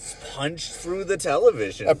just punched through the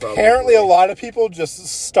television. Apparently, a lot of people just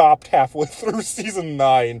stopped halfway through season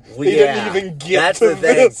 9. Well, they didn't even get to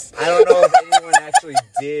this. I don't know if anyone actually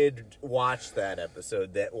did watch that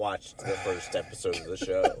episode that watched the first episode of the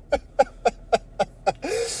show.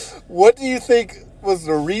 What do you think was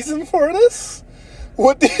the reason for this?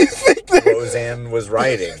 What do you think Roseanne was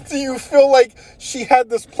writing? Do you feel like she had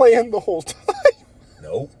this plan the whole time?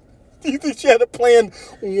 Nope. Do you think she had it planned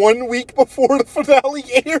 1 week before the finale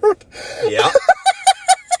aired? Yeah.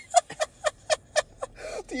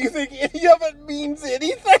 Do you think any of it means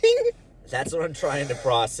anything? That's what I'm trying to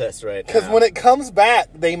process right now. Because when it comes back,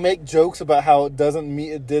 they make jokes about how it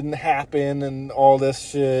didn't happen and all this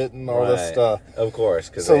shit and all this stuff. Of course.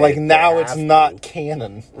 So like now it's not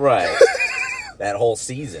canon. Right. That whole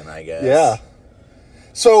season, I guess. Yeah.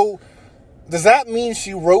 So does that mean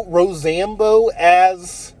she wrote Rosambo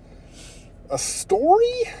as a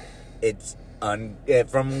story? It's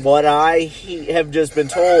from what I have just been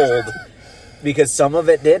told, because some of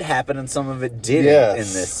it did happen and some of it didn't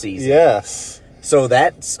in this season. Yes. So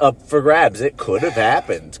that's up for grabs. It could have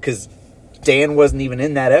happened because Dan wasn't even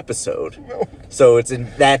in that episode. No. So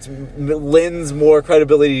that lends more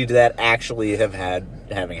credibility to that actually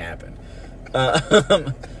having happened.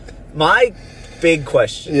 My big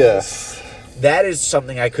question. Yes. That is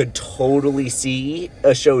something I could totally see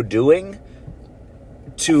a show doing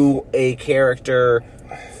to a character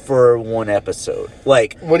for one episode.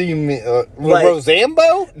 Like, what do you mean?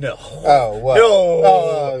 Rosambo? No. Oh, what? No.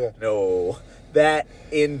 Oh, No. that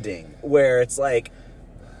ending where it's like,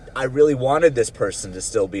 I really wanted this person to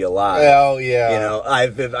still be alive. Oh, yeah. You know,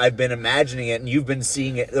 I've been imagining it, and you've been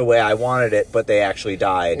seeing it the way I wanted it, but they actually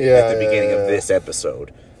died at the beginning of this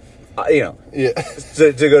episode. You know,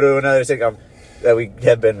 to go to another sitcom that we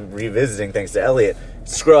have been revisiting thanks to Elliot,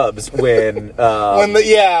 Scrubs, when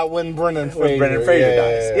Brendan Fraser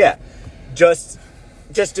dies. Yeah. Just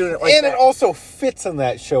doing it like and that. it also fits in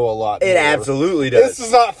that show a lot. It absolutely does. This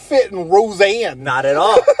does not fit in Roseanne. Not at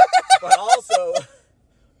all. But also,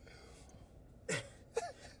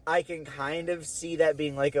 I can kind of see that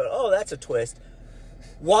being like, oh, that's a twist.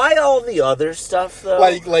 Why all the other stuff, though?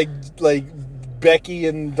 Like Becky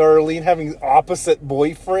and Darlene having opposite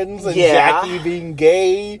boyfriends and Jackie being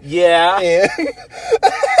gay. Yeah. And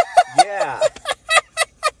yeah.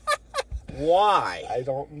 Why? I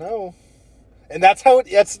don't know. And that's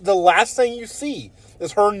the last thing you see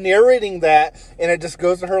is her narrating that, and it just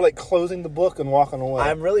goes to her like closing the book and walking away.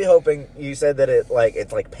 I'm really hoping you said that it's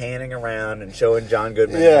like panning around and showing John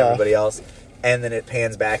Goodman and everybody else, and then it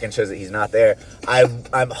pans back and shows that he's not there.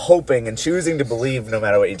 I'm hoping and choosing to believe, no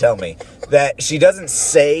matter what you tell me, that she doesn't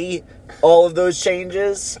say all of those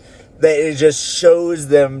changes. That it just shows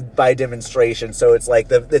them by demonstration. So it's like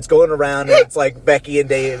it's going around and it's like Becky and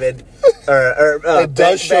David, it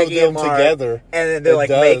does show Becky them and Mark, together, and then they're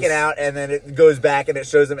making out, and then it goes back and it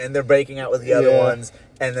shows them, and they're breaking out with the other ones,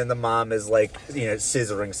 and then the mom is like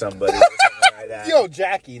scissoring somebody. Or something like that.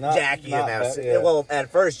 Jackie, not now. Well, at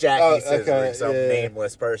first Jackie's scissoring some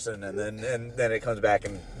nameless person, and then it comes back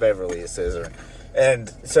and Beverly is scissoring, and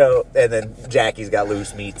then Jackie's got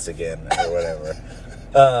loose meats again or whatever.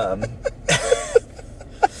 I'm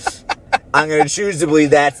going to choose to believe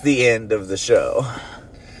that's the end of the show.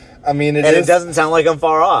 I mean, it doesn't sound like I'm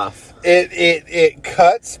far off. It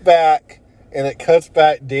cuts back, and it cuts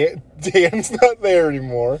back. Dan's not there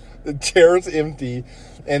anymore. The chair's empty,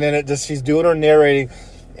 and then she's doing her narrating,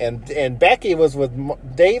 and Becky was with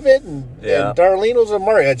David, and Darlene was with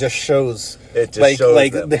Murray. It just shows. It just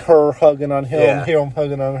shows them. Her hugging on him, him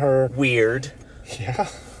hugging on her. Weird. Yeah.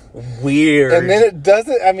 Weird. And then it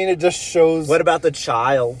doesn't. I mean, it just shows. What about the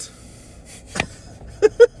child?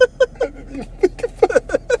 There's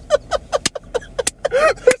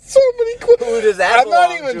so many clues. Who does that I'm not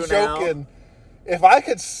belong even to joking. now? If I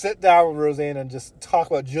could sit down with Roseanne and just talk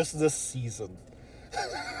about just this season.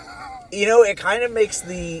 It kind of makes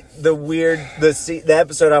the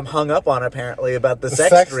episode I'm hung up on apparently about the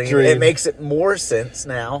sex dream. It makes it more sense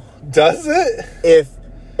now. Does it?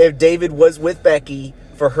 If David was with Becky,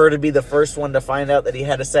 for her to be the first one to find out that he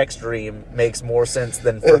had a sex dream makes more sense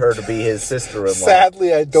than for her to be his sister-in-law.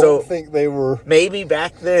 Sadly, I don't think they were. Maybe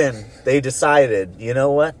back then they decided, you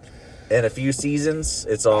know what? In a few seasons,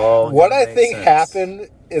 it's all. What I think happened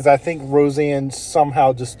is I think Roseanne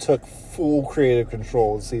somehow just took full creative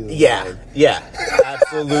control of season 9. Yeah,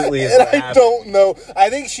 absolutely. And I don't know.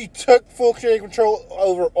 I think she took full creative control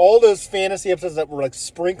over all those fantasy episodes that were like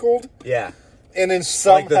sprinkled. Yeah. And then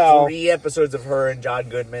somehow, like the 3 episodes of her and John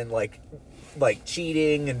Goodman, like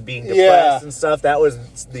cheating and being depressed and stuff. That was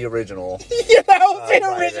the original. Yeah, that was the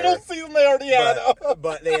original season they already had.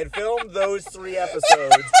 But they had filmed those 3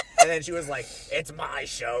 episodes, and then she was like, "It's my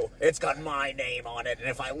show. It's got my name on it, and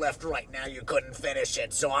if I left right now, you couldn't finish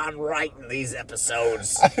it. So I'm writing these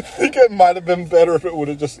episodes." I think it might have been better if it would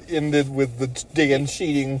have just ended with the Dan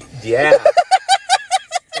cheating. Yeah.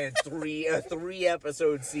 And a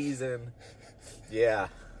 3-episode season. Yeah.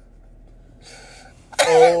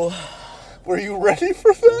 Oh, were you ready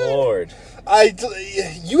for that? Lord.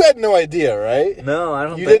 You had no idea, right? No, I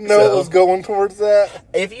don't think so. You didn't know it was going towards that?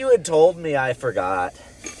 If you had told me, I forgot.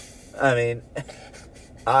 I mean,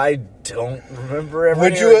 I don't remember ever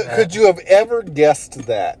hearing that. Could you have ever guessed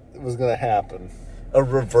that it was going to happen? A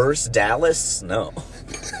reverse Dallas? No.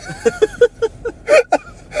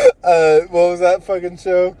 What was that fucking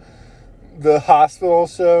show? The hospital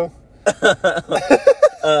show? With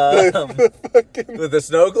the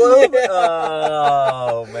snow globe? Yeah.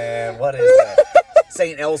 Oh, man. What is that?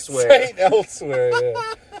 St. Elsewhere. St. Elsewhere,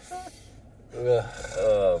 yeah.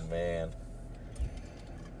 Oh, man.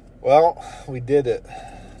 Well, we did it.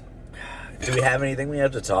 Do we have anything we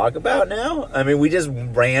have to talk about now? I mean, we just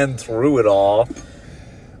ran through it all.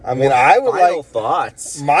 I mean, I would final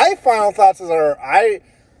thoughts. My final thoughts are I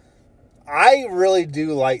really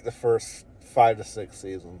do like the first 5 to 6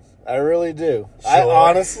 seasons. I really do. Sure. I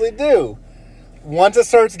honestly do. Once it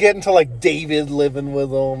starts getting to like David living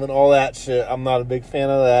with them and all that shit, I'm not a big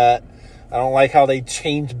fan of that. I don't like how they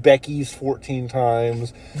changed Becky's 14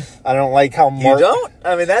 times. I don't like how Mark... You don't?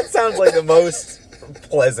 I mean, that sounds like the most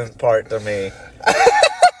pleasant part to me.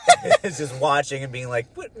 It's just watching and being like,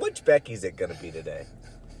 which Becky's it going to be today?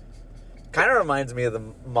 Kind of reminds me of the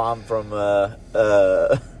mom from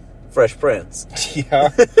Fresh Prince. Yeah,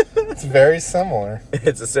 it's very similar.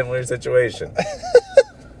 It's a similar situation.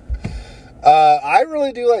 I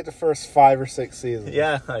really do like the first 5 or 6 seasons.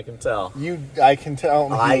 Yeah, I can tell. I can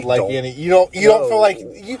tell. I You like don't any? You don't feel like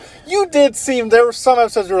you did seem. There were some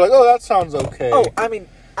episodes where you were like, oh, that sounds okay. Oh, I mean,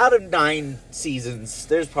 out of 9 seasons,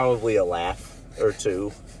 there's probably a laugh or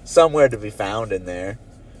two somewhere to be found in there.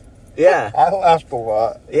 Yeah. I laughed a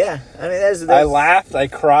lot. Yeah. I mean, there's I laughed. I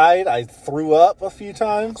cried. I threw up a few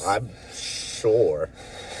times. I'm sure.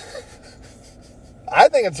 I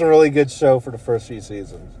think it's a really good show for the first few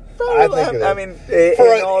seasons. I think it is. I mean,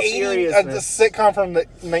 For in all a seriousness, sitcom from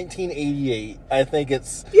 1988, I think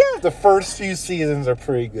it's... Yeah. The first few seasons are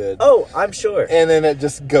pretty good. oh, I'm sure. And then it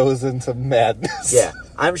just goes into madness. Yeah,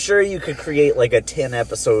 I'm sure you could create like a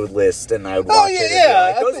 10-episode list, and I would watch Oh, it. yeah, And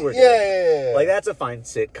yeah. be like, those were good. Yeah. Like that's a fine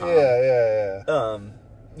sitcom. Yeah.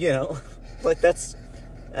 You know, like that's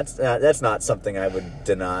not something I would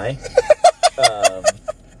deny.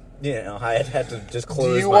 You know, I'd have to just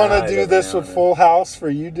close. Do you want to do this with Full House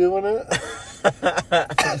for you doing it?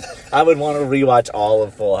 I would want to rewatch all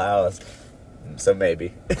of Full House. So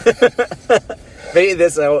maybe. Maybe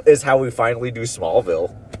this is how we finally do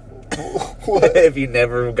Smallville. What? If you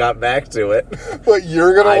never got back to it. What,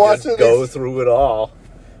 you're going to watch just it? go through it all.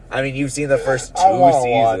 I mean, you've seen the first 2 I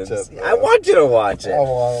wanna seasons. watch it, I want you to watch it. I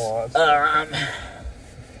want to watch it.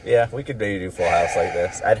 Yeah, we could maybe do Full House like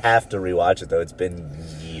this. I'd have to rewatch it, though. It's been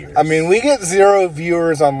years. I mean, we get 0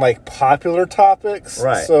 viewers on, like, popular topics.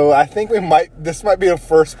 Right. So I think this might be the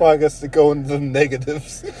first podcast to go into the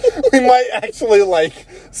negatives. We might actually, like,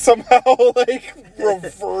 somehow, like,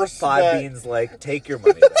 reverse that. Podbean's like, take your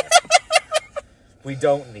money back. We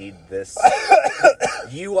don't need this.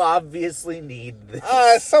 You obviously need this.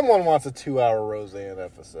 Someone wants a 2-hour Roseanne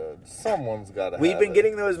episode. Someone's got to We've been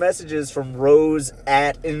getting those messages from rose@n.com.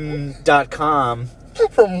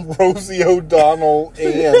 From Rosie O'Donnell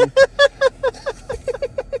and...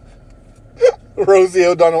 Rosie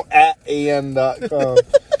O'Donnell at an.com.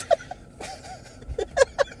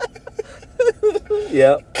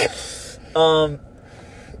 Yep. What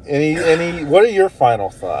are your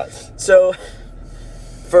final thoughts? So,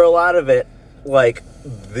 for a lot of it, like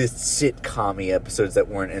the sitcom-y episodes that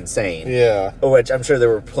weren't insane. Yeah. Which I'm sure there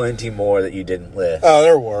were plenty more that you didn't list. Oh,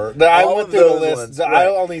 there were. I All went of through the those list. ones, I right.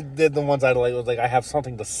 only did the ones I like. I have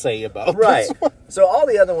something to say about. Right. This one. So all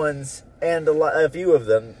the other ones, and a few of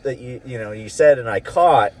them that you said and I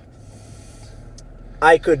caught,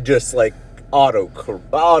 I could just like auto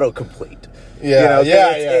complete. Yeah.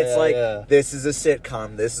 It's like this is a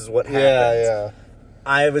sitcom. This is what happens. Yeah.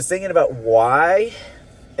 I was thinking about why,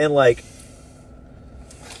 and like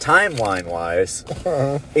timeline wise,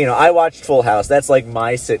 I watched Full House. That's like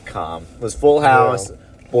my sitcom. Was Full House,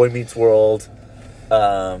 Boy Meets World,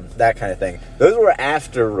 that kind of thing. Those were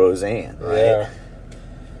after Roseanne, right? Yeah.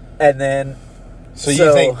 And then, So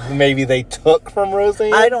you think maybe they took from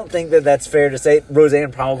Roseanne? I don't think that that's fair to say.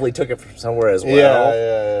 Roseanne probably took it from somewhere as well.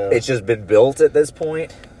 Yeah. It's just been built at this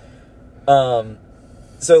point. So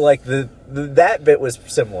like that bit was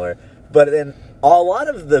similar, but then a lot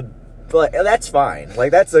of the. Like, that's fine.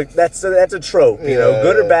 Like that's a trope,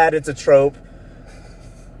 good or bad, it's a trope.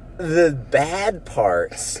 The bad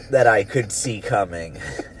parts that I could see coming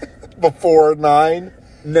Before 9?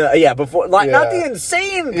 No, yeah, before not the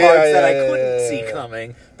insane parts that I couldn't see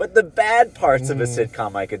coming, but the bad parts of a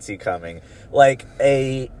sitcom I could see coming. Like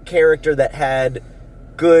a character that had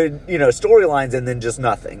good, storylines and then just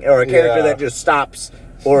nothing, or a character that just stops.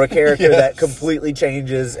 Or a character that completely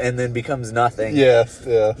changes and then becomes nothing. Yes.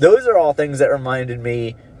 Those are all things that reminded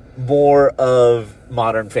me more of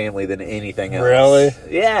Modern Family than anything else. Really?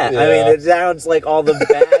 Yeah. I mean, it sounds like all the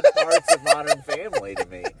bad parts of Modern Family to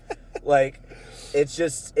me. Like,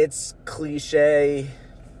 it's cliche,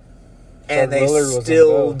 and they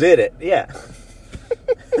still did it. Yeah.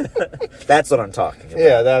 That's what I'm talking about.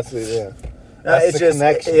 Yeah, that's the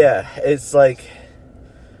connection. Yeah, it's like,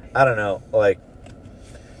 I don't know, like,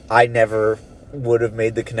 I never would have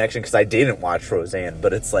made the connection because I didn't watch Roseanne,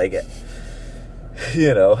 but it's like,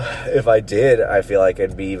 if I did, I feel like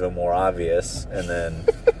it'd be even more obvious. And then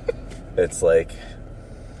it's like,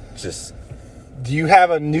 just. Do you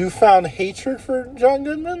have a newfound hatred for John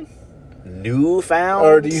Goodman? Newfound?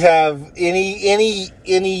 Or do you have any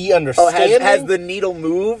understanding? Oh, has the needle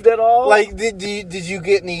moved at all? Like, did you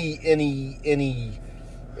get any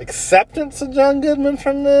acceptance of John Goodman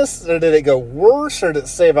from this, or did it go worse, or did it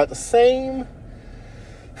stay about the same?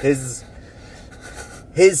 His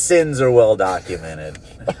sins are well documented.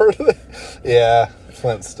 Yeah.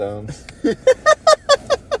 Flintstones.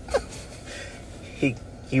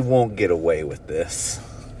 He won't get away with this.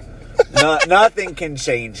 Nothing can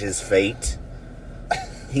change his fate.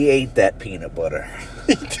 He ate that peanut butter.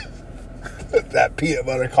 That peanut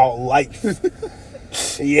butter called life.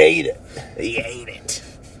 He ate it. He ate it.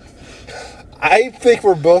 I think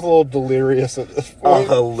we're both a little delirious at this point.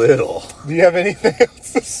 A little. Do you have anything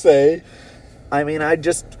else to say? I mean, I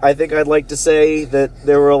think I'd like to say that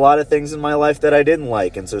there were a lot of things in my life that I didn't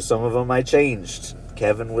like, and so some of them I changed.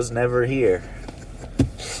 Kevin was never here.